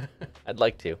 I'd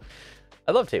like to.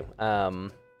 I'd love to.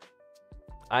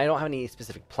 I don't have any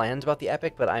specific plans about the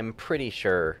Epic, but I'm pretty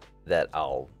sure that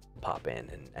I'll pop in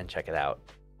and check it out.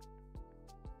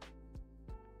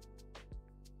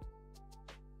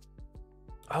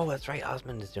 Oh, that's right.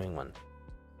 Osmond is doing one.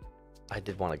 I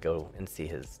did want to go and see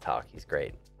his talk. He's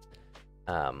great.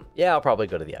 Yeah, I'll probably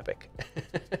go to the Epic.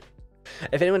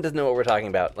 If anyone doesn't know what we're talking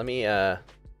about, let me, here.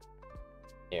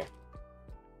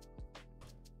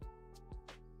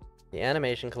 The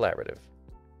Animation Collaborative.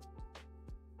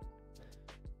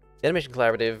 The Animation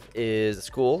Collaborative is a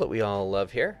school that we all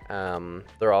love here.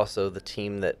 They're also the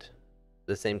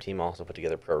same team also put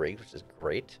together ProRigs, which is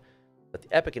great. But the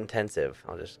Epic Intensive,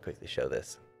 I'll just quickly show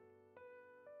this.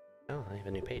 Oh, I have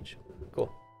a new page.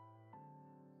 Cool.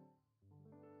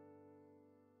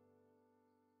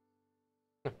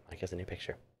 I guess a new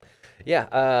picture.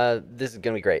 Yeah, this is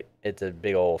gonna be great. It's a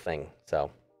big old thing,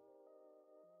 so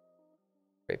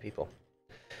great people.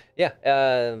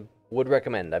 Yeah, would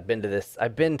recommend. I've been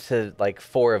to like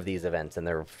 4 of these events and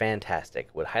they're fantastic.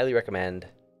 Would highly recommend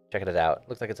checking it out.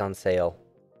 Looks like it's on sale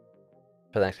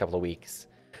for the next couple of weeks.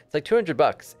 It's like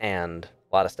 $200 and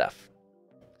a lot of stuff.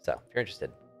 So if you're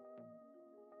interested,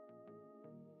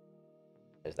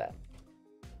 there's that.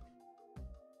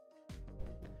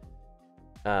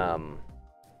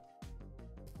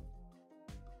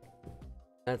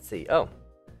 Let's see. Oh,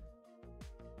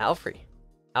 Alfrey,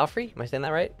 am I saying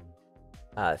that right?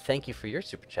 Thank you for your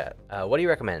super chat. What do you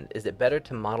recommend? Is it better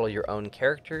to model your own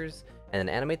characters and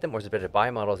then animate them, or is it better to buy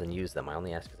models and use them? I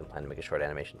only ask because I'm planning to make a short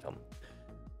animation film.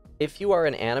 If you are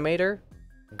an animator,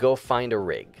 go find a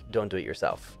rig. Don't do it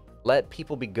yourself. Let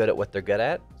people be good at what they're good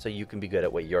at so you can be good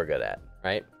at what you're good at,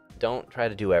 right? Don't try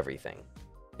to do everything.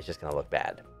 It's just gonna look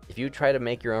bad. If you try to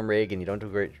make your own rig and you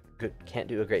can't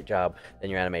do a great job, then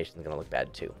your animation is gonna look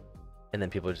bad too. And then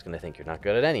people are just gonna think you're not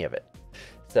good at any of it.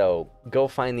 So go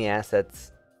find the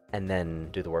assets and then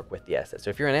do the work with the assets. So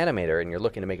if you're an animator and you're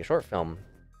looking to make a short film,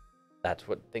 that's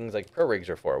what things like ProRigs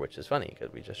are for, which is funny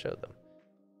because we just showed them.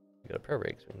 You go to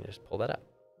ProRigs, we can just pull that up.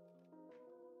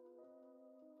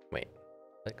 Wait,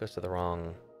 that goes to the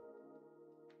wrong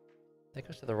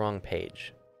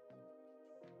page.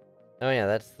 Oh yeah,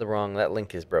 that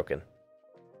link is broken.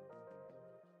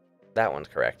 That one's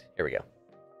correct. Here we go.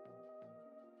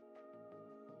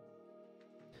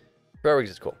 ProRigs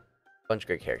is cool. Bunch of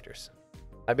great characters.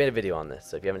 I made a video on this,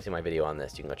 so if you haven't seen my video on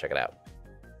this, you can go check it out.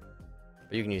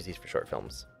 But you can use these for short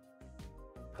films.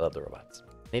 I love the robots.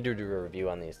 Need to do a review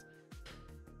on these.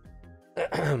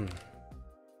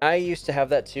 I used to have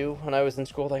that too when I was in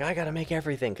school. Like, I gotta make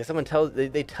everything, because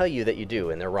they tell you that you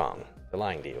do, and they're wrong. They're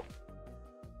lying to you.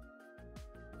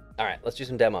 All right, let's do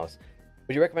some demos.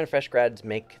 Would you recommend fresh grads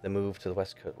make the move to the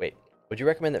West Coast? Wait, would you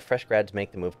recommend that fresh grads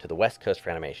make the move to the West Coast for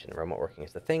animation? Remote working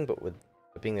is the thing, but would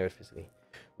being there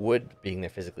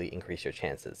physically increase your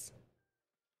chances?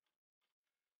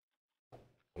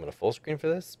 I'm gonna full screen for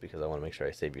this because I want to make sure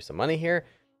I save you some money here.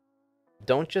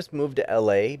 Don't just move to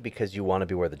LA because you want to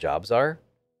be where the jobs are.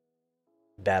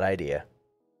 Bad idea,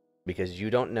 because you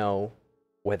don't know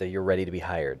whether you're ready to be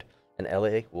hired, and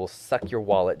LA will suck your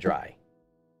wallet dry.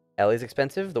 LA's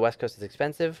expensive. The West Coast is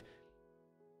expensive.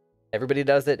 Everybody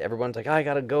does it. Everyone's like, oh, I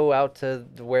gotta go out to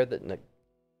where the... No.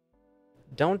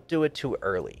 Don't do it too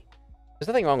early. There's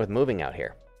nothing wrong with moving out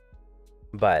here,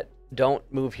 but don't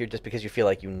move here just because you feel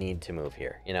like you need to move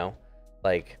here, you know?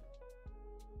 Like,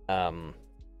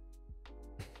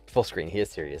 full screen, he is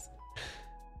serious.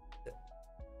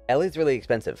 LA's really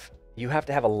expensive. You have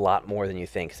to have a lot more than you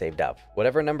think saved up.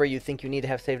 Whatever number you think you need to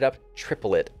have saved up,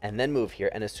 triple it, and then move here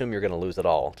and assume you're going to lose it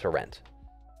all to rent.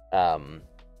 I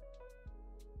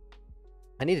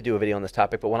need to do a video on this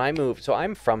topic, but when I moved, so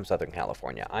I'm from Southern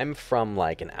California. I'm from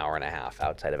like an hour and a half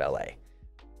outside of LA.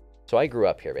 So I grew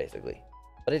up here basically.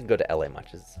 I didn't go to LA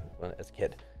much as a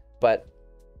kid. But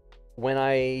when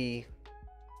I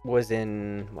was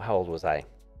in, how old was I?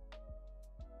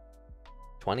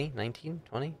 20, 19,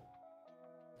 20,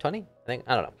 20, I think.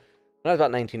 I don't know. When I was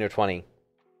about 19 or 20,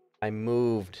 I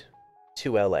moved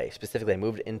to LA. Specifically, I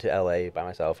moved into LA by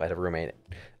myself. I had a roommate.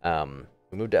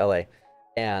 We moved to LA,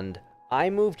 and I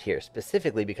moved here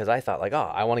specifically because I thought, like,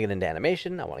 oh, I want to get into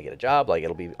animation. I want to get a job. Like,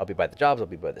 I'll be by the jobs. I'll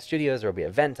be by the studios. There'll be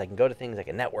events. I can go to things. I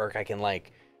can network. I can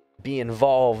like be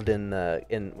involved in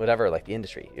whatever, like the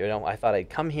industry. You know, I thought I'd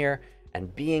come here,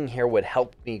 and being here would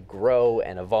help me grow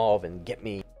and evolve and get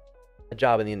me a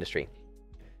job in the industry.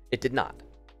 It did not,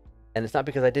 and it's not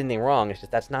because I did anything wrong. It's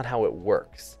just that's not how it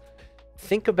works.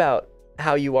 Think about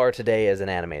how you are today as an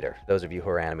animator. Those of you who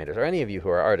are animators, or any of you who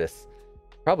are artists,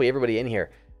 probably everybody in here.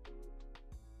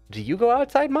 Do you go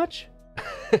outside much?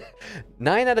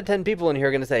 9 out of 10 people in here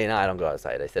are going to say, no, I don't go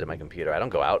outside. I sit at my computer. I don't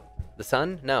go out. The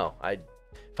sun? No.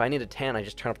 If I need a tan, I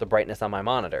just turn up the brightness on my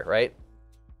monitor, right?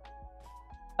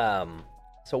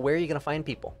 So where are you going to find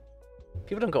people?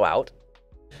 People don't go out.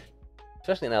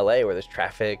 Especially in LA where there's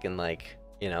traffic and like,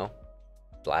 you know,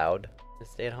 it's loud.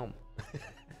 Just stay at home.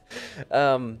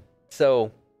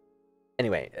 So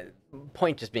anyway,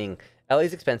 point just being, LA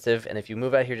is expensive, and if you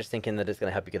move out here just thinking that it's going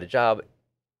to help you get a job,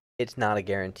 it's not a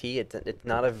guarantee. It's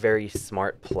not a very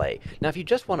smart play. Now, if you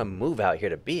just want to move out here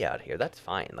to be out here, that's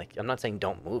fine. Like, I'm not saying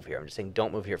don't move here. I'm just saying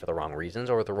don't move here for the wrong reasons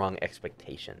or with the wrong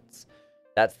expectations.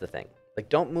 That's the thing. Like,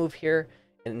 don't move here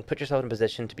and put yourself in a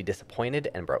position to be disappointed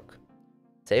and broke.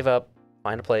 Save up,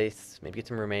 find a place, maybe get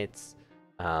some roommates,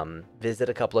 visit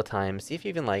a couple of times, see if you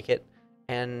even like it,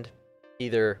 and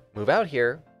either move out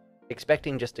here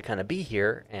expecting just to kind of be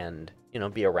here and, you know,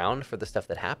 be around for the stuff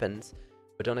that happens,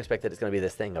 but don't expect that it's going to be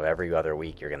this thing of every other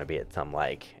week you're going to be at some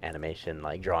like animation,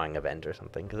 like drawing event or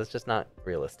something, because it's just not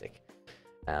realistic.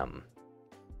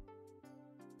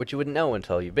 Which you wouldn't know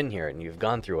until you've been here and you've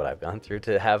gone through what I've gone through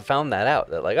to have found that out,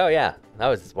 that like, oh yeah, that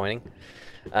was disappointing.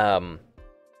 But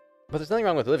there's nothing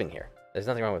wrong with living here. There's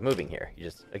nothing wrong with moving here. You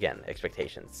just, again,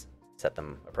 expectations, set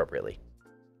them appropriately.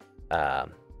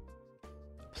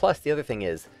 Plus, the other thing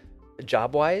is,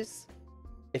 job-wise,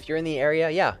 if you're in the area,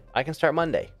 yeah, I can start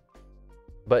Monday.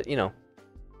 But, you know,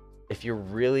 if you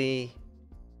really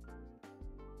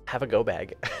have a go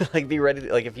bag, like be ready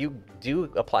to, like if you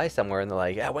do apply somewhere and they're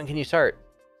like, yeah, when can you start?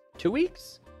 2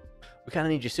 weeks? We kind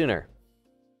of need you sooner.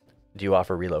 Do you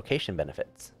offer relocation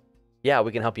benefits? Yeah,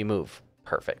 we can help you move.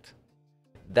 Perfect.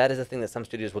 That is a thing that some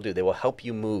studios will do. They will help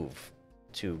you move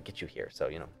to get you here. So,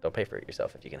 you know, don't pay for it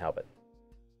yourself if you can help it.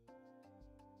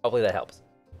 Hopefully that helps.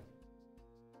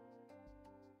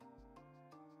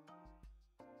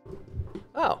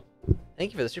 Oh,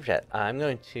 thank you for the super chat. I'm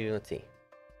going to, let's see.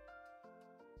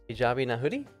 Hijabi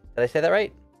Nahudi? Did I say that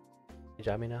right?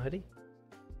 Hijabi Nahudi?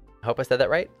 I hope I said that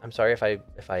right. I'm sorry if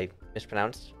I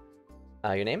mispronounced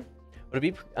your name. Would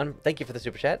it be, thank you for the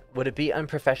super chat. Would it be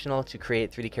unprofessional to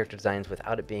create 3D character designs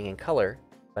without it being in color?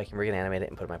 If I can rig and animate it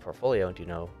and put it in my portfolio, do you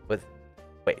know,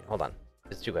 wait, hold on.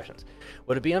 There's 2 questions.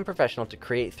 Would it be unprofessional to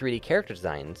create 3D character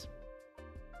designs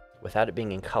without it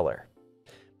being in color?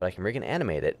 But I can rig and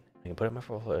animate it, I can put it in my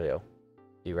portfolio.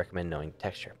 Do you recommend knowing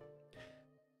texture?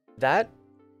 That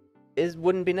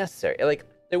wouldn't be necessary. Like,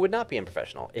 it would not be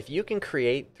unprofessional. If you can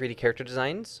create 3D character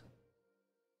designs,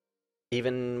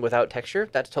 even without texture,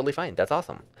 that's totally fine. That's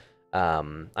awesome.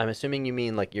 I'm assuming you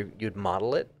mean like you'd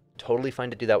model it. Totally fine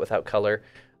to do that without color.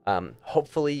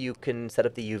 Hopefully you can set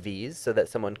up the UVs so that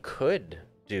someone could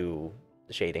do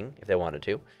the shading if they wanted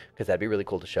to, because that'd be really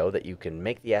cool to show that you can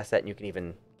make the asset and you can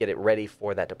even get it ready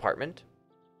for that department.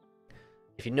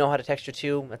 If you know how to texture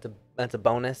too, that's a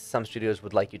bonus. Some studios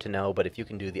would like you to know, but if you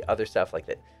can do the other stuff like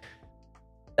that,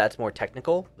 that's more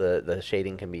technical. The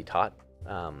shading can be taught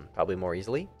probably more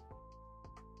easily.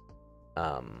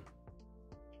 And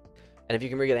if you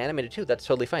can rig it animated too, that's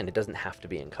totally fine. It doesn't have to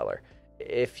be in color.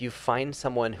 If you find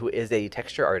someone who is a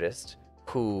texture artist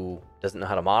who doesn't know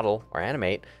how to model or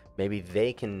animate, maybe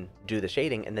they can do the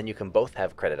shading, and then you can both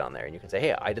have credit on there. And you can say,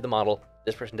 hey, I did the model,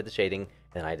 this person did the shading,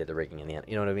 and I did the rigging in the end.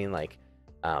 You know what I mean? Like,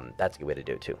 that's a good way to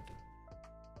do it too.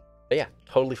 But yeah,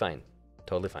 totally fine.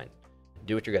 Totally fine.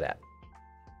 Do what you're good at.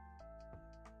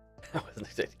 I wasn't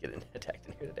expecting to get attacked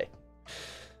in here today.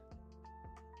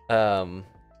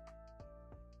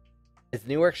 Is the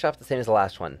new workshop the same as the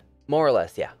last one? More or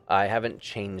less, yeah. I haven't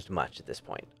changed much at this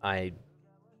point. I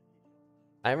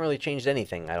haven't really changed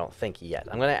anything, I don't think, yet.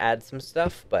 I'm going to add some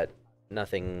stuff, but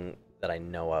nothing that I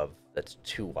know of that's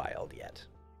too wild yet.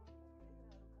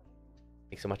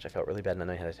 Thanks so much. I felt really bad and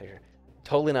I know how to texture.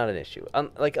 Totally not an issue.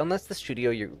 Like, unless the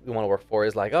studio you want to work for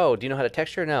is like, oh, do you know how to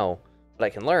texture? No. But I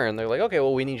can learn. They're like, okay,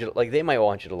 well, we need you to, like, they might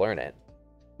want you to learn it.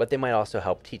 But they might also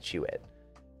help teach you it.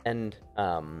 And,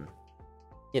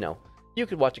 you know, you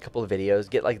could watch a couple of videos,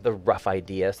 get like the rough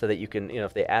idea so that you can,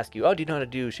 if they ask you, oh, do you know how to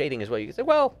do shading as well? You can say,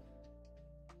 well,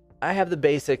 I have the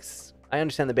basics. I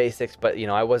understand the basics, but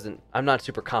I'm not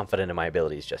super confident in my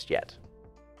abilities just yet.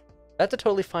 That's a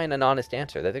totally fine and honest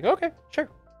answer. They think, okay, sure.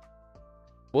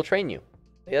 We'll train you.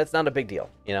 That's not a big deal,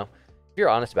 If you're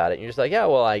honest about it, and you're just like, yeah,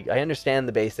 well, I understand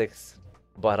the basics,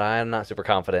 but I'm not super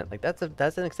confident. Like that's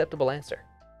an acceptable answer.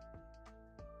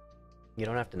 You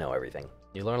don't have to know everything.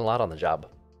 You learn a lot on the job.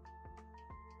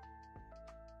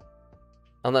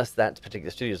 Unless that particular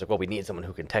studio is like, well, we need someone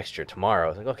who can texture tomorrow.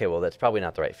 It's like, okay, well, that's probably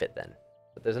not the right fit then.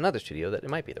 But there's another studio that it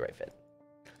might be the right fit.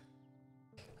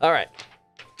 All right.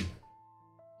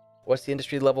 What's the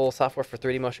industry level software for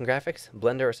 3D motion graphics?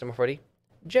 Blender or Cinema 4D?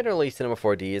 Generally, Cinema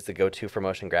 4D is the go-to for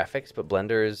motion graphics, but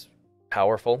Blender is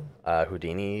powerful.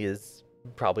 Houdini is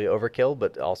probably overkill,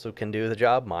 but also can do the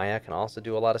job. Maya can also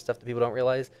do a lot of stuff that people don't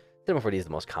realize. Cinema 4D is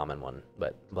the most common one,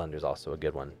 but Blender is also a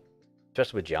good one,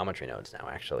 especially with geometry nodes now,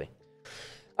 actually.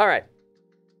 All right.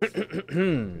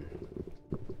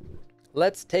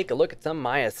 Let's take a look at some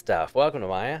Maya stuff. Welcome to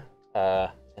Maya.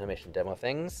 Animation demo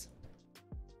things.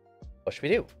 What should we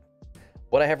do?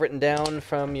 What I have written down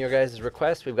from your guys'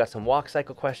 request, we've got some walk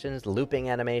cycle questions, looping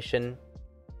animation,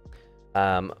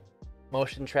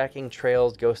 motion tracking,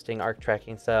 trails, ghosting, arc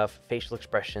tracking stuff, facial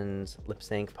expressions, lip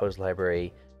sync, pose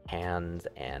library, hands,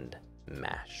 and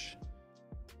mash.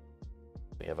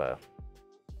 We have a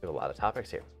lot of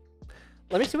topics here.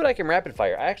 Let me see what I can rapid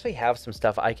fire. I actually have some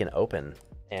stuff I can open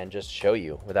and just show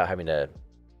you without having to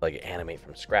like animate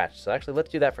from scratch. So actually, let's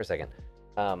do that for a second.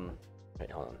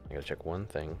 Wait, hold on. I gotta check one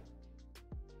thing.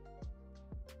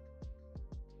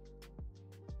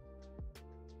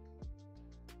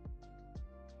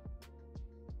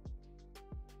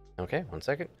 Okay, one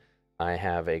second. I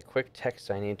have a quick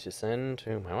text I need to send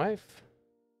to my wife.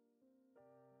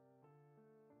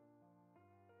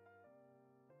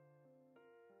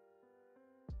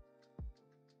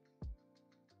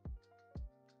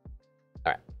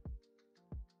 All right.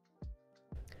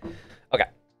 Okay.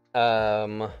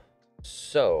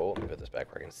 So let me put this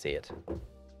back where I can see it.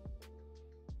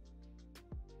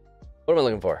 What am I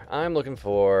looking for? I'm looking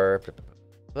for.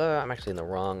 I'm actually in the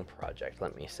wrong project.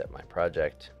 Let me set my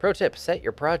project. Pro tip: set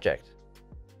your project.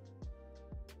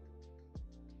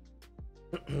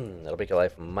 That'll make your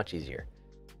life much easier.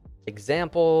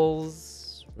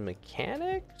 Examples,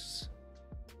 mechanics.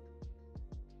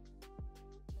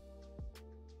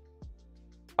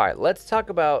 All right, let's talk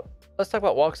about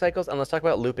walk cycles and let's talk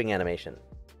about looping animation.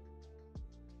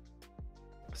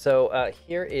 So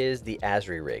here is the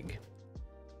ASRI rig.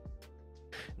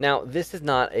 Now, this is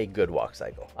not a good walk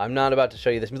cycle. I'm not about to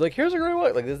show you this and be like, here's a great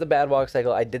walk. Like, this is a bad walk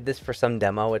cycle. I did this for some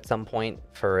demo at some point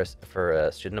for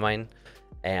a student of mine,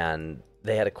 and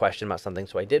they had a question about something,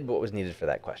 so I did what was needed for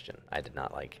that question. I did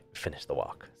not, like, finish the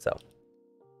walk. So,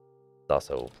 it's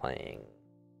also playing.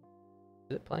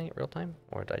 Is it playing it real time?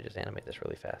 Or did I just animate this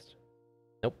really fast?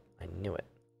 Nope, I knew it.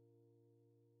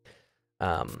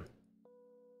 So,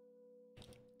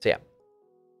 yeah.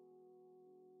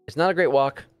 It's not a great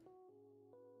walk.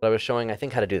 But I was showing, I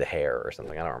think, how to do the hair or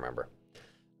something. I don't remember.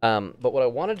 But what I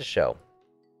wanted to show,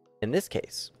 in this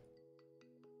case,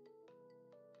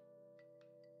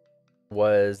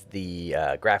 was the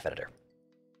graph editor.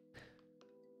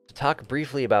 To talk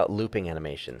briefly about looping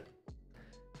animation.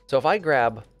 So if I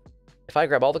grab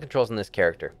all the controls in this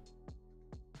character,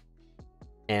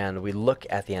 and we look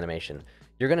at the animation,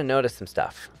 you're going to notice some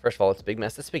stuff. First of all, it's a big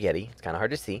mess of spaghetti. It's kind of hard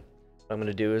to see. What I'm going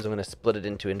to do is I'm going to split it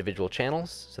into individual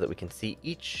channels so that we can see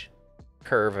each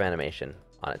curve of animation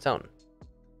on its own.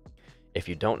 If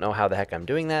you don't know how the heck I'm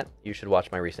doing that, you should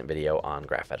watch my recent video on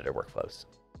graph editor workflows,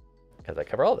 because I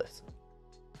cover all this.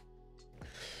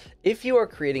 If you are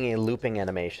creating a looping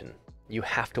animation, you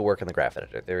have to work in the graph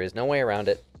editor. There is no way around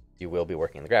it. You will be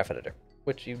working in the graph editor,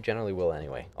 which you generally will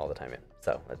anyway, all the time.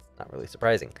 So that's not really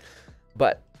surprising.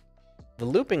 But the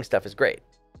looping stuff is great.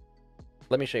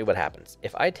 Let me show you what happens.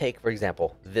 If I take, for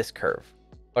example, this curve,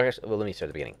 or actually, well, let me start at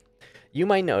the beginning. You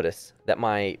might notice that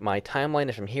my timeline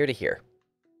is from here to here.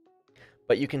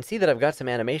 But you can see that I've got some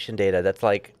animation data that's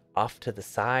like off to the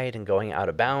side and going out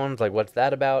of bounds. Like, what's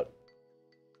that about?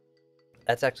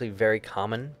 That's actually very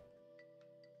common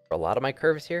for a lot of my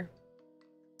curves here.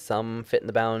 Some fit in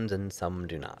the bounds and some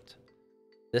do not.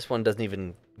 This one doesn't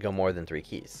even go more than 3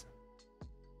 keys,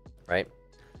 right?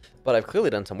 But I've clearly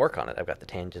done some work on it. I've got the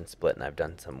tangent split and I've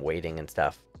done some weighting and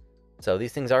stuff. So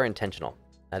these things are intentional.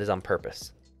 That is on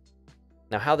purpose.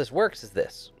 Now how this works is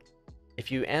this.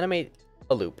 If you animate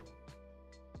a loop,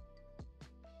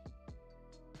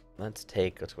 let's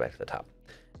go back to the top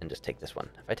and just take this one.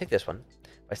 If I take this one,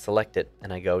 if I select it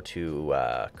and I go to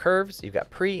curves, you've got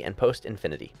pre and post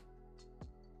infinity.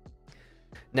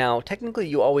 Now, technically,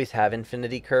 you always have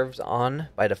infinity curves on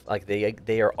by like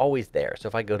they are always there. So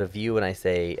if I go to view and I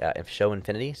say if show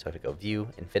infinity, so if I go view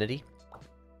infinity,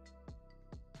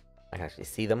 I can actually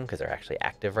see them because they're actually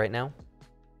active right now.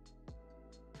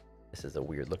 This is a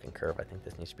weird looking curve. I think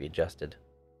this needs to be adjusted.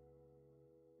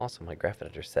 Also, my graph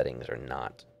editor settings are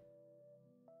not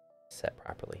set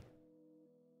properly.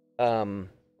 So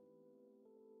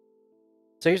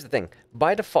here's the thing.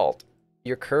 By default,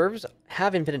 your curves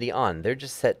have infinity on. They're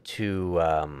just set to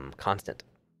constant.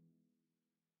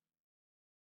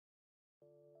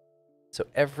 So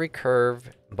every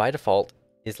curve, by default,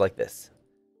 is like this.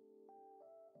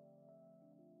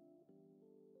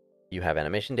 You have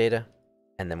animation data,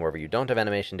 and then wherever you don't have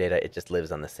animation data, it just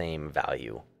lives on the same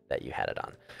value that you had it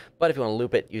on. But if you want to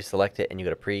loop it, you select it, and you go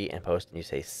to pre and post, and you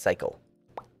say cycle.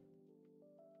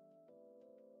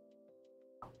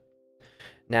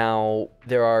 Now,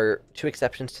 there are two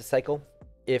exceptions to cycle.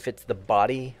 If it's the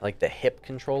body, like the hip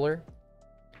controller,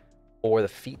 or the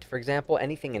feet, for example,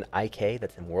 anything in IK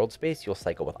that's in world space, you'll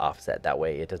cycle with offset. That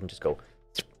way it doesn't just go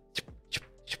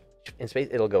in space,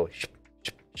 it'll go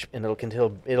and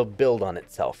it'll build on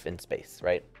itself in space,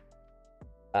 right?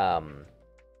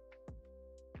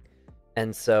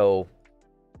 And so,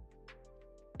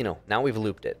 you know, now we've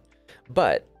looped it.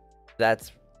 But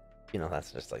that's, you know,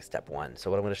 that's just like step one. So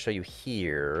what I'm going to show you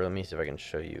here, let me see if I can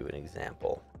show you an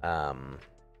example. Let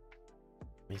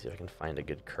me see if I can find a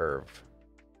good curve.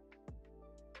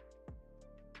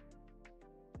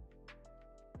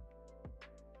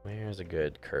 Where's a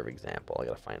good curve example? I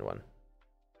got to find one.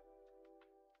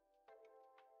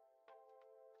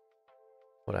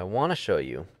 What I want to show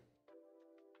you,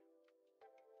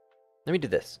 let me do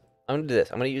this. I'm going to do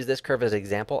this. I'm going to use this curve as an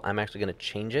example. I'm actually going to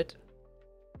change it.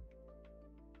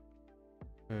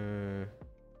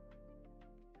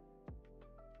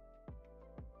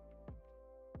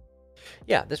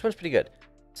 Yeah, this one's pretty good.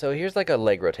 So here's like a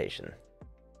leg rotation.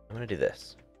 I'm going to do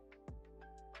this.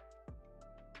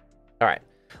 All right.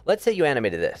 Let's say you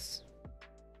animated this.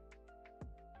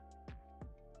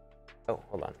 Oh,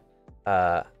 hold on.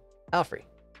 Alfrey,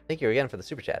 thank you again for the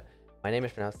super chat. My name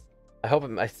is pronounced.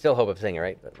 I still hope I'm saying it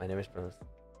right, but my name is pronounced.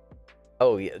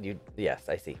 Oh, yes,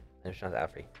 I see. My name is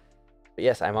pronounced Alfrey. But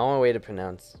yes, I'm on my way to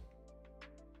pronounce.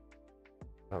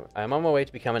 I'm on my way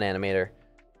to become an animator.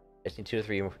 I just need 2 to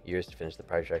 3 years to finish the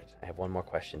project. I have one more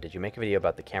question. Did you make a video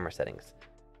about the camera settings?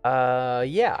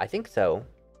 Yeah, I think so.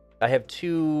 I have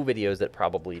 2 videos that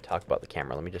probably talk about the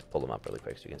camera. Let me just pull them up really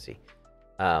quick so you can see.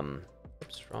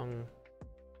 Oops, wrong.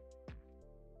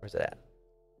 Where's it at?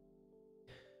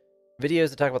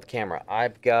 Videos that talk about the camera.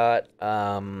 I've got,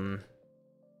 I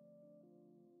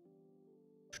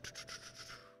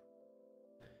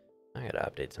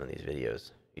gotta update some of these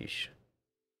videos. Yeesh.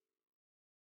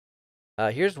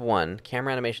 Here's one,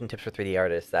 camera animation tips for 3D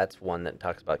artists. That's one that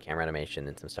talks about camera animation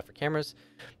and some stuff for cameras.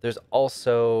 There's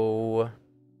also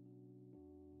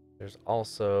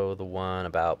the one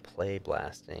about play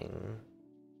blasting.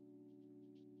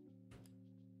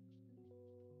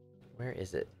 Where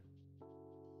is it?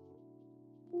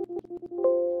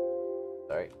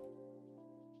 Sorry.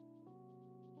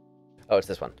 Oh, it's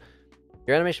this one.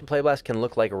 Your animation play blast can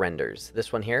look like renders.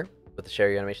 This one here, with the share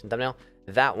your animation thumbnail.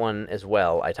 That one as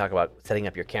well, I talk about setting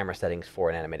up your camera settings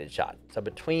for an animated shot. So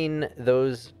between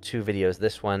those 2 videos,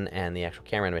 this one and the actual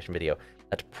camera animation video,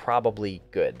 that's probably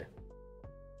good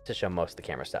to show most of the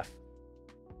camera stuff.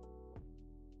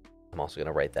 I'm also going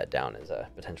to write that down as a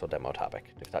potential demo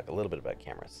topic to talk a little bit about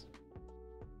cameras.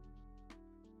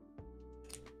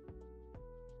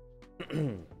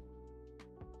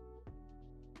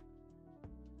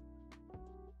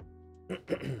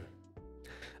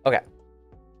 Okay.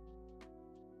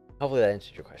 Hopefully that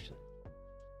answered your question.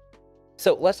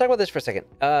 So let's talk about this for a second.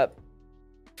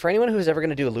 For anyone who's ever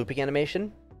going to do a looping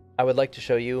animation, I would like to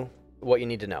show you what you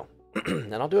need to know.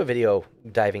 And I'll do a video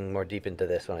diving more deep into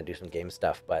this when I do some game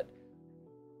stuff, but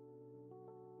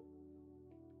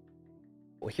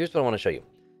well, here's what I want to show you.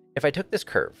 If I took this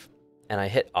curve and I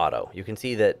hit auto, you can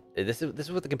see that this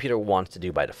is what the computer wants to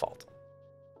do by default.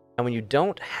 And when you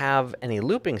don't have any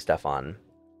looping stuff on,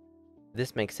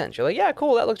 this makes sense. You're like, yeah,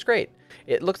 cool, that looks great.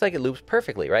 It looks like it loops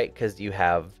perfectly, right? Because you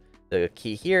have the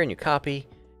key here and you copy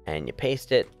and you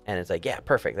paste it and it's like, yeah,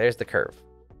 perfect. There's the curve.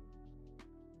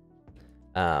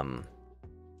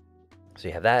 So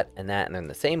you have that and they're in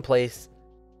the same place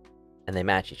and they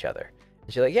match each other.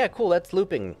 And you're like, yeah, cool, that's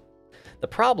looping. The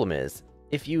problem is,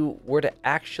 if you were to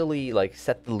actually like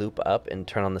set the loop up and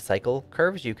turn on the cycle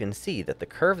curves, you can see that the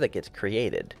curve that gets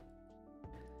created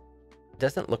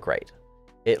doesn't look right.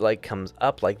 it like comes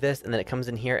up like this, and then it comes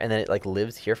in here, and then it like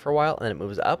lives here for a while, and then it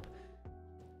moves up.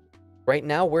 Right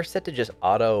now, we're set to just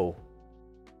auto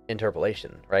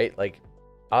interpolation, right? Like,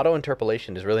 auto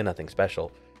interpolation is really nothing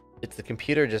special. It's the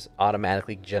computer just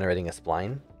automatically generating a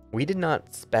spline. We did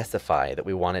not specify that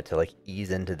we want it to like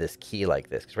ease into this key like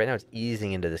this, because right now it's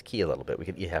easing into this key a little bit. We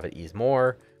could have it ease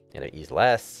more, ease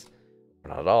less, or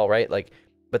not at all, right? Like,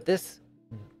 but this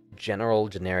general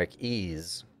generic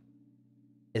ease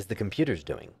is the computer's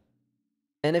doing.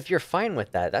 And if you're fine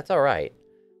with that, that's all right.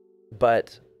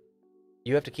 But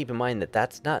you have to keep in mind that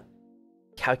that's not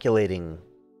calculating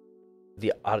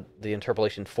the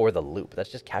interpolation for the loop.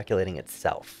 That's just calculating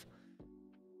itself.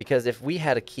 Because if we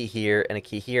had a key here and a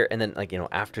key here, and then like,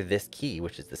 after this key,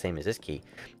 which is the same as this key,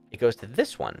 it goes to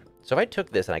this one. So if I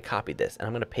took this and I copied this, and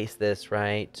I'm going to paste this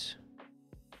right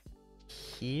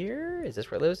here. Is this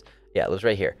where it lives? Yeah, it lives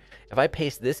right here. If I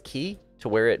paste this key to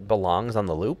where it belongs on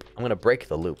the loop, I'm going to break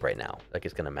the loop right now. Like,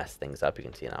 it's going to mess things up. You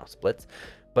can see now it splits.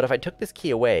 But if I took this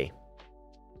key away,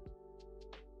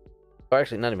 or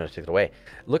actually not even going to take it away,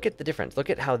 look at the difference. Look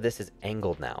at how this is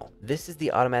angled now. This is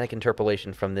the automatic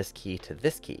interpolation from this key to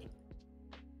this key,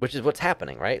 which is what's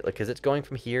happening, right? Like, because it's going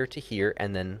from here to here,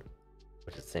 and then,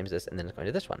 which is the same as this, and then it's going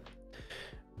to this one.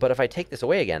 But if I take this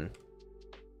away again,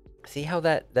 see how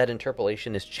that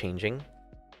interpolation is changing?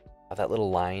 How that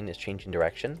little line is changing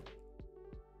direction?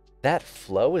 That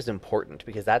flow is important,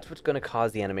 because that's what's going to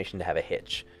cause the animation to have a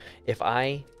hitch. If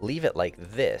I leave it like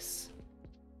this,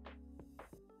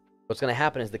 what's going to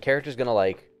happen is the character's going to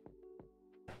like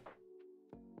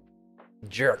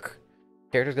jerk.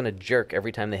 The character's going to jerk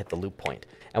every time they hit the loop point.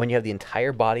 And when you have the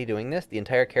entire body doing this, the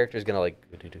entire character is going to like,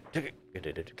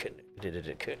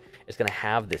 it's going to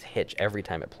have this hitch every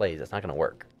time it plays. It's not going to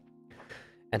work.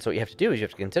 And so what you have to do is you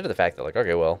have to consider the fact that, like,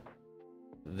 okay, well,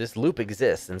 this loop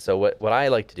exists. And so what I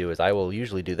like to do is I will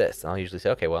usually do this. And I'll usually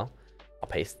say, okay, well, I'll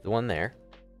paste the one there.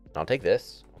 And I'll take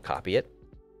this, I'll copy it,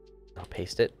 I'll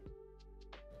paste it,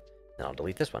 then I'll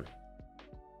delete this one.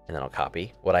 And then I'll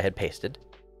copy what I had pasted,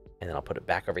 and then I'll put it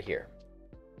back over here.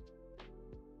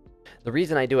 The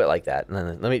reason I do it like that, and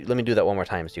then let me do that one more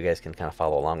time so you guys can kind of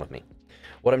follow along with me.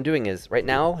 What I'm doing is, right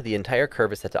now, the entire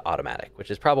curve is set to automatic, which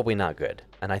is probably not good.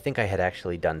 And I think I had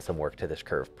actually done some work to this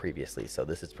curve previously, so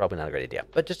this is probably not a great idea.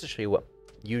 But just to show you what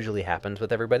usually happens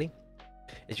with everybody,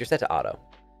 is you're set to auto.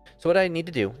 So what I need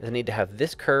to do is I need to have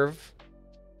this curve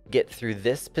get through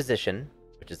this position,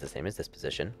 which is the same as this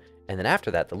position, and then after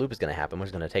that, the loop is going to happen, which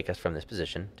is going to take us from this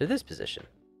position to this position.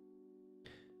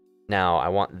 Now, I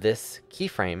want this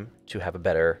keyframe to have a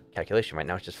better calculation. Right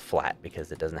now, it's just flat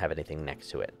because it doesn't have anything next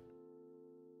to it.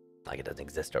 Like, it doesn't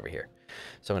exist over here.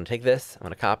 So I'm going to take this, I'm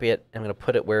going to copy it, and I'm going to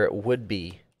put it where it would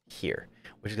be here,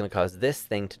 which is going to cause this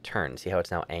thing to turn. See how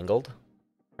it's now angled,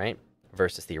 right?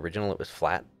 Versus the original, it was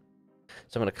flat.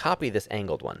 So I'm going to copy this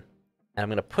angled one, and I'm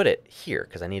going to put it here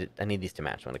because I need these to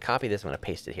match. So I'm going to copy this, I'm going to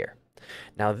paste it here.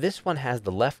 Now this one has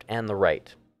the left and the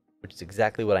right, which is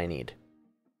exactly what I need.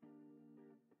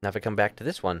 Now if I come back to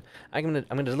this one, I'm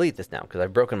gonna delete this now because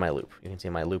I've broken my loop. You can see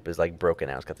my loop is like broken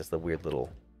now. It's got this weird little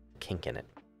kink in it.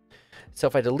 So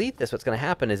if I delete this, what's going to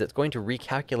happen is it's going to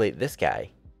recalculate this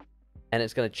guy, and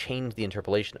it's going to change the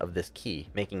interpolation of this key,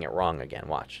 making it wrong again.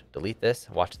 Watch. Delete this.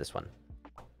 Watch this one.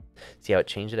 See how it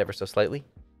changed it ever so slightly?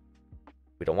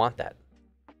 We don't want that.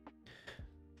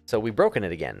 So we've broken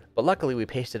it again, but luckily we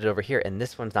pasted it over here, and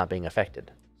this one's not being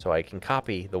affected. So I can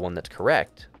copy the one that's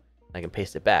correct, and I can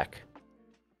paste it back,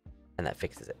 and that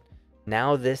fixes it.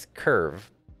 Now this curve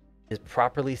is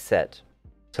properly set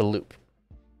to loop.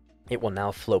 It will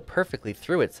now flow perfectly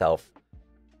through itself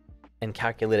and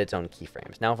calculate its own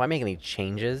keyframes. Now if I make any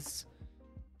changes,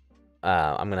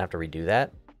 I'm going to have to redo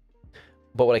that.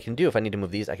 But what I can do, if I need to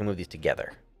move these, I can move these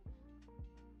together.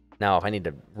 Now, if I need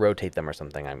to rotate them or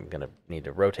something, I'm going to need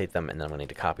to rotate them, and then I'm going to need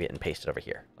to copy it and paste it over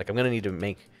here. Like, I'm going to need to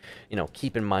make,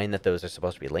 keep in mind that those are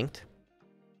supposed to be linked.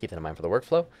 Keep that in mind for the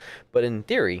workflow. But in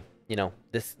theory,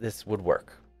 this would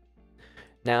work.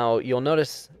 Now, you'll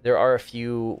notice there are a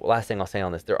few, last thing I'll say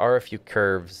on this, there are a few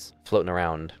curves floating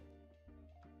around.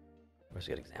 Where's a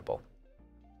good example?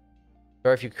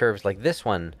 There are a few curves like this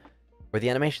one, where the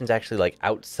animation's actually like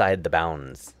outside the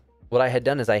bounds. What I had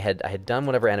done is I had done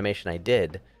whatever animation I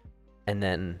did, and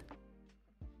then,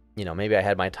 maybe I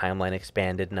had my timeline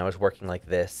expanded and I was working like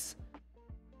this,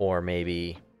 or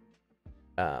maybe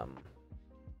I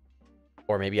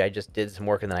just did some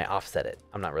work and then I offset it.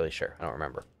 I'm not really sure. I don't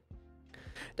remember.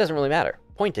 It doesn't really matter.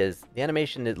 Point is, the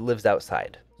animation, it lives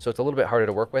outside, so it's a little bit harder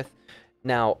to work with.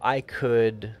 Now, I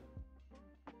could,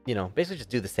 basically just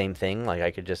do the same thing. Like,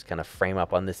 I could just kind of frame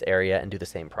up on this area and do the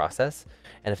same process.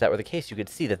 And if that were the case, you could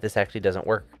see that this actually doesn't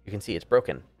work. You can see it's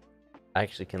broken. I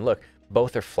actually can look.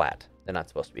 Both are flat. They're not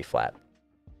supposed to be flat.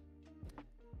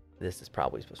 This is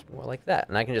probably supposed to be more like that.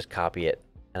 And I can just copy it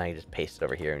and I can just paste it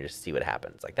over here and just see what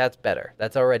happens. Like, that's better.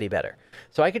 That's already better.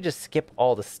 So I could just skip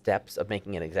all the steps of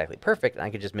making it exactly perfect, and I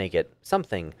could just make it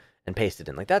something and paste it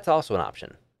in. Like, that's also an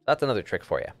option. That's another trick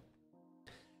for you.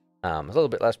 It's a little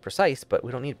bit less precise, but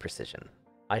we don't need precision.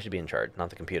 I should be in charge, not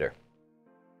the computer.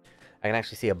 I can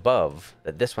actually see above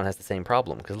that this one has the same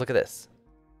problem, because look at this.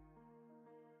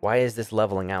 Why is this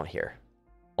leveling out here?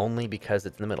 Only because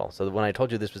it's in the middle. So when I told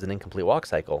you this was an incomplete walk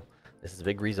cycle, this is a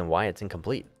big reason why it's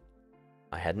incomplete.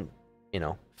 I hadn't,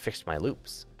 fixed my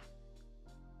loops.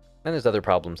 And there's other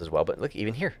problems as well, but look,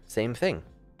 even here, same thing.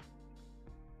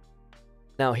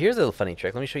 Now, here's a little funny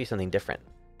trick. Let me show you something different.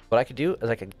 What I could do is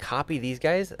I could copy these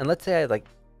guys, and let's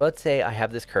say I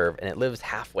have this curve and it lives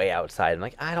halfway outside. I'm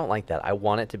like, I don't like that. I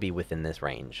want it to be within this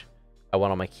range. I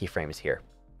want all my keyframes here.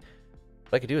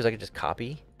 What I could do is I could just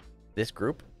copy this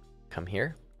group, come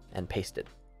here, and paste it,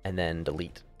 and then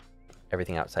delete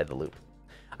everything outside the loop.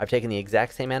 I've taken the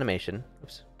exact same animation.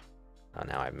 Oops. Oh,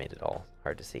 now I've made it all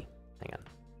hard to see. Hang on.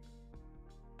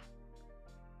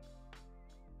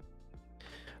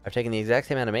 I've taken the exact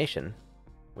same animation,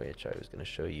 which I was going to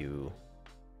show you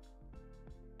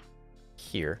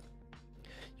here.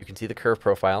 You can see the curve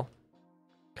profile.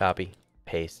 Copy,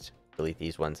 paste, delete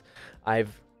these ones.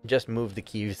 I've just moved the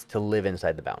keys to live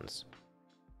inside the bounds.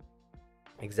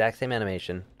 Exact same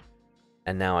animation.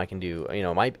 And now I can do,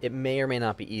 it may or may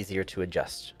not be easier to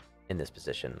adjust in this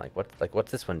position.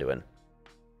 What's this one doing?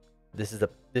 This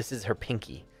is her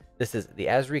pinky. This is the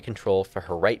ASRI control for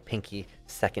her right pinky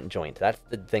second joint. That's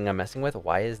the thing I'm messing with.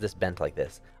 Why is this bent like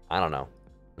this? I don't know.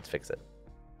 Let's fix it.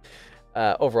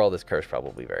 Overall, this curve's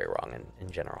probably very wrong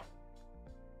in general.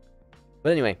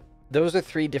 But anyway, those are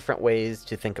 3 different ways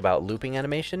to think about looping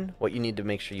animation. What you need to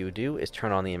make sure you do is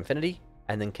turn on the infinity,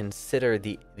 and then consider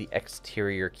the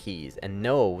exterior keys, and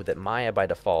know that Maya by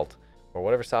default, or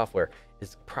whatever software,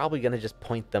 is probably going to just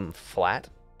point them flat,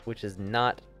 which is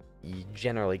not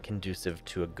generally conducive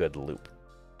to a good loop.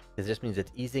 It just means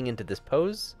it's easing into this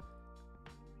pose,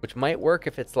 which might work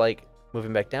if it's like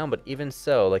moving back down, but even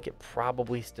so, like, it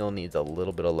probably still needs a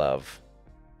little bit of love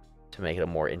to make it a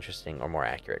more interesting or more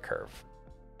accurate curve.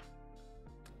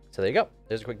 So there you go.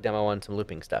 There's a quick demo on some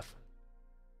looping stuff.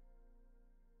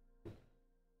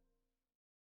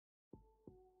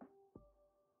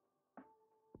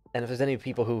 And if there's any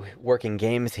people who work in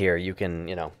games here, you can,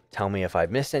 tell me if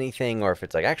I've missed anything, or if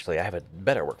it's like, actually, I have a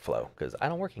better workflow, because I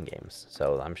don't work in games.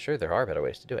 So I'm sure there are better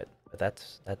ways to do it. But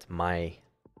that's my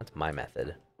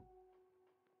method.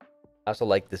 I also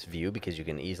like this view because you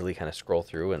can easily kind of scroll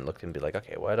through and look and be like,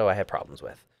 okay, what do I have problems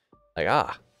with? Like,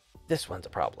 this one's a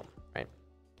problem, right?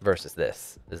 Versus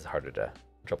this. This is harder to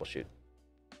troubleshoot.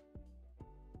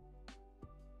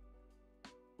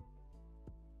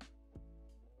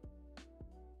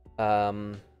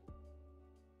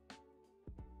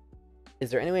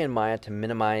 Is there any way in Maya to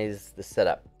minimize the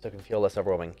setup so it can feel less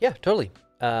overwhelming? Yeah, totally.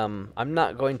 I'm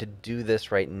not going to do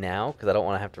this right now because I don't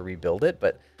want to have to rebuild it,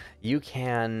 but you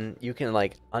can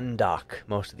like undock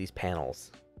most of these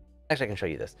panels. Actually, I can show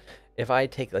you this. If I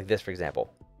take like this, for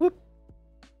example, whoop,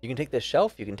 you can take this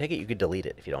shelf, you can take it, you could delete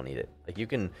it if you don't need it. Like you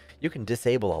can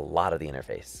disable a lot of the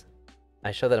interface.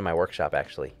 I show that in my workshop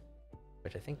actually,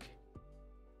 which I think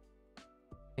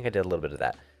I did a little bit of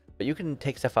that. But you can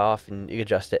take stuff off and you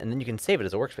adjust it, and then you can save it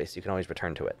as a workspace, so you can always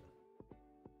return to it.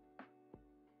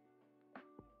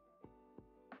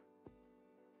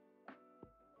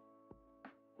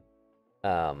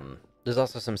 There's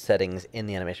also some settings in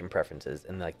the animation preferences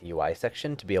in like the UI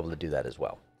section to be able to do that as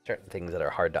well. Certain things that are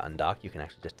hard to undock, you can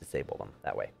actually just disable them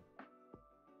that way.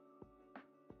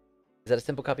 Is that a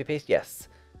simple copy paste? Yes.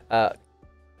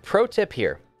 Pro tip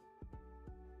here.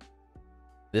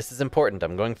 This is important.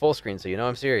 I'm going full screen, so you know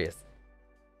I'm serious.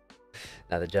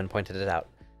 Now that Jen pointed it out.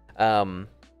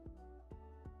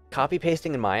 Copy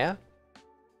pasting in Maya,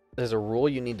 there's a rule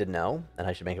you need to know, and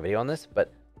I should make a video on this,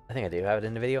 but I think I do have it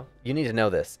in the video. You need to know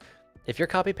this. If you're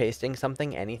copy pasting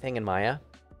something, anything in Maya,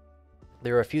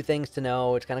 there are a few things to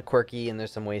know. It's kind of quirky, and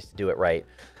there's some ways to do it right.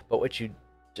 But what you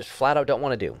just flat out don't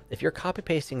want to do, if you're copy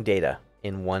pasting data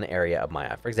in one area of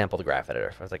Maya, for example, the graph editor,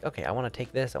 if I was like, okay, I want to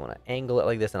take this, I want to angle it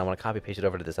like this, and I want to copy paste it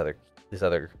over to this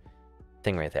other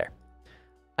thing right there.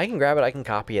 I can grab it, I can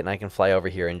copy it, and I can fly over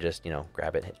here and just,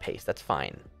 grab it and hit paste. That's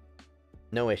fine.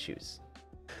 No issues.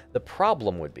 The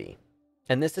problem would be,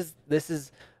 and this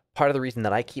is part of the reason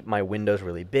that I keep my windows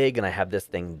really big and I have this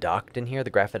thing docked in here. The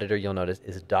graph editor, you'll notice,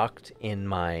 is docked in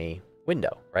my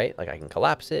window, right? Like I can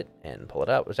collapse it and pull it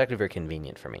out. It's actually very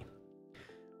convenient for me.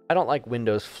 I don't like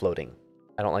windows floating.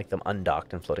 I don't like them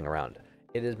undocked and floating around.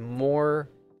 It is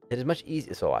much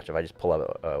easier. So watch, if I just pull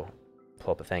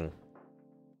up a thing.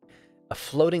 A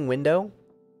floating window,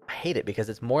 I hate it because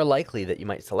it's more likely that you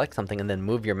might select something and then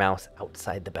move your mouse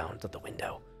outside the bounds of the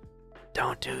window.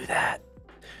 Don't do that.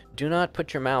 Do not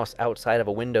put your mouse outside of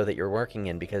a window that you're working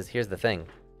in, because here's the thing.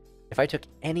 If I took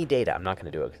any data, I'm not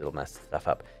going to do it because it'll mess stuff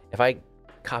up. If I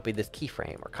copied this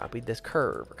keyframe or copied this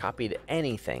curve or copied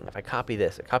anything, if I copy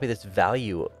this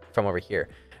value from over here,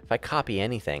 if I copy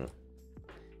anything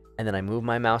and then I move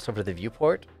my mouse over to the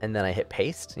viewport and then I hit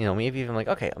paste, you know, maybe even like,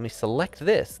 okay, let me select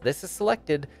this. This is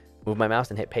selected, move my mouse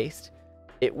and hit paste.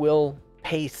 It will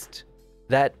paste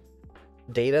that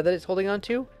data that it's holding on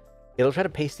to. It'll try to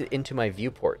paste it into my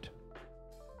viewport.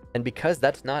 And because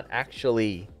that's not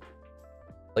actually,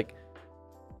 like,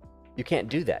 you can't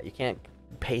do that. You can't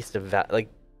paste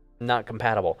not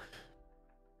compatible.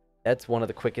 That's one of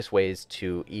the quickest ways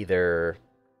to either,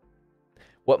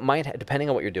 depending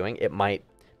on what you're doing, it might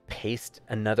paste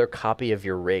another copy of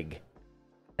your rig.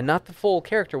 And not the full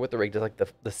character with the rig, just like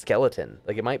the skeleton.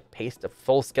 Like, it might paste a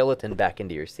full skeleton back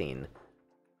into your scene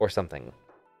or something.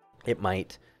 It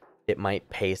might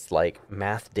paste like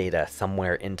math data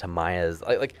somewhere into Maya's.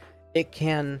 Like it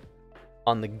can,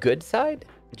 on the good side,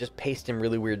 just paste in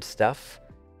really weird stuff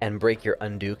and break your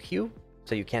undo queue,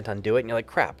 so you can't undo it. And you're like,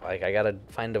 crap, like I gotta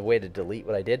find a way to delete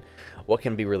what I did. What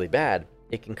can be really bad?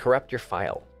 It can corrupt your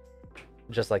file,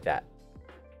 just like that.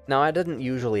 Now, it doesn't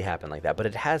usually happen like that, but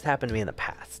it has happened to me in the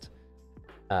past.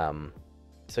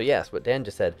 So yes, what Dan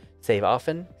just said: save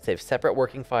often, save separate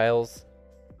working files.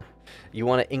 You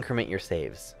want to increment your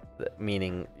saves.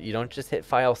 Meaning you don't just hit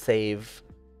file save.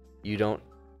 You don't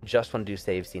just want to do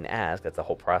save scene as. That's the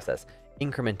whole process.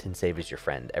 Increment and save is your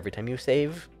friend. Every time you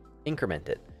save, increment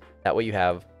it. That way you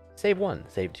have save 1,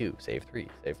 save 2, save 3,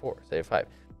 save 4, save 5.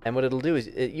 And what it'll do is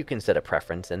you can set a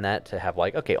preference in that to have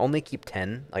like, okay, only keep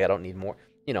 10. Like I don't need more,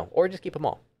 you know, or just keep them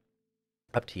all.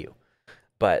 Up to you.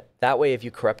 But that way, if you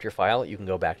corrupt your file, you can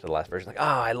go back to the last version. Like,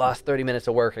 I lost 30 minutes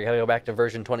of work. I gotta go back to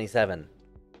version 27.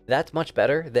 That's much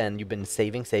better than you've been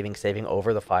saving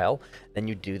over the file. Then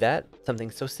you do that,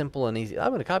 something so simple and easy. I'm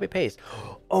going to copy paste.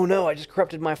 Oh no, I just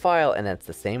corrupted my file. And that's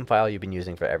the same file you've been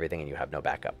using for everything and you have no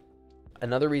backup.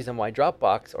 Another reason why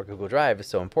Dropbox or Google Drive is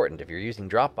so important. If you're using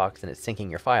Dropbox and it's syncing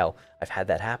your file, I've had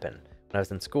that happen. When I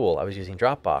was in school, I was using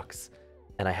Dropbox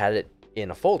and I had it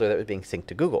in a folder that was being synced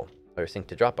to Google or synced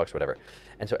to Dropbox, whatever.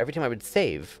 And so every time I would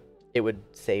save, it would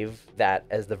save that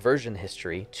as the version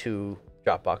history to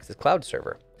Dropbox's cloud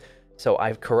server. So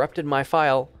I've corrupted my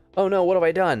file. Oh no, what have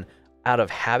I done? Out of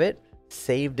habit,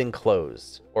 saved and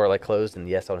closed. Or like closed and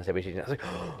yes, I want to say, I was like,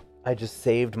 I just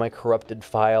saved my corrupted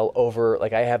file over,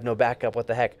 like I have no backup, what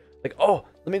the heck? Like, oh,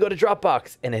 let me go to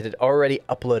Dropbox. And it had already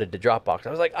uploaded to Dropbox. I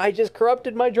was like, I just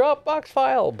corrupted my Dropbox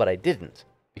file. But I didn't,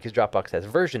 because Dropbox has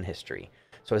version history.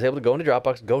 So I was able to go into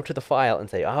Dropbox, go to the file and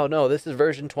say, oh no, this is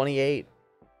version 28.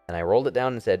 And I rolled it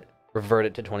down and said, revert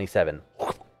it to 27.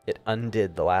 It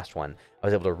undid the last one. I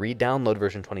was able to re-download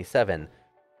version 27,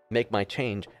 make my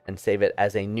change, and save it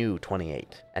as a new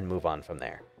 28, and move on from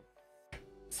there.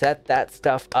 Set that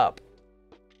stuff up.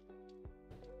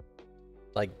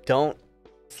 Like, don't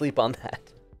sleep on that.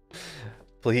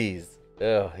 Please.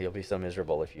 Ugh, you'll be so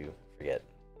miserable if you forget.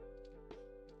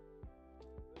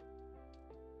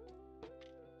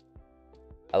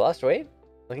 I lost weight?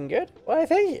 Looking good? Why,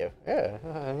 thank you.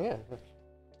 Yeah.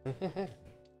 Yeah.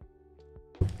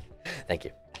 Thank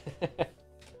you.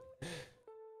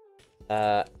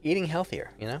 Eating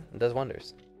healthier, you know, it does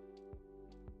wonders.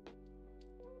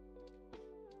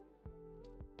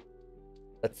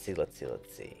 Let's see.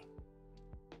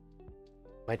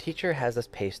 My teacher has us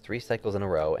paste 3 cycles in a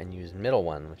row and use middle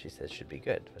one, which she says should be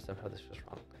good, but somehow this was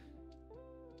wrong.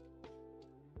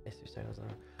 Paste 3 cycles in a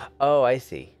row. Oh, I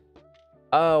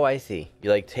see. You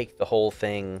like take the whole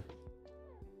thing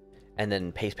and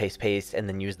then paste, and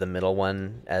then use the middle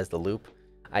one as the loop.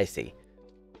 I see.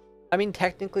 I mean,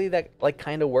 technically that like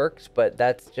kind of works, but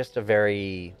that's just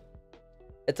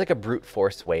it's like a brute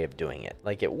force way of doing it.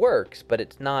 Like it works, but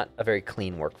it's not a very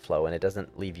clean workflow and it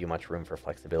doesn't leave you much room for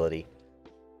flexibility.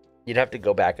 You'd have to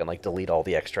go back and like delete all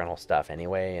the external stuff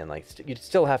anyway. And like, you'd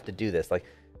still have to do this. Like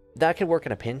that could work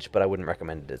in a pinch, but I wouldn't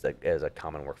recommend it as a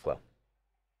common workflow.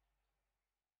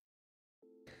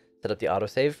 Set up the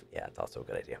autosave. Yeah, it's also a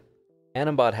good idea.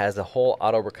 Animbot has a whole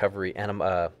auto recovery. What am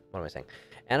I saying?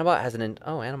 Animbot has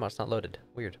Animbot's not loaded.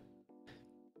 Weird.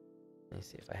 Let me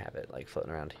see if I have it like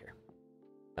floating around here.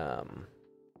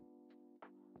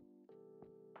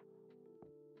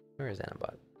 Where is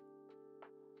Animbot?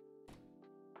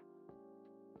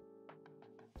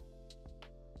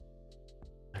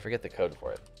 I forget the code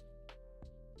for it.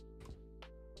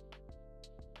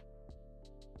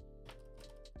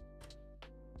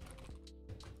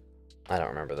 I don't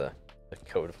remember the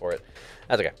code for it.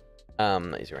 That's okay.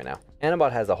 Easier right now.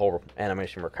 Animbot has a whole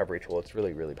animation recovery tool. It's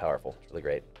really, really powerful. It's really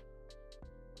great.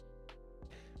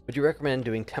 Would you recommend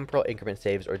doing temporal increment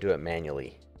saves or do it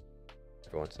manually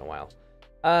every once in a while?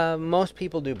 Most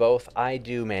people do both. I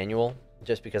do manual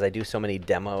just because I do so many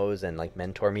demos and like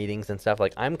mentor meetings and stuff.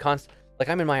 Like I'm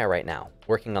in Maya right now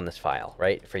working on this file,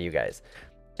 right, for you guys.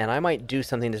 And I might do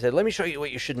something to say, let me show you what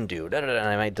you shouldn't do. And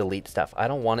I might delete stuff. I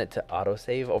don't want it to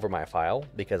autosave over my file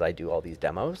because I do all these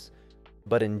demos.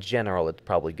 But in general, it's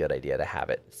probably a good idea to have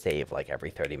it save like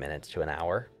every 30 minutes to an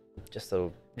hour, just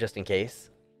in case.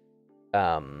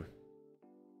 But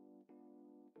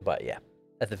yeah,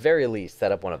 at the very least,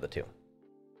 set up one of the two.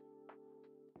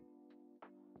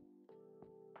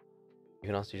 You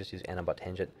can also just use Animbot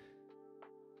Tangent.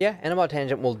 Yeah, Animbot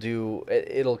Tangent will do,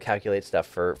 it'll calculate stuff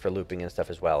for looping and stuff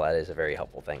as well. That is a very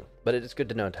helpful thing. But it is good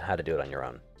to know how to do it on your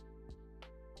own.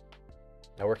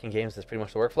 Now, working games is pretty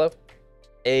much the workflow.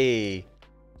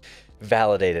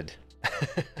 Validated.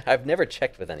 I've never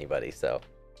checked with anybody, so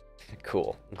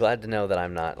cool. I'm glad to know that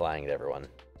I'm not lying to everyone.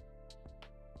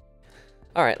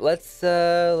 All right, let's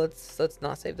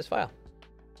not save this file.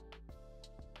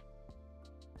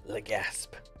 The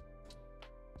gasp.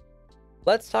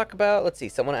 Let's talk about, let's see,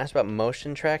 someone asked about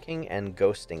motion tracking and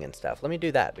ghosting and stuff. Let me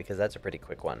do that because that's a pretty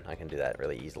quick one. I can do that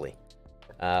really easily.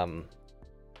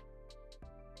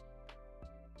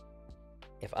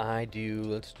 If I do,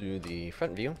 let's do the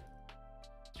front view.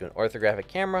 Let's do an orthographic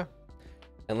camera.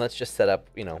 And let's just set up,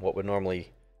 you know, what would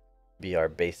normally be our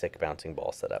basic bouncing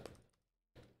ball setup.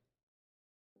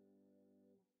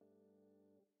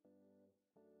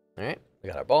 All right, we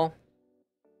got our ball.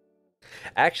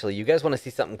 Actually, you guys want to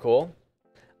see something cool?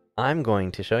 I'm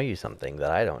going to show you something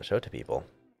that I don't show to people.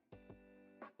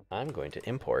 I'm going to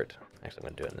import. Actually,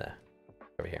 I'm going to do it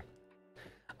over here.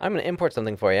 I'm going to import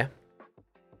something for you.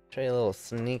 Show you a little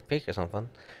sneak peek or something.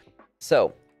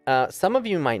 So, some of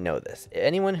you might know this.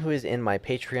 Anyone who is in my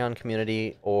Patreon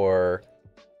community or...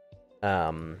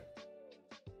 no,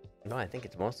 I think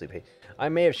it's mostly... I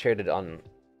may have shared it on...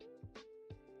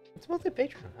 It's mostly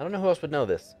Patreon. I don't know who else would know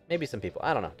this. Maybe some people.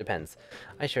 I don't know. Depends.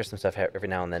 I share some stuff every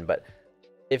now and then, but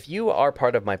if you are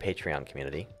part of my Patreon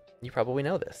community, you probably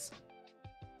know this.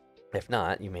 If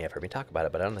not, you may have heard me talk about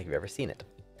it, but I don't think you've ever seen it.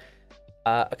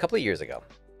 A couple of years ago,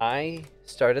 I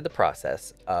started the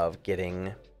process of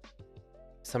getting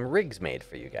some rigs made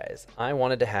for you guys. I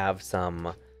wanted to have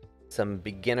some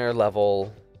beginner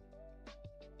level...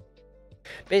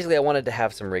 Basically, I wanted to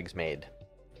have some rigs made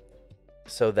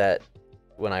so that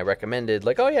when I recommended,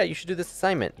 like, oh yeah, you should do this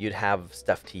assignment, you'd have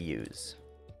stuff to use.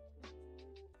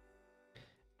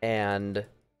 And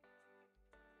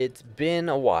it's been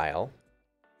a while.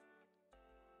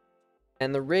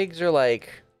 And the rigs are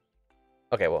like...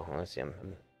 Okay, well, let's see. I'm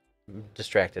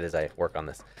distracted as I work on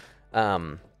this.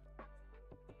 I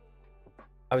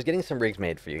was getting some rigs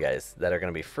made for you guys that are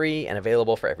going to be free and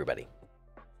available for everybody.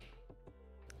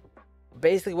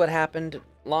 Basically, what happened,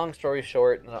 long story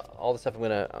short, all the stuff I'm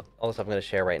gonna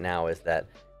share right now is that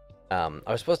I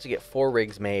was supposed to get 4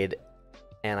 rigs made,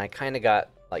 and I kind of got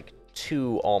like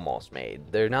 2 almost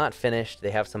made. They're not finished. They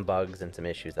have some bugs and some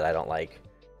issues that I don't like,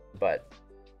 but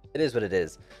it is what it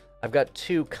is. I've got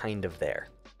 2 kind of there,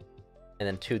 and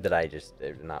then 2 that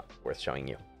they're not worth showing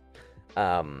you.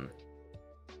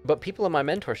 But people in my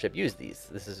mentorship use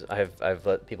these. I've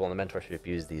let people in the mentorship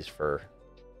use these for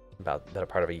about a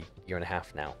part of a year and a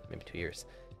half now, maybe 2 years.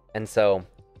 And so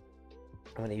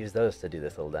I'm going to use those to do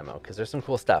this little demo because there's some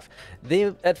cool stuff.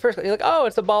 At first you're like, oh,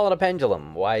 it's a ball and a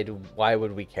pendulum. Why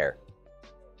would we care?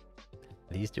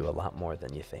 These do a lot more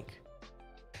than you think.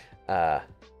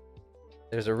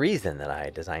 There's a reason that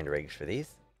I designed rigs for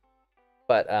these.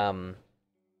 But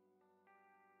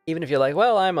even if you're like,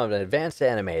 well, I'm an advanced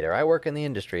animator, I work in the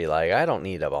industry, like I don't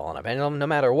need a ball and a pendulum, no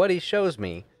matter what he shows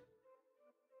me,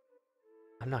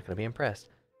 I'm not going to be impressed.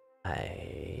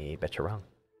 I bet you're wrong.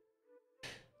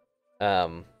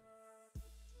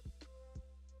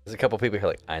 There's a couple people who are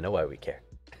like, I know why we care.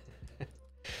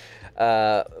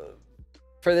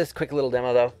 For this quick little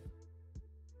demo, though.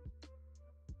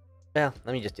 Well,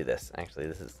 let me just do this. Actually,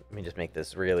 let me just make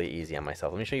this really easy on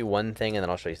myself. Let me show you one thing, and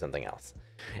then I'll show you something else.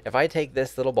 If I take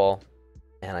this little ball,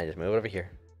 and I just move it over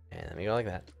here, and let me go like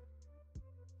that.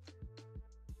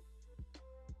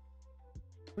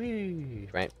 Whee,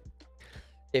 right?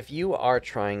 If you are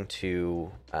trying to,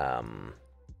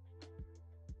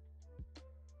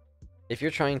 if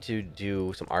you're trying to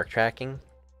do some arc tracking,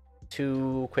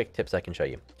 2 quick tips I can show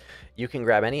you. You can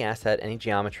grab any asset, any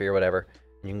geometry or whatever,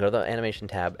 and you can go to the animation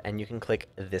tab, and you can click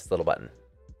this little button.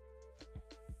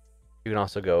 You can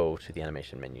also go to the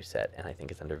animation menu set, and I think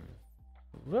it's under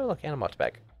Oh, look, Animat's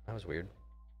back. That was weird.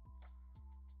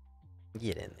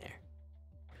 Get in there.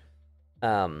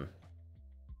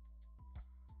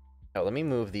 Oh, let me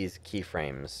move these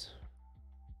keyframes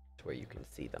to where you can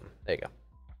see them. There you go.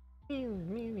 Mew,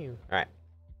 mew, mew. All right.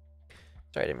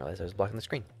 Sorry, I didn't realize I was blocking the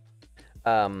screen.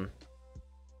 If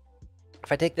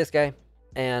I take this guy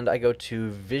and I go to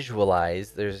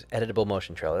visualize, there's editable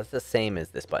motion trail. That's the same as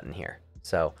this button here.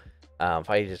 So if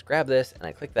I just grab this and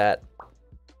I click that,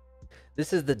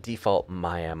 this is the default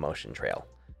Maya motion trail.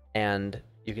 And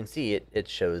you can see it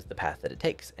shows the path that it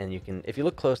takes. And you can, if you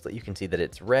look closely, you can see that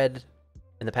it's red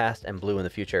in the past and blue in the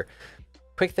future.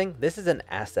 Quick thing, this is an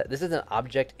asset. This is an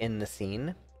object in the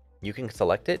scene. You can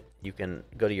select it. You can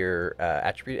go to your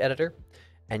attribute editor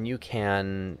and you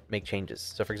can make changes.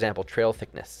 So for example, trail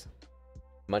thickness,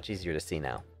 much easier to see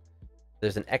now.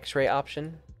 There's an X-ray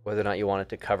option, whether or not you want it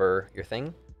to cover your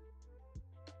thing.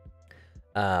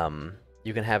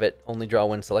 You can have it only draw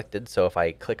when selected. So if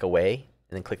I click away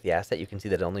and then click the asset, you can see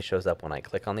that it only shows up when I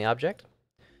click on the object.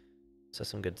 So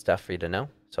some good stuff for you to know.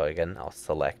 So again, I'll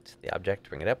select the object to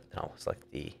bring it up, and I'll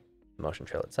select the motion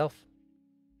trail itself.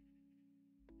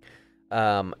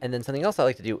 And then something else I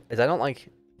like to do is I don't like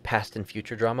past and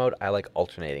future draw mode. I like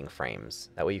alternating frames.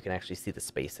 That way you can actually see the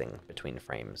spacing between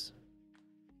frames.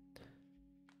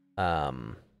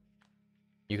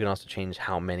 You can also change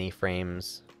how many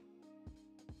frames.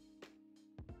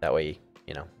 That way,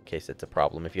 you know, in case it's a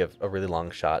problem, if you have a really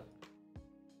long shot.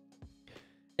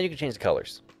 And you can change the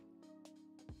colors.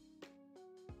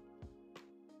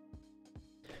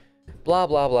 Blah,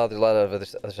 blah, blah. There's a lot of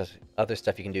other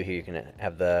stuff you can do here. You can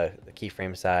have the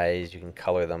keyframe size. You can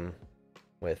color them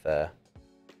with you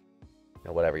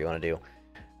know, whatever you want to do.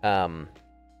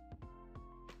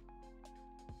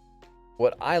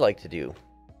 What I like to do,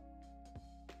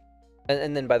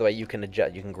 and then by the way, you can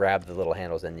adjust. You can grab the little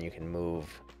handles and you can move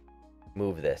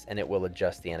this, and it will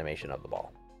adjust the animation of the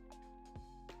ball.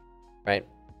 Right.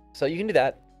 So you can do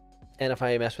that. And if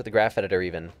I mess with the graph editor,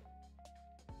 even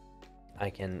I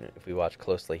can, if we watch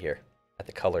closely here at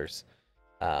the colors,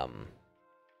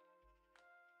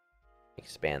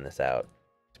 expand this out.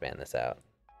 Expand this out.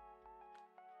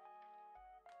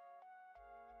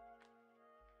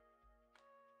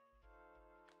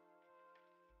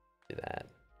 Do that.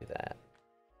 Do that.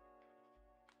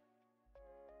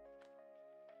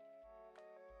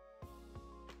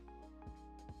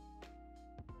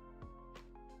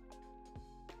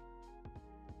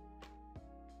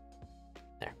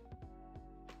 There.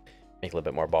 Make a little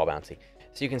bit more ball bouncy.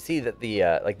 So you can see that the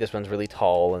like this one's really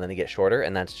tall and then they get shorter,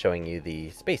 and that's showing you the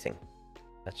spacing.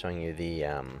 That's showing you the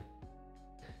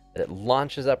that it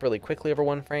launches up really quickly over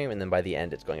one frame, and then by the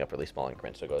end it's going up really small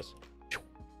increments. So it goes.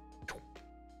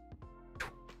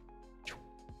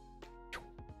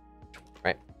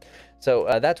 Right.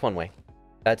 So that's one way.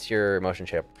 That's your motion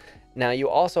chip. Now you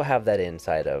also have that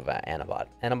inside of Animbot.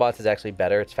 Animbot is actually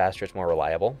better. It's faster. It's more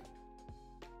reliable.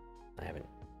 I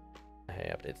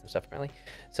updated some stuff apparently.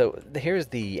 So here's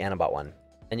the Animbot one,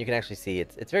 and you can actually see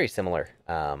it's very similar.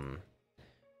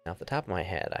 Now, off the top of my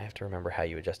head, I have to remember how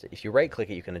you adjust it. If you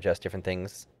right-click it, you can adjust different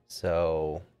things.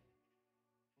 So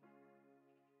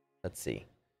let's see.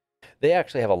 They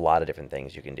actually have a lot of different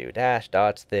things you can do. Dash,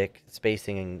 dots, thick,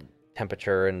 spacing, and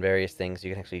temperature, and various things. You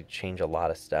can actually change a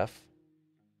lot of stuff.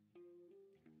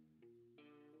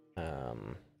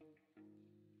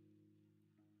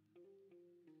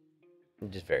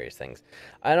 Just various things.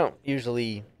 I don't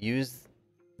usually use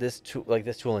this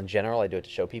tool in general. I do it to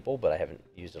show people, but I haven't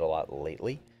used it a lot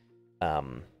lately.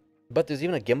 But there's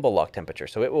even a gimbal lock temperature,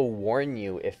 so it will warn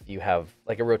you if you have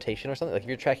like a rotation or something. Like if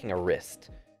you're tracking a wrist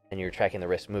and you're tracking the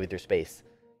wrist moving through space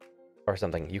or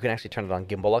something, you can actually turn it on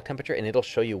gimbal lock temperature, and it'll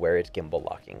show you where it's gimbal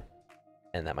locking,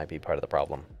 and that might be part of the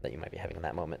problem that you might be having in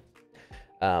that moment.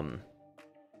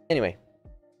 Anyway,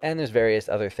 and there's various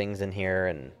other things in here,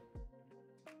 and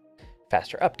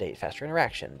faster update, faster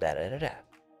interaction, da da da da.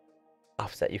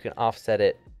 Offset. You can offset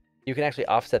it. You can actually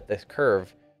offset this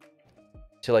curve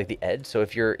to like the edge. So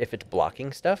if it's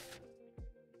blocking stuff,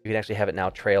 you can actually have it now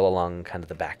trail along kind of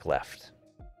the back left.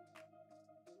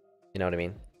 You know what I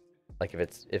mean? Like if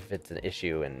it's an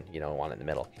issue and you don't want it in the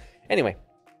middle. Anyway,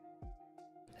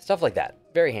 stuff like that.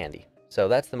 Very handy. So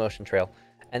that's the motion trail.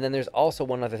 And then there's also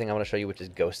one other thing I want to show you, which is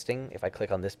ghosting. If I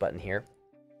click on this button here,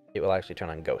 it will actually turn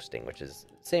on ghosting, which is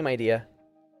same idea,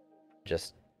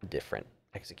 just different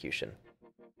execution.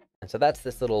 And so that's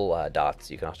this little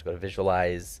dots. You can also go to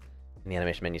visualize in the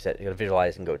animation menu set. You go to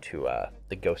visualize and go to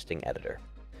the ghosting editor.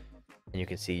 And you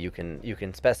can see you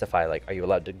can specify, like, are you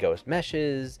allowed to ghost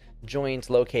meshes, joints,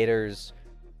 locators?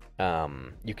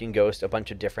 You can ghost a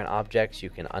bunch of different objects. You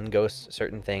can unghost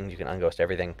certain things. You can unghost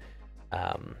everything.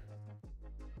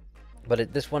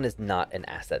 But this one is not an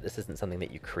asset. This isn't something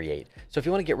that you create. So if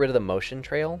you want to get rid of the motion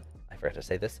trail, I forgot to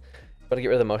say this. If you want to get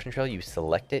rid of the motion trail, you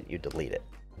select it, you delete it.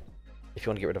 If you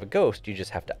want to get rid of a ghost, you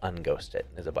just have to unghost it.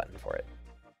 There's a button for it.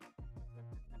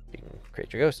 You can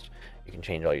create your ghost. You can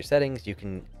change all your settings. You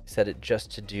can set it just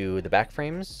to do the back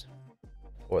frames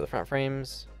or the front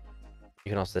frames. You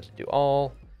can also set it to do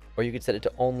all, or you could set it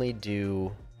to only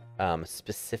do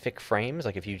specific frames.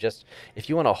 Like if you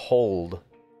want to hold,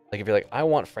 like if you're like, I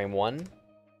want frame 1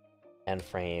 and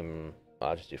frame, well,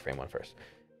 I'll just do frame 1 first.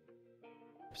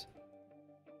 Oops.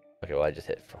 Okay, well I just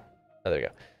hit, oh, there we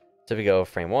go. So if we go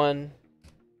frame 1,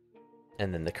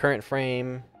 and then the current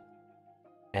frame,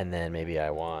 and then maybe I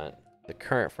want the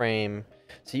current frame.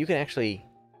 So you can actually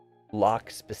lock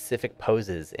specific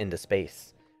poses into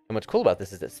space. And what's cool about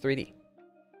this is it's 3D,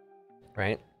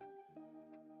 right?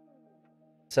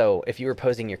 So if you were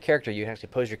posing your character, you can actually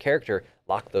pose your character,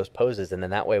 lock those poses, and then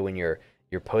that way when you're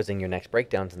posing your next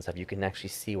breakdowns and stuff, you can actually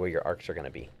see where your arcs are going to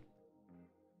be.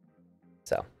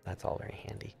 So that's all very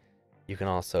handy. You can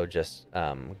also just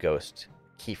ghost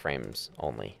keyframes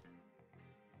only.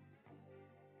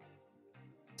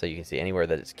 So you can see anywhere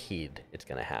that it's keyed, it's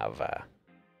going to have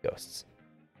ghosts.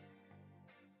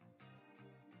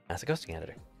 That's a ghosting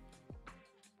editor.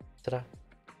 Ta-da.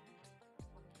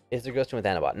 Is there ghosting with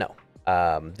Anibot? No.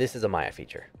 This is a Maya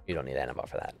feature. You don't need Anibot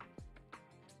for that.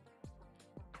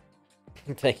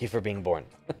 Thank you for being born.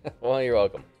 Well, you're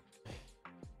welcome.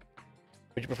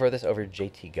 Would you prefer this over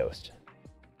JT Ghost?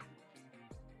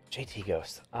 JT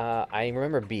Ghost. I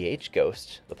remember BH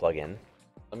Ghost, the plugin.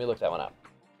 Let me look that one up.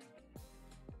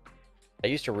 I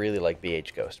used to really like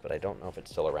BH Ghost, but I don't know if it's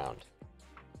still around.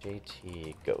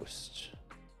 JT Ghost.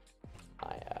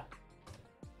 Maya.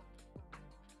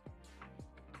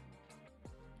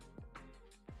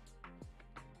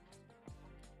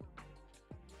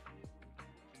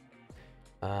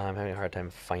 I'm having a hard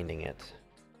time finding it.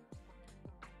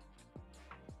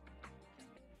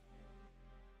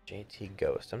 JT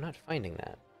Ghost. I'm not finding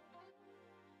that.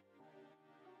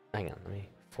 Hang on, let me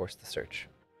force the search.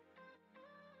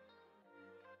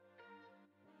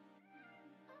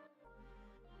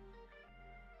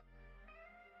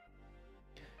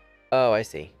 Oh, I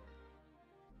see.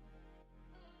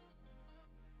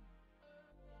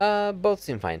 Both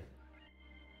seem fine.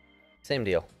 Same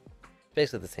deal.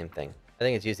 Basically the same thing. I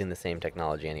think it's using the same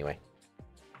technology anyway.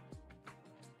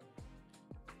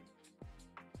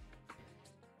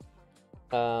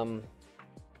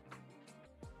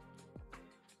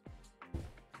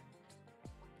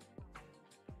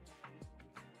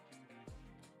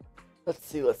 Let's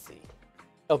see.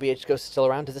 Oh, BH Ghost is still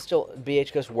around? Does it still...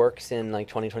 BH Ghost works in like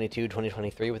 2022,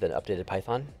 2023 with an updated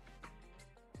Python?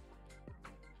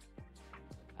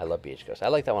 I love BH Ghost. I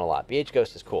like that one a lot. BH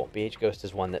Ghost is cool. BH Ghost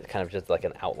is one that kind of just like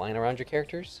an outline around your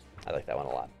characters. I like that one a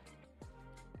lot.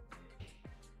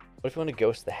 What if you want to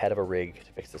ghost the head of a rig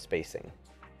to fix the spacing?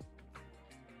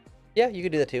 Yeah, you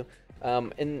could do that too.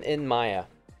 In Maya,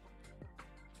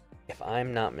 if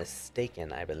I'm not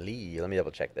mistaken, I believe... Let me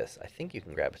double check this. I think you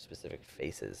can grab specific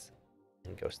faces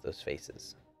and ghost those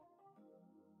faces.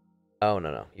 Oh,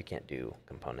 no. You can't do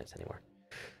components anymore.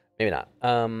 Maybe not.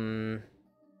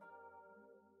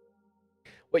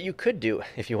 What you could do,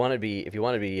 if you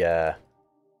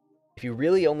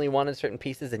really only wanted certain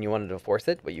pieces and you wanted to force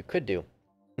it, what you could do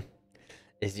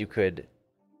is you could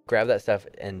grab that stuff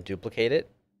and duplicate it.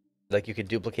 Like you could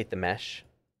duplicate the mesh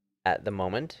at the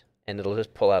moment, and it'll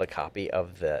just pull out a copy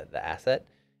of the asset,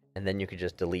 and then you could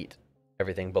just delete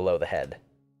everything below the head.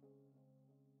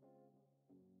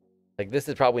 Like this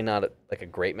is probably not like a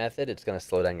great method. It's going to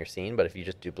slow down your scene, but if you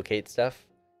just duplicate stuff,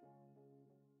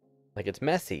 like it's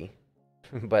messy,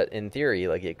 but in theory,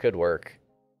 like it could work.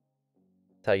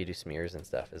 That's how you do smears and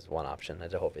stuff is one option.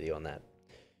 There's a whole video on that.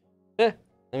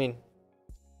 I mean,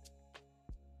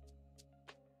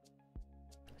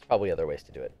 there's probably other ways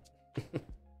to do it.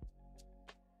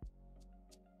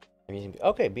 I'm using,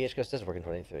 okay, BH Ghost does work in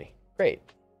 23. Great.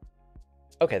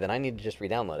 Okay, then I need to just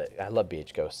re-download it. I love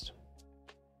BH Ghost.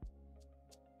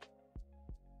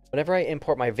 Whenever I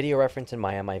import my video reference in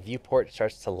Maya, my viewport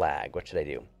starts to lag. What should I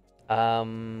do?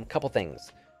 Couple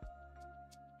things.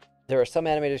 There are some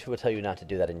animators who will tell you not to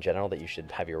do that in general, that you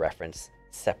should have your reference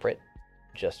separate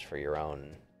just for your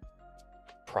own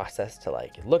process to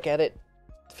like look at it,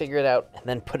 figure it out, and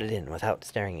then put it in without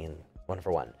staring in one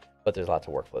for one. But there's lots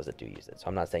of workflows that do use it, so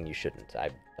I'm not saying you shouldn't.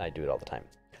 I do it all the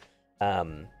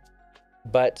time.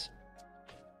 But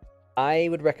I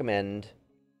would recommend...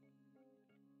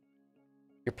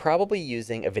 You're probably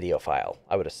using a video file,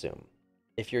 I would assume.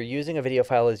 If you're using a video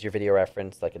file as your video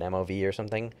reference, like an MOV or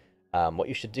something, what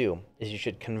you should do is you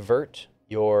should convert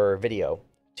your video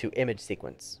to image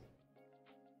sequence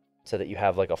so that you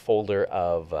have like a folder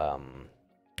of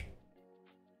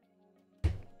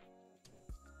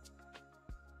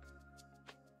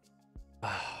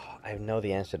I know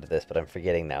the answer to this, but I'm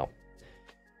forgetting now.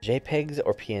 JPEGs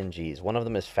or PNGs? One of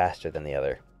them is faster than the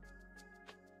other.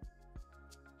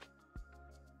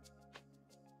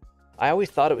 I always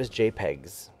thought it was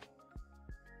JPEGs.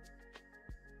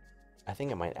 I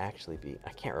think it might actually be.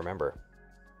 I can't remember.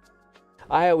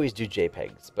 I always do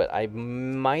JPEGs, but I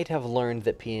might have learned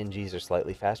that PNGs are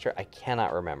slightly faster. I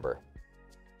cannot remember.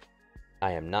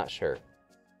 I am not sure.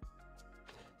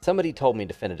 Somebody told me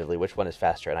definitively which one is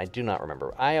faster, and I do not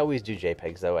remember. I always do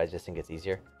JPEGs, though. I just think it's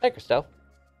easier. Hi, Christelle.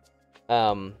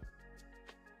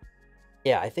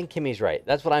 Yeah, I think Kimmy's right.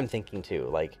 That's what I'm thinking, too.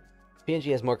 Like,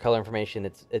 PNG has more color information.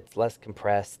 It's less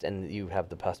compressed, and you have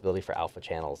the possibility for alpha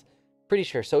channels. Pretty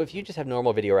sure. So if you just have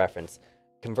normal video reference,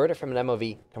 convert it from an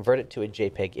MOV, convert it to a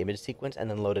JPEG image sequence, and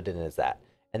then load it in as that.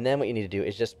 And then what you need to do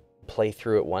is just play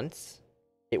through it once.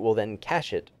 It will then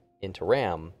cache it into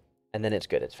RAM, and then it's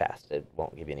good. It's fast. It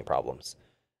won't give you any problems.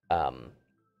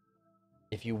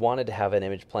 If you wanted to have an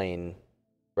image plane,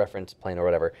 reference plane, or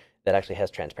whatever, that actually has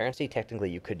transparency, technically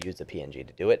you could use a PNG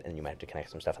to do it, and you might have to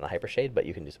connect some stuff in the hypershade, but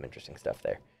you can do some interesting stuff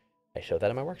there. I showed that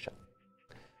in my workshop.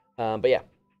 But yeah.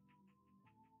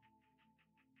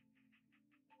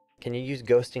 Can you use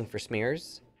ghosting for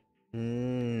smears?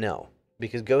 No,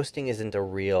 because ghosting isn't a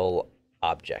real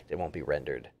object. It won't be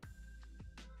rendered.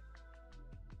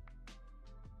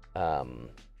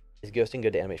 Is ghosting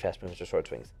good to animate fast movements or short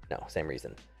swings? No, same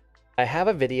reason. I have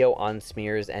a video on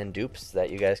smears and dupes that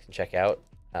you guys can check out.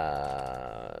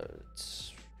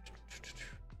 It's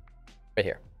right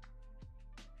here.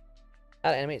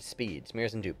 How to animate speed,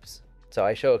 smears and dupes. So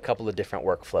I show a couple of different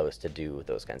workflows to do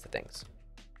those kinds of things.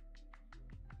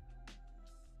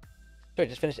 So I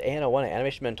just finished AN01 at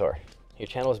Animation Mentor. Your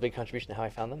channel was a big contribution to how I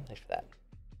found them. Thanks for that.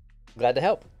 Glad to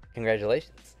help.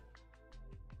 Congratulations.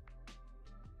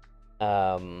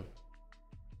 Your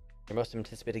most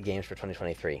anticipated games for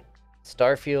 2023.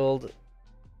 Starfield,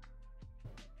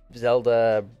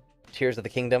 Zelda, Tears of the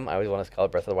Kingdom. I always want to call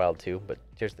it Breath of the Wild 2, but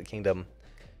Tears of the Kingdom.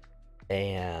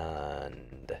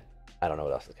 And I don't know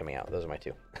what else is coming out. Those are my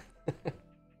two.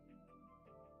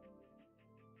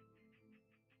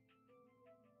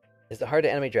 Is it hard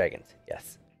to animate dragons?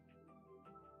 Yes.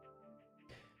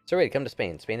 So ready to come to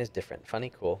Spain. Spain is different.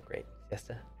 Funny, cool, great.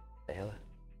 Siesta, Tehela,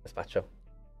 Despacho,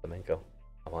 Flamenco,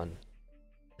 Amon,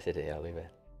 City, Olive.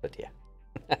 But yeah.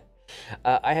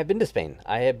 I have been to Spain.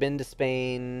 I have been to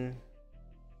Spain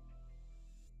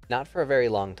not for a very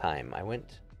long time. I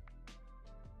went...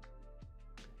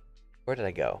 Where did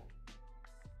I go?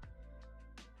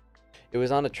 It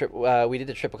was on a trip. We did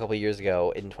a trip a couple years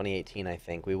ago in 2018, I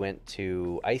think. We went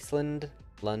to Iceland,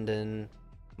 London,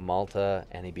 Malta,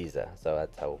 and Ibiza. So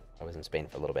that's how I was in Spain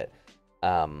for a little bit.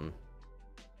 I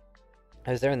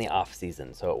was there in the off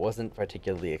season, so it wasn't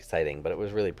particularly exciting, but it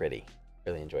was really pretty.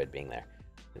 Really enjoyed being there.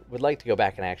 Would like to go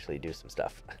back and actually do some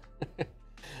stuff.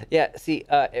 Yeah, see,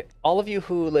 all of you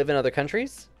who live in other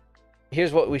countries,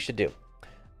 here's what we should do.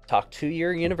 Talk to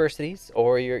your universities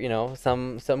or your, you know,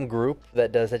 some group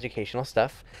that does educational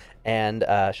stuff, and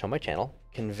show my channel.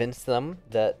 Convince them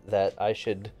that I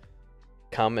should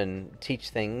come and teach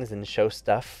things and show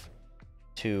stuff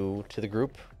to the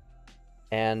group,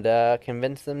 and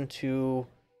convince them to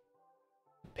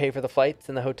pay for the flights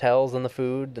and the hotels and the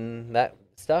food and that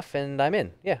stuff, and I'm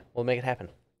in. Yeah, we'll make it happen.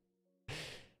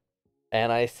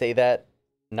 And I say that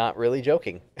not really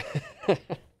joking.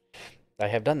 I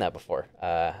have done that before.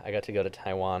 I got to go to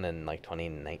Taiwan in like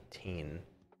 2019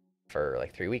 for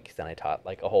like 3 weeks, and I taught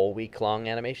like a whole week-long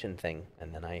animation thing,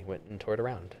 and then I went and toured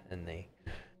around, and they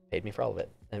paid me for all of it,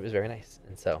 and it was very nice.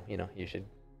 And so, you know, you should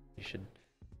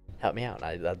help me out.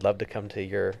 I'd love to come to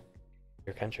your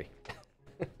country.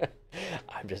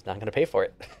 I'm just not going to pay for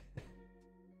it.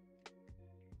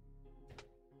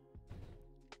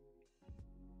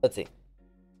 Let's see.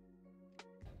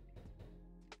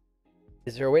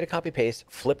 Is there a way to copy paste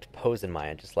flipped pose in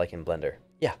Maya, just like in Blender?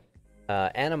 Yeah.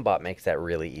 Animbot makes that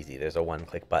really easy. There's a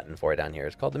one-click button for it down here.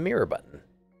 It's called the mirror button.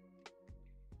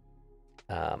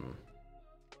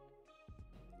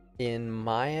 In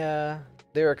Maya,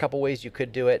 there are a couple ways you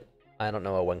could do it. I don't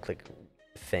know a one-click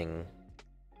thing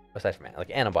aside from like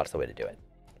Animbot's the way to do it.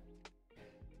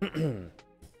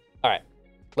 All right.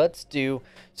 Let's do,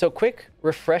 so quick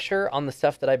refresher on the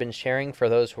stuff that I've been sharing for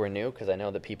those who are new, because I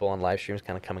know that people on live streams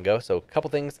kind of come and go. So a couple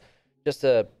things just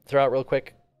to throw out real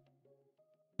quick.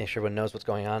 Make sure everyone knows what's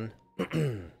going on.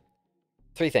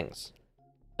 3 things.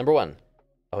 Number 1.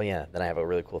 Oh yeah, then I have a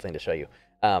really cool thing to show you.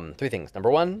 Three things. Number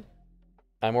one,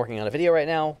 I'm working on a video right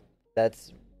now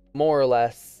that's more or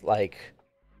less like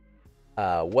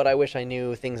what I wish I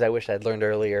knew, things I wish I'd learned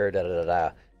earlier,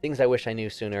 things I wish I knew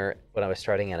sooner when I was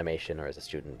starting animation or as a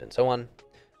student, and so on.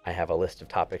 I have a list of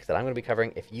topics that I'm going to be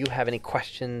covering. If you have any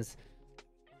questions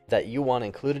that you want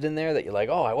included in there that you're like,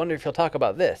 oh, I wonder if you'll talk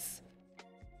about this,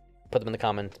 put them in the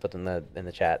comments, put them in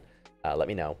the chat. Let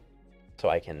me know so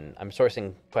I'm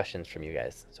sourcing questions from you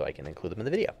guys so I can include them in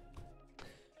the video.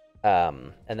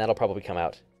 And that'll probably come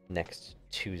out next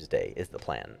Tuesday is the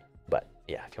plan. But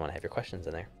yeah, if you want to have your questions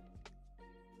in there.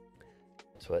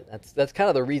 That's kind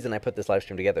of the reason I put this live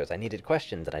stream together, is I needed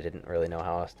questions and I didn't really know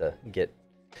how else to get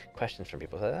questions from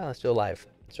people. So let's do a live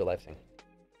thing.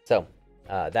 So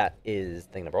that is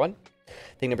thing number one.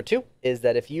 Thing number two is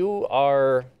that if you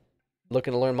are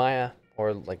looking to learn Maya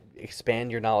or like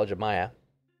expand your knowledge of Maya,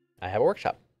 I have a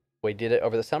workshop. We did it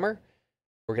over the summer.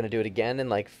 We're going to do it again in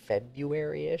like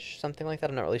February-ish, something like that.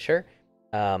 I'm not really sure.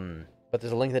 But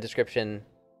there's a link in the description,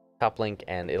 top link,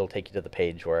 and it'll take you to the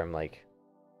page where I'm like,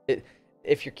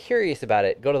 if you're curious about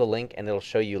it, go to the link and it'll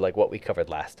show you like what we covered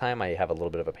last time. I have a little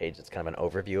bit of a page that's kind of an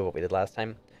overview of what we did last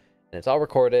time. And it's all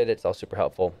recorded. It's all super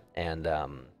helpful. And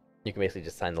you can basically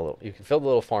just you can fill the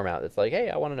little form out. It's like, hey,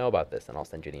 I want to know about this. And I'll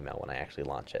send you an email when I actually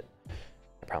launch it.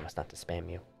 I promise not to spam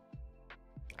you.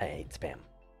 I hate spam.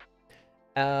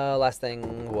 Last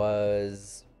thing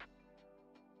was...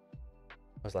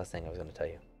 What was the last thing I was going to tell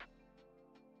you?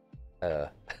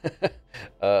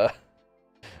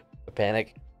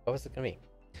 Panic. What was it going to be?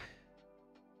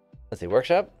 Let's see.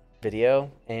 Workshop,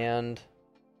 video, and...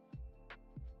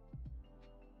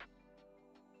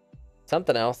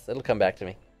 something else. It'll come back to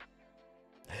me.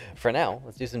 For now,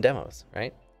 let's do some demos,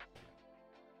 right?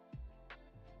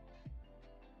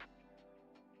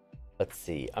 Let's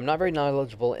see. I'm not very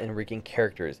knowledgeable in rigging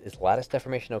characters. Is lattice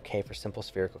deformation okay for simple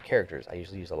spherical characters? I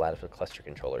usually use a lattice with cluster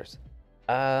controllers.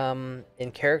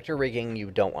 In character rigging,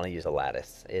 you don't want to use a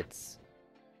lattice. It's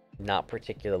not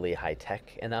particularly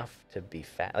high-tech enough to be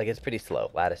fast. Like, it's pretty slow.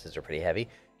 Lattices are pretty heavy,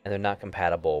 and they're not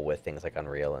compatible with things like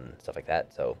Unreal and stuff like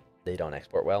that, so they don't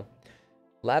export well.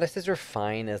 Lattices are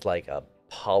fine as like a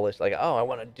polished, like, oh, I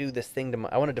want to do this thing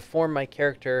I want to deform my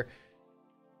character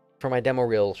for my demo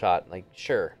reel shot. Like,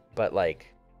 sure, but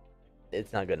like,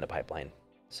 it's not good in the pipeline.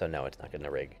 So no, it's not good in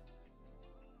a rig.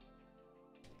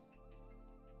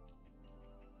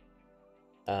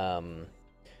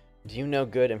 Do you know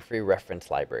good and free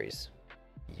reference libraries?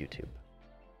 YouTube.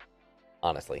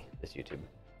 Honestly, it's YouTube.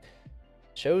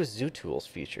 Shows ZooTools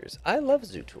features. I love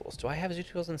ZooTools. Do I have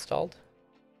ZooTools installed?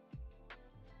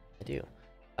 I do.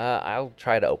 I'll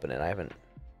try to open it. I haven't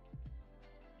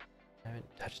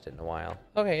touched it in a while.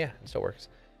 Okay, yeah, it still works.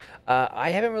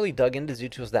 I haven't really dug into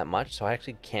ZooTools that much, so I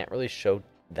actually can't really show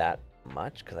that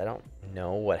much because I don't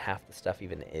know what half the stuff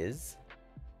even is.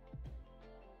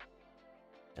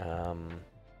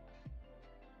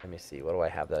 Let me see. What do I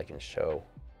have that I can show?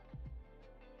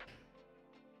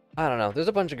 I don't know. There's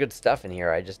a bunch of good stuff in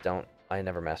here. I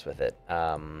never mess with it.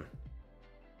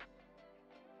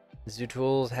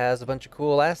 ZooTools has a bunch of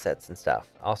cool assets and stuff.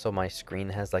 Also, my screen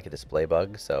has like a display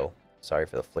bug, so sorry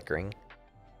for the flickering.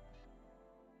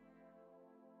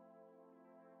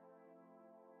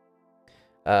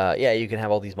 Yeah, you can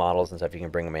have all these models and stuff. You can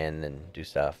bring them in and do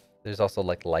stuff. There's also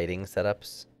like lighting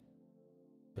setups,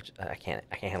 which I can't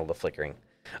handle the flickering.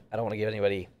 I don't want to give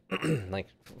anybody like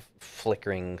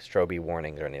flickering strobe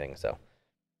warnings or anything. So,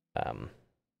 sorry,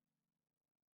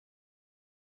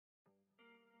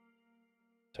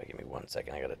 give me 1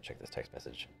 second. I gotta check this text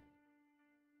message.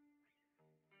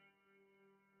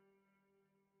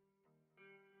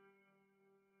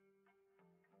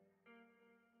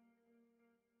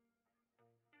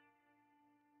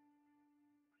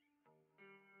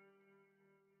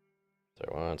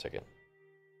 Sorry, 1 second.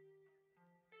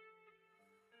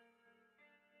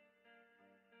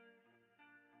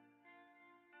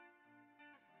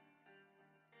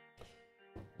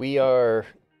 We are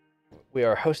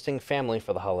hosting family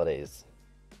for the holidays.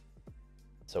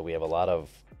 So we have a lot of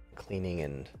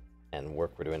cleaning and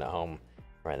work we're doing at home.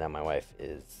 Right now my wife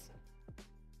is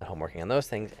at home working on those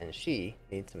things and she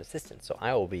needs some assistance. So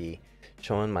I will be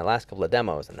showing my last couple of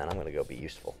demos and then I'm gonna go be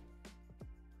useful.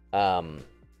 Any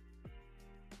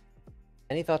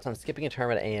thoughts on skipping a term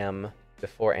at AM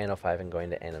before Anno 5 and going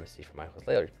to NMC for Michael's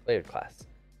later class?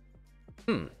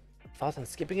 Thoughts on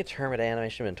skipping a term at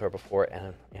Animation Mentor before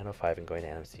Anno 5 and going to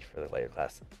NMC for the later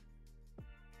class?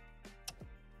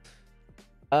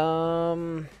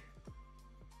 I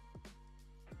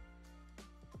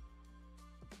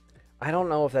don't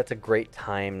know if that's a great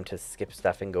time to skip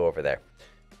stuff and go over there.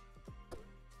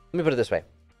 Let me put it this way.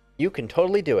 You can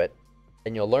totally do it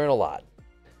and you'll learn a lot.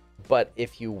 But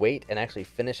if you wait and actually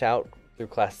finish out through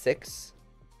class 6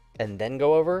 and then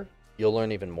go over, you'll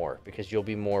learn even more because you'll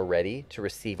be more ready to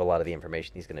receive a lot of the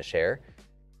information he's going to share.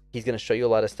 He's going to show you a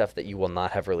lot of stuff that you will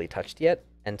not have really touched yet,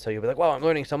 and so you'll be like, "Wow, I'm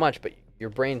learning so much," but your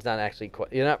brain's not actually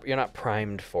you're not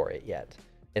primed for it yet,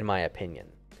 in my opinion.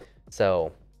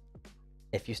 So,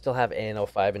 if you still have ANO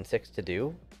 5 and 6 to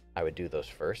do, I would do those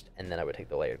first, and then I would take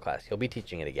the layered class. He'll be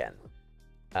teaching it again.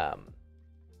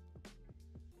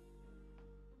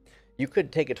 You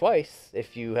could take it twice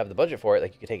if you have the budget for it.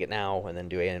 Like, you could take it now and then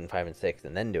do ANO 5 and 6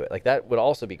 and then do it. Like, that would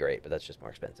also be great, but that's just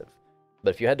more expensive.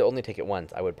 But if you had to only take it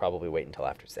once, I would probably wait until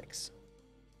after 6.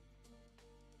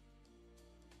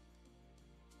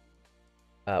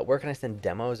 Where can I send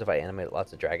demos if I animate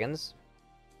lots of dragons?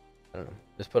 I don't know.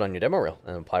 Just put on your demo reel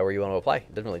and apply where you want to apply.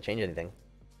 It doesn't really change anything.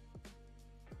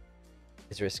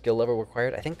 Is there a skill level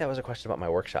required? I think that was a question about my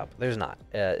workshop. There's not.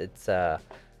 It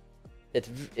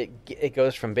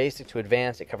goes from basic to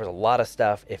advanced. It covers a lot of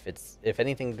stuff. If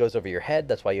anything goes over your head,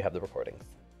 that's why you have the recordings.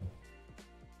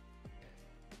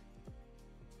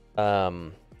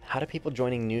 How do people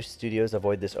joining new studios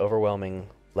avoid this overwhelming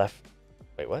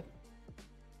Wait, what?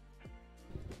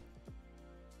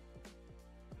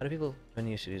 How do people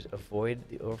joining new studios avoid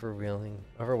the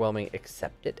overwhelming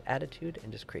accept it attitude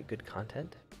and just create good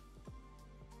content?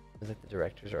 Seems like the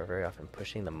directors are very often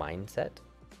pushing the mindset.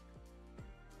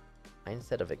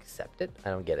 Mindset of accept it?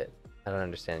 I don't get it. I don't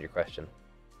understand your question.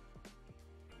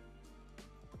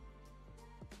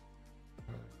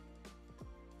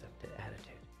 Accept it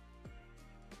attitude.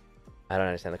 I don't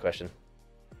understand the question.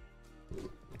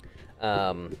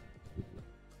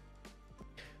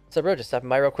 So, bro, just stopping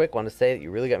by real quick. Wanted to say that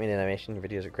you really got me into animation. Your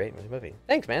videos are great. Movie.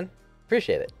 Thanks, man.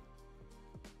 Appreciate it.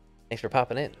 Thanks for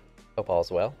popping in. Hope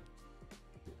all's well.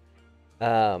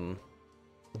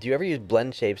 Do you ever use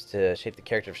blend shapes to shape the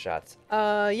character shots?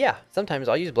 Yeah. Sometimes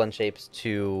I'll use blend shapes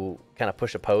to kind of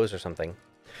push a pose or something.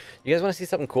 You guys want to see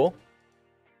something cool?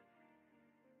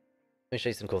 Let me show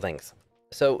you some cool things.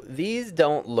 So these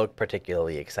don't look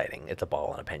particularly exciting. It's a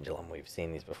ball and a pendulum. We've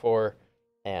seen these before,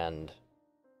 and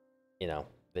you know,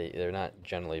 they're not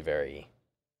generally very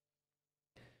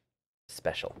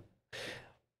special.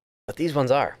 But these ones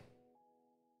are.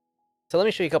 So let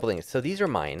me show you a couple things. So these are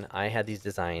mine. I had these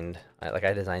designed.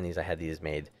 I designed these. I had these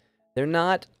made. They're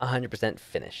not 100%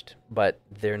 finished, but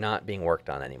they're not being worked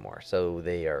on anymore. So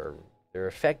they're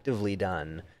effectively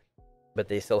done, but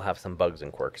they still have some bugs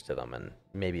and quirks to them, and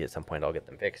maybe at some point I'll get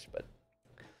them fixed, but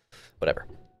whatever.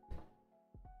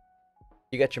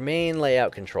 You got your main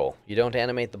layout control. You don't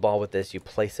animate the ball with this. You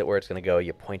place it where it's going to go.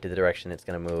 You point to the direction it's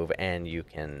going to move, and you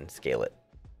can scale it.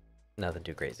 Nothing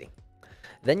too crazy.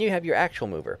 Then you have your actual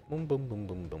mover. Boom, boom, boom,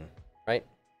 boom, boom. Right?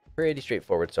 Pretty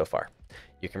straightforward so far.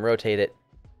 You can rotate it,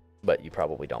 but you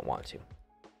probably don't want to.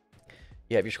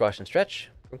 You have your squash and stretch.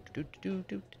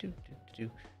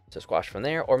 So squash from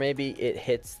there, or maybe it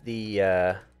hits the,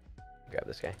 grab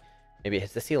this guy. Maybe it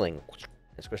hits the ceiling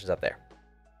and squishes up there.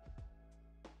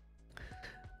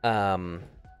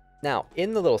 Now,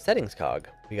 in the little settings cog,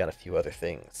 we got a few other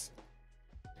things.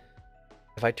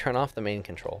 If I turn off the main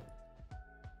control,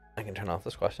 I can turn off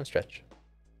the squash and stretch.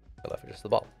 I left just the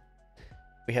ball.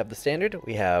 We have the standard,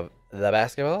 we have the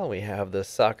basketball, we have the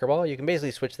soccer ball. You can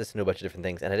basically switch this into a bunch of different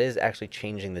things, and it is actually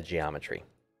changing the geometry,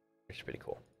 which is pretty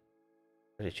cool.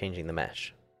 Really changing the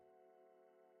mesh.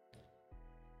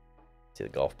 See, the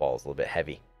golf ball is a little bit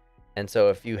heavy. And so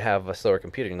if you have a slower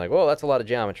computer, you're like, whoa, that's a lot of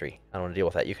geometry. I don't want to deal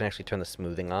with that. You can actually turn the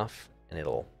smoothing off, and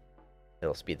it'll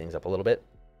speed things up a little bit.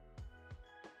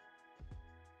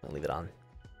 I'll leave it on.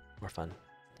 More fun.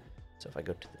 So if I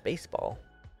go to the baseball,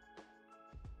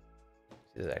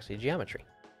 this is actually geometry.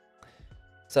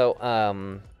 So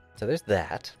so there's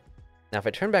that. Now if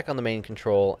I turn back on the main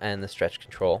control and the stretch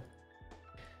control,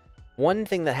 one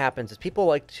thing that happens is people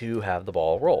like to have the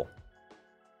ball roll.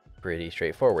 Pretty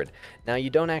straightforward. Now you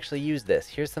don't actually use this.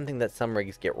 Here's something that some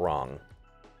rigs get wrong.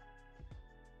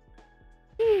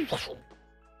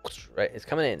 Right, it's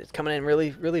coming in. It's coming in really,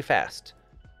 really fast.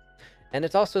 And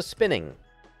it's also spinning.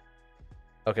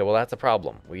 Okay, well that's a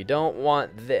problem. We don't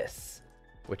want this,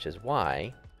 which is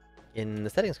why in the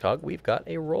settings cog we've got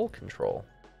a roll control.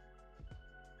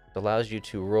 It allows you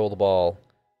to roll the ball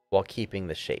while keeping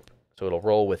the shape. So it'll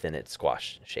roll within its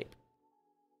squash shape.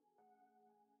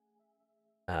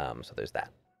 So there's that.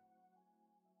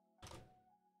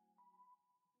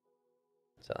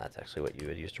 So that's actually what you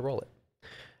would use to roll it.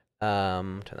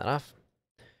 Turn that off.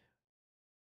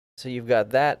 So you've got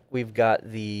that. We've got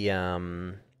the, let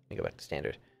me go back to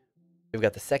standard. We've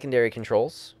got the secondary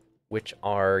controls, which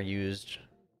are used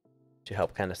to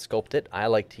help kind of sculpt it. I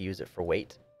like to use it for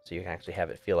weight. So So you can actually have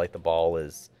it feel like the ball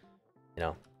is, you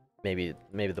know, maybe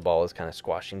the ball is kind of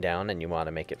squashing down, and you want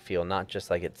to make it feel not just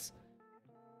like it's,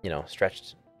 you know,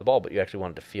 stretched the ball, but you actually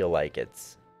want it to feel like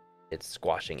it's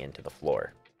squashing into the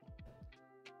floor.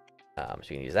 So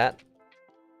you can use that.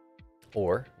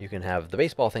 Or you can have the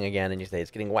baseball thing again, and you say it's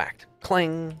getting whacked.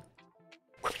 Clang!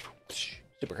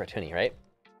 Super cartoony, right?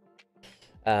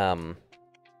 So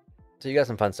you got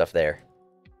some fun stuff there.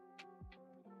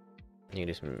 You can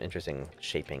do some interesting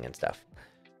shaping and stuff.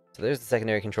 So there's the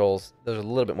secondary controls. Those are a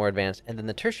little bit more advanced. And then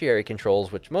the tertiary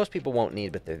controls, which most people won't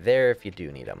need, but they're there if you do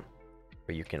need them.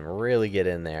 Where you can really get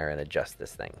in there and adjust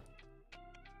this thing.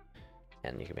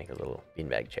 And you can make a little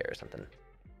beanbag chair or something.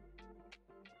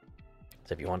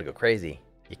 So if you want to go crazy,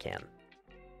 you can.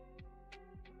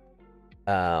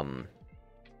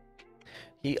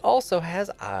 He also has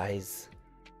eyes.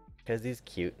 Because he's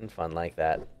cute and fun like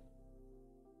that.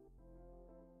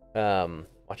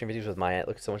 Watching videos with Maya, it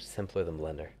looks so much simpler than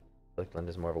Blender. I feel like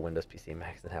Blender's more of a Windows PC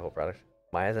Max than Apple product.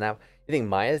 Maya's an Apple. You think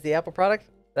Maya's the Apple product?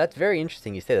 That's very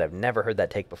interesting you say that. I've never heard that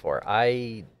take before.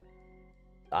 I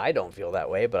don't feel that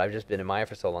way, but I've just been in Maya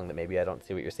for so long that maybe I don't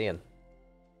see what you're seeing.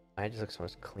 Maya just looks so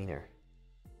much cleaner.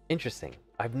 Interesting.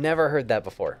 I've never heard that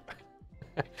before.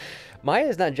 Maya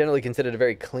is not generally considered a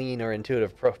very clean or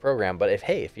intuitive program, but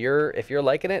if you're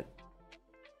liking it,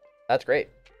 that's great.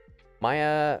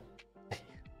 Maya,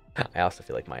 I also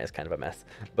feel like Maya is kind of a mess,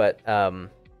 but no,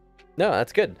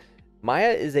 that's good. Maya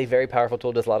is a very powerful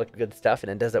tool, does a lot of good stuff,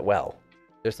 and it does it well.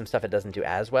 There's some stuff it doesn't do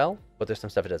as well, but there's some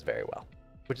stuff it does very well,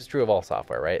 which is true of all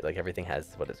software, right? Like everything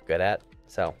has what it's good at.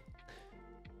 So,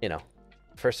 you know,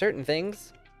 for certain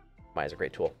things, Maya's a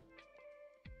great tool.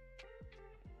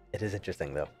 It is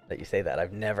interesting though that you say that.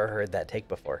 I've never heard that take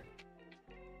before.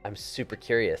 I'm super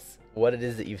curious what it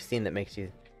is that you've seen that makes you.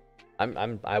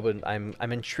 I'm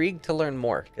intrigued to learn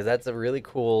more, because that's a really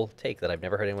cool take that I've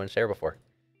never heard anyone share before.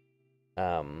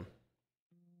 I'm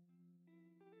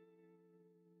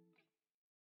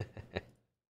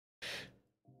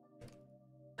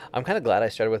kind of glad I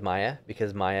started with Maya,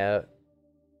 because Maya,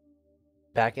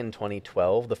 back in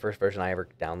 2012, the first version I ever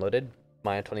downloaded,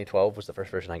 Maya 2012 was the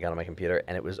first version I got on my computer,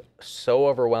 and it was so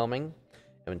overwhelming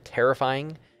and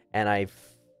terrifying, and I've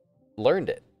learned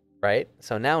it, right?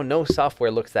 So now no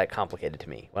software looks that complicated to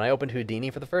me. When I opened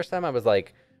Houdini for the first time, I was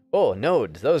like, oh,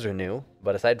 nodes, those are new.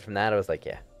 But aside from that, I was like,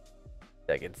 yeah,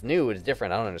 like it's new, it's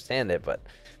different, I don't understand it, but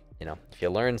you know, if you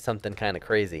learn something kind of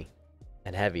crazy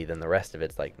and heavy, then the rest of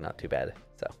it's like not too bad.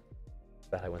 So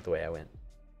glad I went the way I went.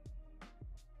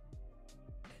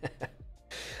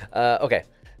 Okay.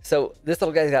 So this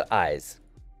little guy's got eyes.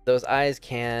 Those eyes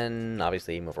can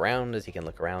obviously move around as he can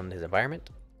look around his environment.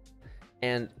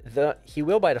 And he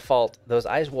will, by default, those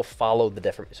eyes will follow the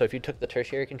different. So if you took the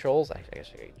tertiary controls, I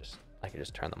guess I could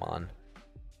just turn them on.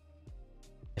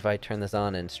 If I turn this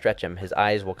on and stretch him, his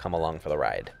eyes will come along for the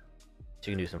ride.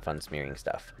 So you can do some fun smearing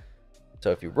stuff.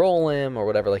 So if you roll him or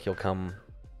whatever, like he'll come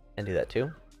and do that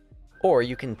too. Or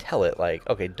you can tell it like,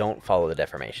 okay, don't follow the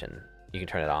deformation. You can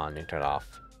turn it on, you can turn it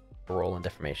off. Roll and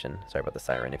deformation. Sorry about the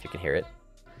siren if you can hear it.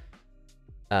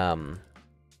 So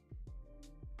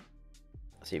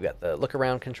you've got the look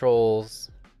around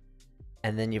controls,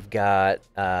 and then you've got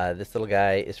this little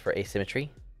guy is for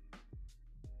asymmetry,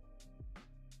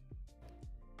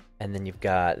 and then you've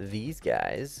got these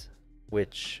guys,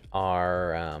 which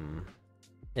are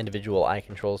individual eye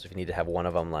controls. If you need to have one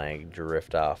of them like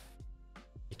drift off,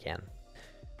 you can.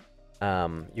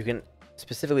 You can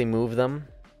specifically move them.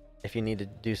 If you need to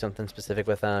do something specific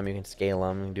with them, you can scale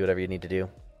them, you can do whatever you need to do.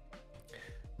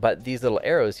 But these little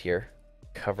arrows here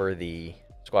cover the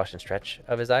squash and stretch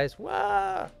of his eyes.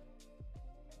 Wow!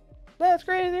 That's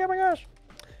crazy, oh my gosh!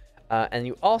 And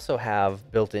you also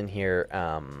have built in here,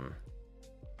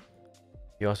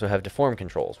 you also have deform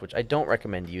controls, which I don't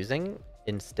recommend using.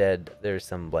 Instead, there's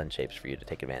some blend shapes for you to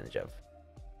take advantage of.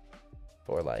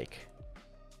 For like,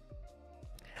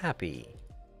 happy,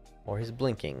 or his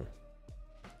blinking.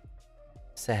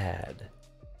 Sad,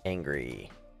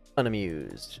 angry,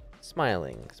 unamused,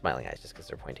 smiling eyes just because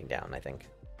they're pointing down, I think.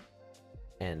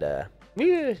 And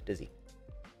dizzy.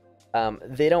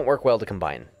 They don't work well to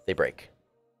combine. They break.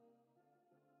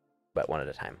 But one at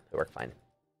a time. They work fine.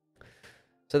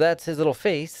 So that's his little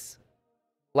face.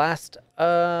 Last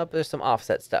up, there's some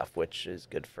offset stuff, which is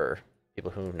good for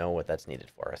people who know what that's needed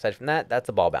for. Aside from that, that's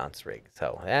a ball bounce rig.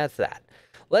 So that's that.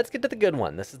 Let's get to the good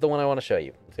one. This is the one I want to show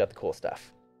you. It's got the cool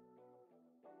stuff.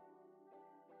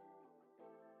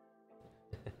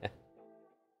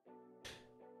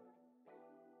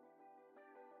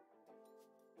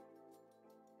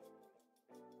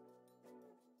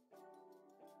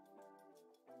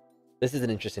 This is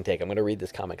an interesting take. I'm going to read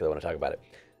this comic because I want to talk about it.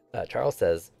 Charles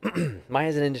says, Maya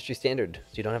is an industry standard,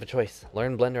 so you don't have a choice.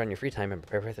 Learn Blender on your free time and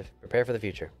prepare for the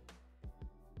future.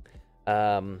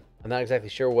 I'm not exactly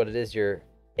sure what it is you're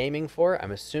aiming for.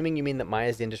 I'm assuming you mean that Maya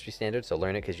is the industry standard, so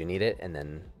learn it because you need it, and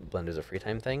then Blender's a free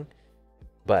time thing.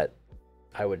 But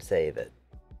I would say that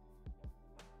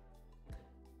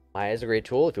Maya is a great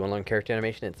tool. If you want to learn character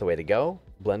animation, it's the way to go.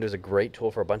 Blender's a great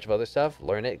tool for a bunch of other stuff.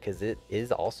 Learn it because it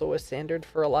is also a standard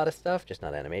for a lot of stuff, just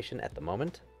not animation at the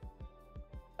moment.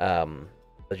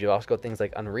 But you've also got things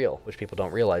like Unreal, which people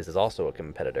don't realize is also a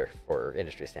competitor for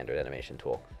industry standard animation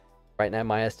tool. Right now,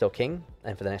 Maya is still king,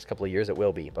 and for the next couple of years it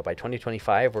will be. But by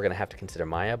 2025, we're going to have to consider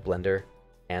Maya, Blender,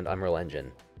 and Unreal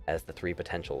Engine as the 3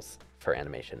 potentials for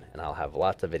animation. And I'll have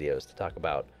lots of videos to talk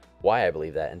about why I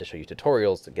believe that and to show you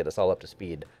tutorials to get us all up to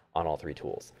speed on all 3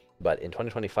 tools. But in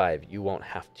 2025, you won't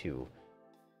have to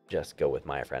just go with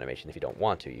Maya for animation if you don't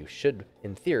want to. You should,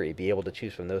 in theory, be able to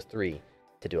choose from those 3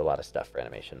 to do a lot of stuff for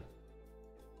animation.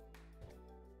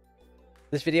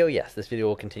 This video, yes, this video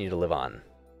will continue to live on.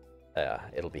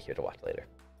 It'll be here to watch later.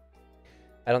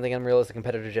 I don't think Unreal is a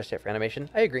competitor just yet for animation.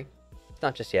 I agree. It's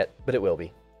not just yet, but it will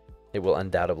be. It will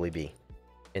undoubtedly be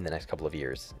in the next couple of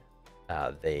years.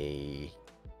 I'll be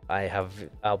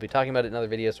talking about it in other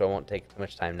videos, so I won't take too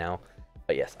much time now.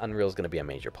 But yes, Unreal is going to be a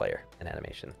major player in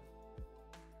animation.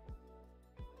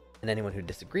 And anyone who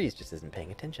disagrees just isn't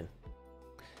paying attention.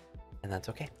 And that's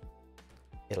okay.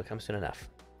 It'll come soon enough.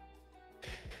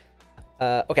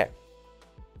 Okay.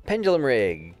 Pendulum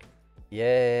rig.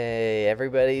 Yay,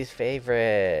 everybody's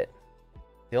favorite.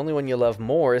 The only one you love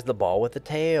more is the ball with the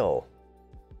tail.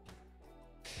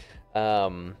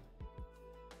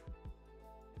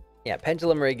 Yeah,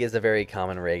 pendulum rig is a very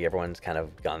common rig. Everyone's kind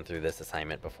of gone through this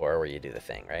assignment before where you do the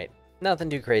thing, right? Nothing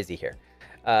too crazy here.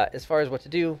 As far as what to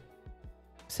do,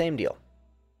 same deal.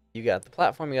 You got the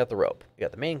platform, you got the rope. You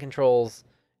got the main controls,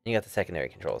 and you got the secondary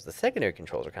controls. The secondary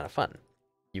controls are kind of fun.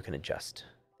 You can adjust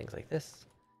things like this.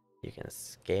 You can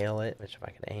scale it, which if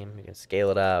I can aim, you can scale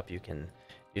it up. You can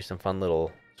do some fun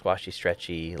little squashy,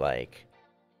 stretchy, like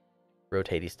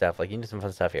rotatey stuff. Like you can do some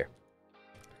fun stuff here.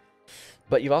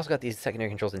 But you've also got these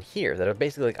secondary controls in here that are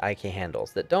basically like IK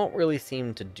handles that don't really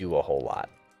seem to do a whole lot.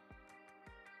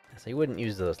 So you wouldn't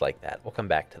use those like that. We'll come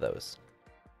back to those.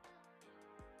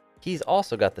 He's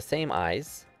also got the same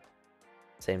eyes.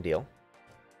 Same deal.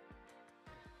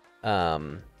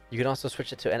 You can also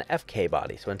switch it to an FK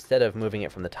body. So instead of moving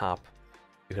it from the top,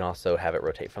 you can also have it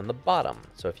rotate from the bottom.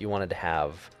 So if you wanted to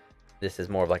have, this is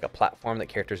more of like a platform that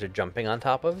characters are jumping on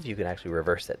top of, you can actually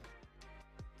reverse it,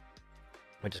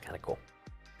 which is kind of cool.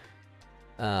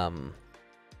 You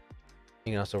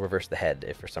can also reverse the head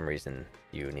if for some reason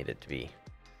you need it to be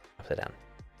upside down.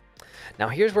 Now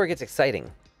here's where it gets exciting.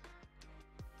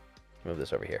 Move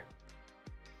this over here.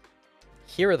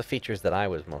 Here are the features that I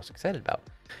was most excited about.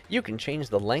 You can change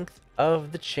the length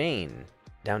of the chain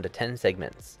down to 10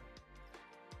 segments.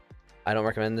 I don't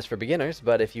recommend this for beginners,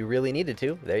 but if you really needed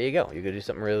to, there you go. You could do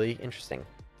something really interesting.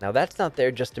 Now that's not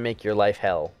there just to make your life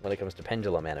hell when it comes to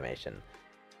pendulum animation.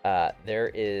 There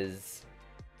is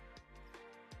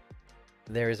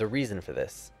a reason for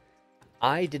this.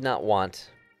 I did not want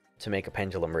to make a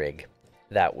pendulum rig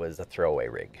that was a throwaway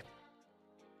rig.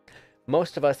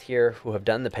 Most of us here who have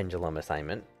done the pendulum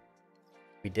assignment,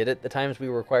 we did it the times we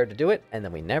were required to do it, and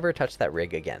then we never touched that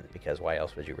rig again, because why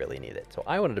else would you really need it? So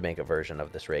I wanted to make a version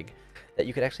of this rig that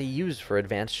you could actually use for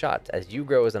advanced shots. As you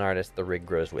grow as an artist, the rig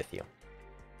grows with you.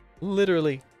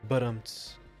 Literally. But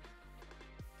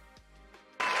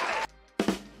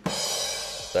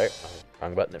sorry,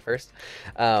 wrong button at first.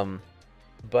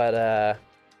 The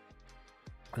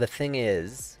thing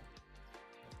is,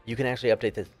 you can actually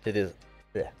update this to this.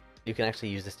 You can actually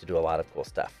use this to do a lot of cool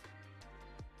stuff.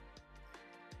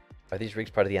 Are these rigs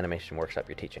part of the animation workshop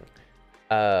you're teaching?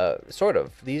 Sort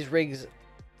of. These rigs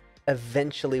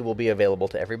eventually will be available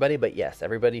to everybody, but yes,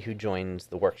 everybody who joins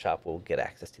the workshop will get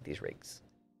access to these rigs.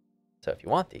 So if you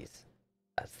want these,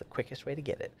 that's the quickest way to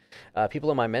get it. People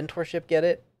in my mentorship get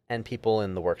it, and people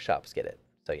in the workshops get it.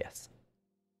 So yes.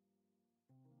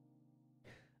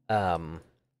 And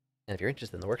if you're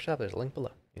interested in the workshop, there's a link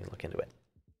below. You can look into it.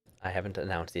 I haven't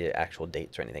announced the actual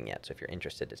dates or anything yet, so if you're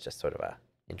interested, it's just sort of a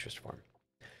interest form.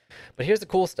 But here's the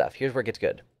cool stuff. Here's where it gets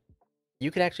good.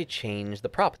 You can actually change the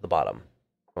prop at the bottom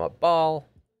from a ball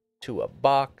to a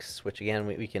box, which again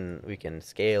we can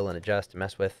scale and adjust and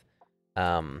mess with.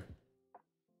 You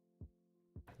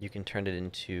can turn it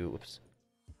into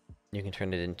You can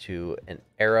turn it into an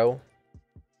arrow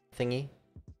thingy.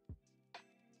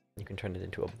 You can turn it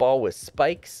into a ball with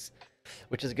spikes,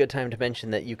 which is a good time to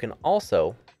mention that you can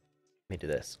also, let me do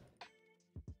this.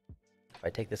 if I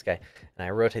take this guy and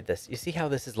I rotate this, you see how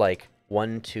this is like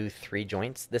 1, 2, 3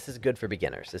 joints? This is good for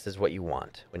beginners. This is what you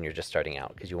want when you're just starting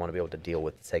out, because you want to be able to deal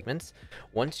with segments.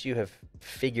 Once you have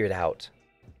figured out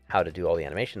how to do all the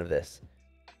animation of this,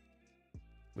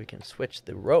 we can switch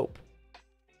the rope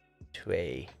to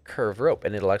a curved rope,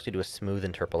 and it'll actually do a smooth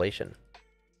interpolation.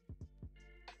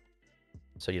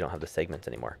 So you don't have the segments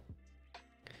anymore.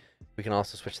 We can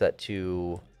also switch that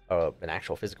to an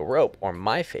actual physical rope, or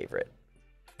my favorite,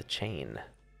 the chain.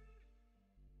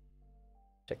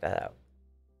 Check that out.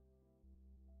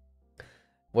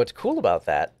 What's cool about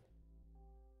that,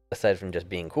 aside from just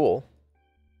being cool,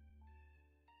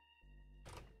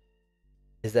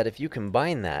 is that if you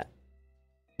combine that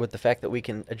with the fact that we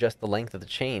can adjust the length of the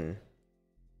chain,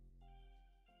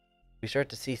 we start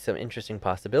to see some interesting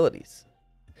possibilities.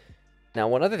 Now,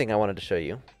 one other thing I wanted to show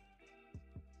you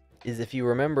is, if you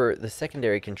remember the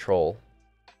secondary control,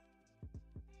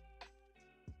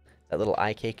 that little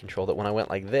IK control, that when I went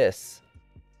like this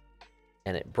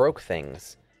and it broke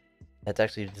things, that's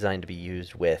actually designed to be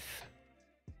used with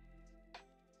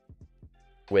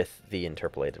the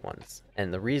interpolated ones.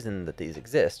 And the reason that these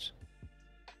exist,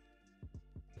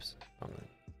 the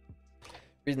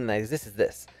reason that exists is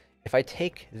this. If I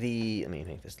take the, let me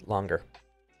make this longer.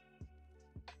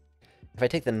 If I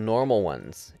take the normal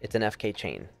ones, it's an FK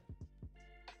chain.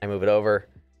 I move it over,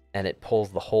 and it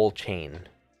pulls the whole chain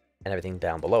and everything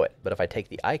down below it. But if I take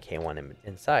the IK one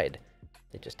inside,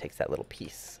 it just takes that little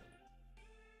piece.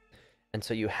 And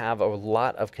so you have a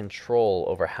lot of control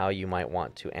over how you might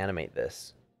want to animate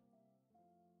this.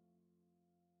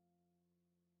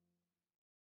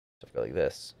 So if I go like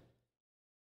this.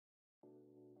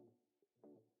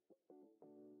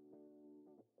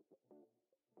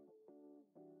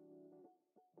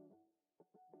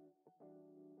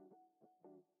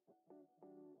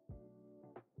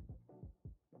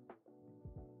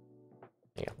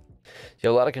 There you go. So you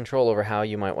have a lot of control over how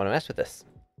you might want to mess with this.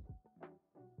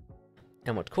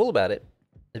 And what's cool about it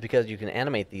is, because you can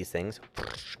animate these things,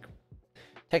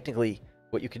 technically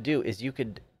what you could do is you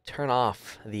could turn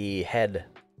off the head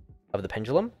of the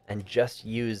pendulum and just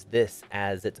use this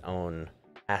as its own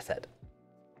asset.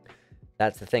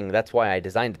 That's the thing. That's why I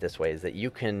designed it this way, is that you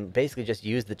can basically just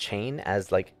use the chain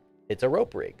as like, it's a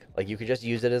rope rig. Like, you could just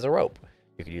use it as a rope.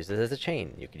 You could use it as a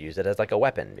chain. You could use it as like a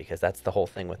weapon, because that's the whole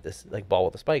thing with this like ball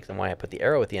with the spikes. And why I put the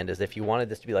arrow at the end is, if you wanted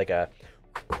this to be like a,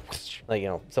 like, you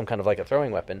know, some kind of like a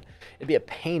throwing weapon, it'd be a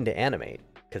pain to animate,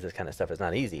 because this kind of stuff is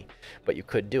not easy, but you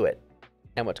could do it.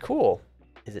 And what's cool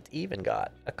is it's even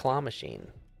got a claw machine,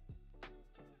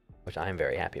 which I'm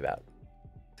very happy about.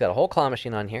 It's got a whole claw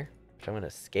machine on here, which I'm going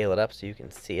to scale it up so you can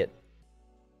see it.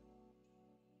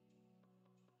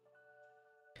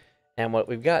 And what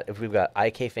we've got, we've got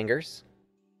IK fingers,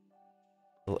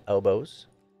 little elbows,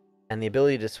 and the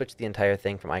ability to switch the entire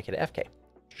thing from IK to FK.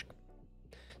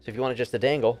 So if you want it just to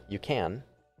dangle, you can,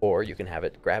 or you can have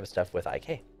it grab stuff with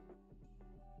IK.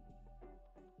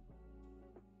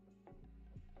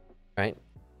 Right?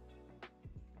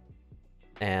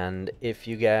 And if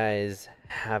you guys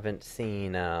haven't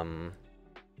seen, actually,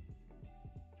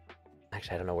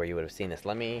 I don't know where you would have seen this.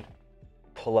 Let me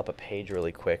pull up a page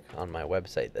really quick on my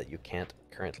website that you can't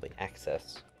currently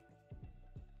access.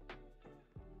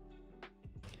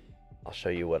 I'll show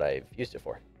you what I've used it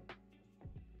for.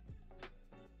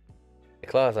 The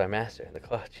claw is our master. The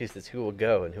claw chooses who will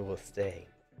go and who will stay.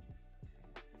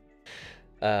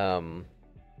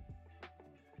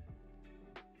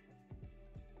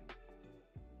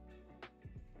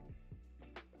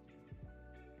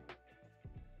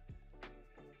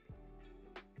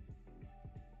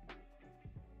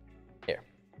 Here.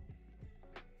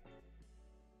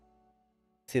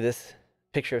 See this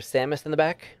picture of Samus in the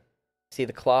back? See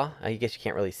the claw? I guess you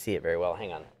can't really see it very well.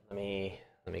 Hang on. Let me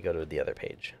go to the other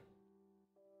page.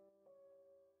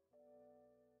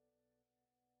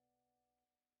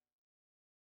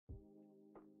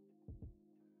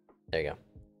 There you go.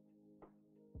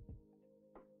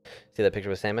 See that picture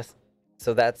with Samus?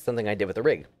 So that's something I did with the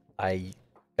rig. I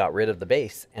got rid of the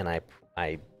base, and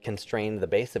I constrained the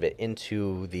base of it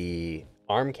into the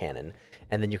arm cannon,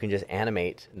 and then you can just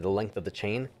animate the length of the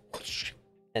chain,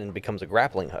 and it becomes a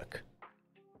grappling hook.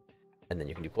 And then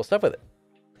you can do cool stuff with it.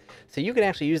 So you can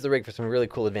actually use the rig for some really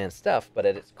cool advanced stuff, but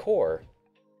at its core,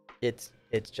 it's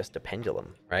just a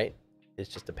pendulum, right? It's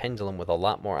just a pendulum with a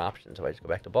lot more options. So I just go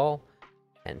back to ball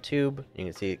and tube. You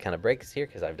can see it kind of breaks here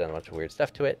because I've done a bunch of weird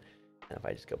stuff to it. And if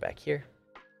I just go back here,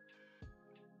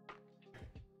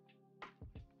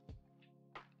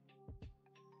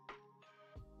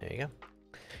 there you go.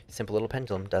 Simple little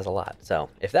pendulum does a lot. So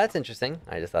if that's interesting,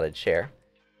 I just thought I'd share.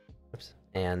 Oops.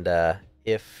 And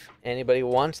if anybody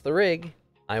wants the rig,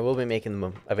 I will be making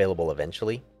them available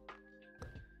eventually.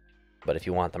 But if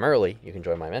you want them early, you can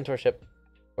join my mentorship,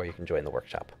 or you can join the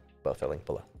workshop. Both are linked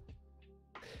below.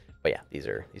 But yeah, these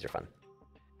are fun.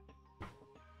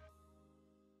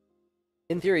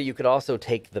 In theory, you could also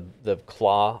take the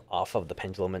claw off of the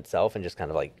pendulum itself and just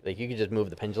kind of like you could just move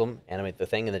the pendulum, animate the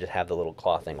thing, and then just have the little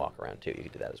claw thing walk around too. You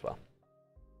could do that as well.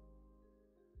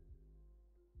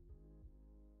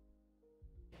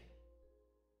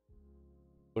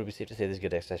 Would it be safe to say this is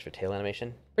good exercise for tail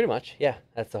animation? Pretty much, yeah.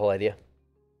 That's the whole idea.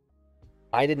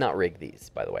 I did not rig these,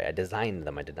 by the way. I designed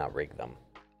them. I did not rig them.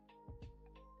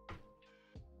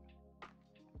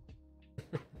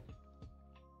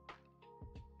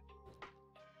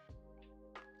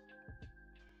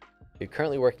 You're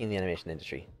currently working in the animation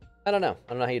industry. I don't know. I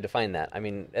don't know how you define that. I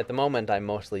mean, at the moment, I'm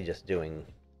mostly just doing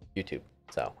YouTube.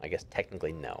 So I guess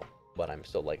technically no. But I'm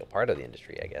still like a part of the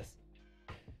industry, I guess.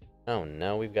 Oh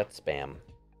no, we've got spam.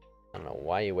 I don't know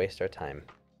why you waste our time.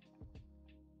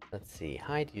 Let's see.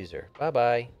 Hide user.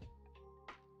 Bye-bye.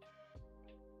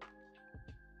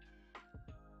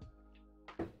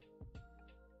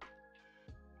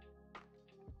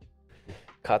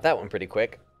 Caught that one pretty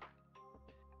quick.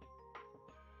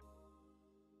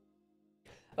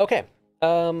 Okay.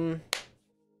 I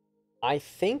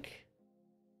think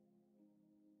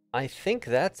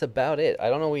that's about it. I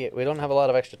don't know. We don't have a lot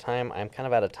of extra time. I'm kind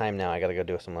of out of time now. I gotta go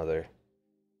do some other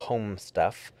home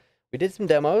stuff. We did some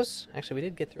demos. Actually, we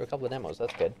did get through a couple of demos.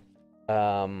 That's good.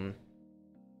 I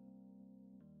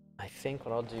think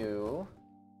what I'll do...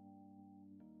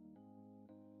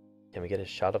 Can we get a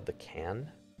shot of the can?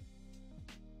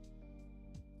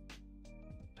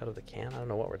 Shot of the can? I don't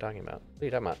know what we're talking about. What are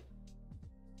you talking about?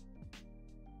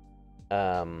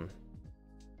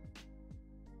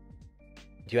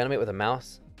 Do you animate with a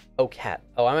mouse? Oh, cat.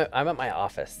 Oh, I'm at my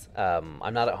office.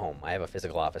 I'm not at home. I have a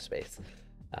physical office space.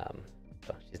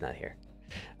 So she's not here.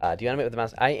 Do you animate with a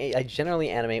mouse? I generally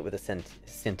animate with a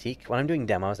Cintiq. When I'm doing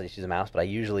demos, I just use a mouse, but I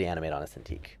usually animate on a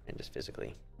Cintiq and just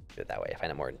physically do it that way. I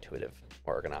find it more intuitive,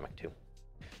 more ergonomic too.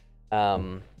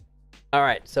 All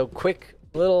right, so quick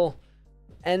little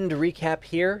end recap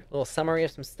here, a little summary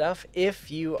of some stuff. If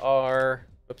you are,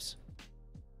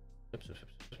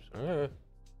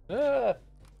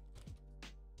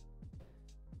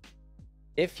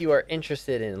 if you are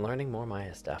interested in learning more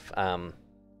Maya stuff, I'm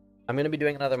going to be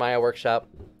doing another Maya workshop.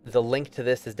 The link to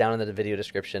this is down in the video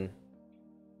description.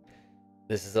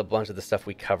 This is a bunch of the stuff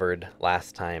we covered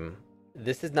last time.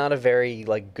 This is not a very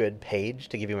good page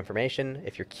to give you information.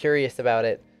 If you're curious about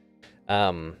it,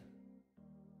 you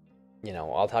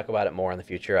know, I'll talk about it more in the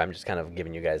future. I'm just kind of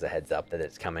giving you guys a heads up that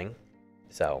it's coming.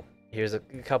 So here's a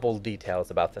couple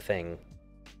details about the thing.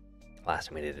 Last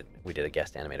time we did a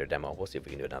guest animator demo. We'll see if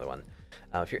we can do another one.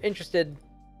 If you're interested,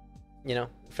 you know,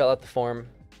 fill out the form.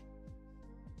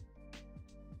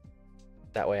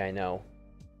 That way I know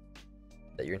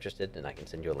that you're interested, and I can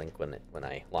send you a link when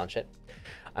I launch it.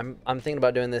 I'm thinking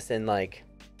about doing this in like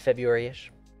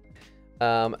February-ish.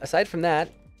 Aside from that,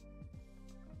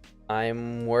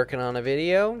 I'm working on a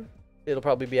video. It'll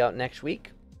probably be out next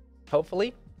week,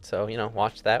 hopefully. So, you know,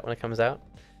 watch that when it comes out.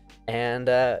 And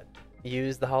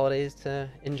use the holidays to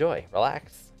enjoy,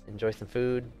 relax, enjoy some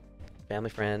food, family,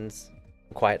 friends,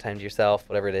 quiet time to yourself,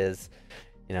 whatever it is.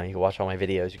 You know, you can watch all my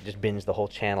videos. You can just binge the whole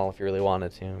channel if you really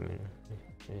wanted to. I mean,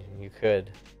 you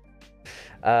could.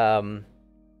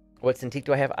 What Cintiq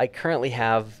do I have? I currently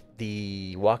have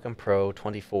the Wacom Pro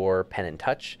 24 Pen and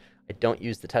Touch. I don't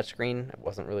use the touchscreen. It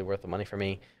wasn't really worth the money for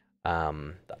me.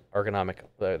 The ergonomic,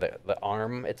 the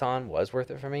arm it's on was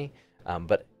worth it for me.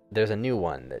 But there's a new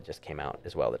one that just came out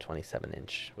as well, the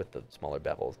 27-inch with the smaller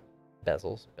bezels.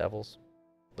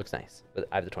 Looks nice, but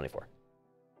I have the 24.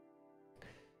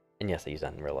 And yes, I use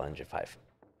Unreal Engine 5.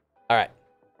 All right.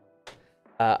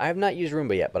 I have not used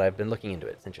Roomba yet, but I've been looking into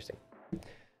it. It's interesting.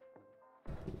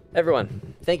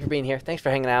 Everyone, thank you for being here. Thanks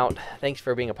for hanging out. Thanks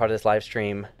for being a part of this live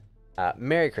stream.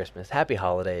 Merry Christmas. Happy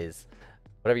holidays.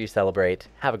 Whatever you celebrate,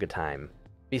 have a good time.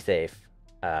 Be safe.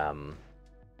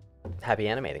 Happy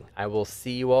animating. I will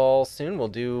see you all soon. We'll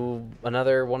do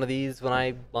another one of these when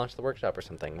I launch the workshop or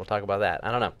something. We'll talk about that.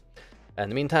 I don't know. In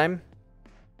the meantime,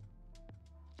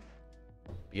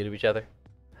 be good to each other.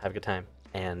 Have a good time.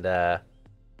 And I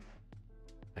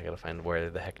gotta find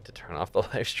where the heck to turn off the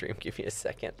live stream. Give me a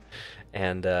second.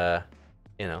 And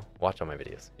you know, watch all my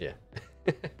videos. Yeah.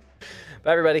 Bye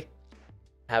everybody.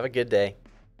 Have a good day.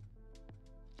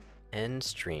 End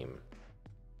stream.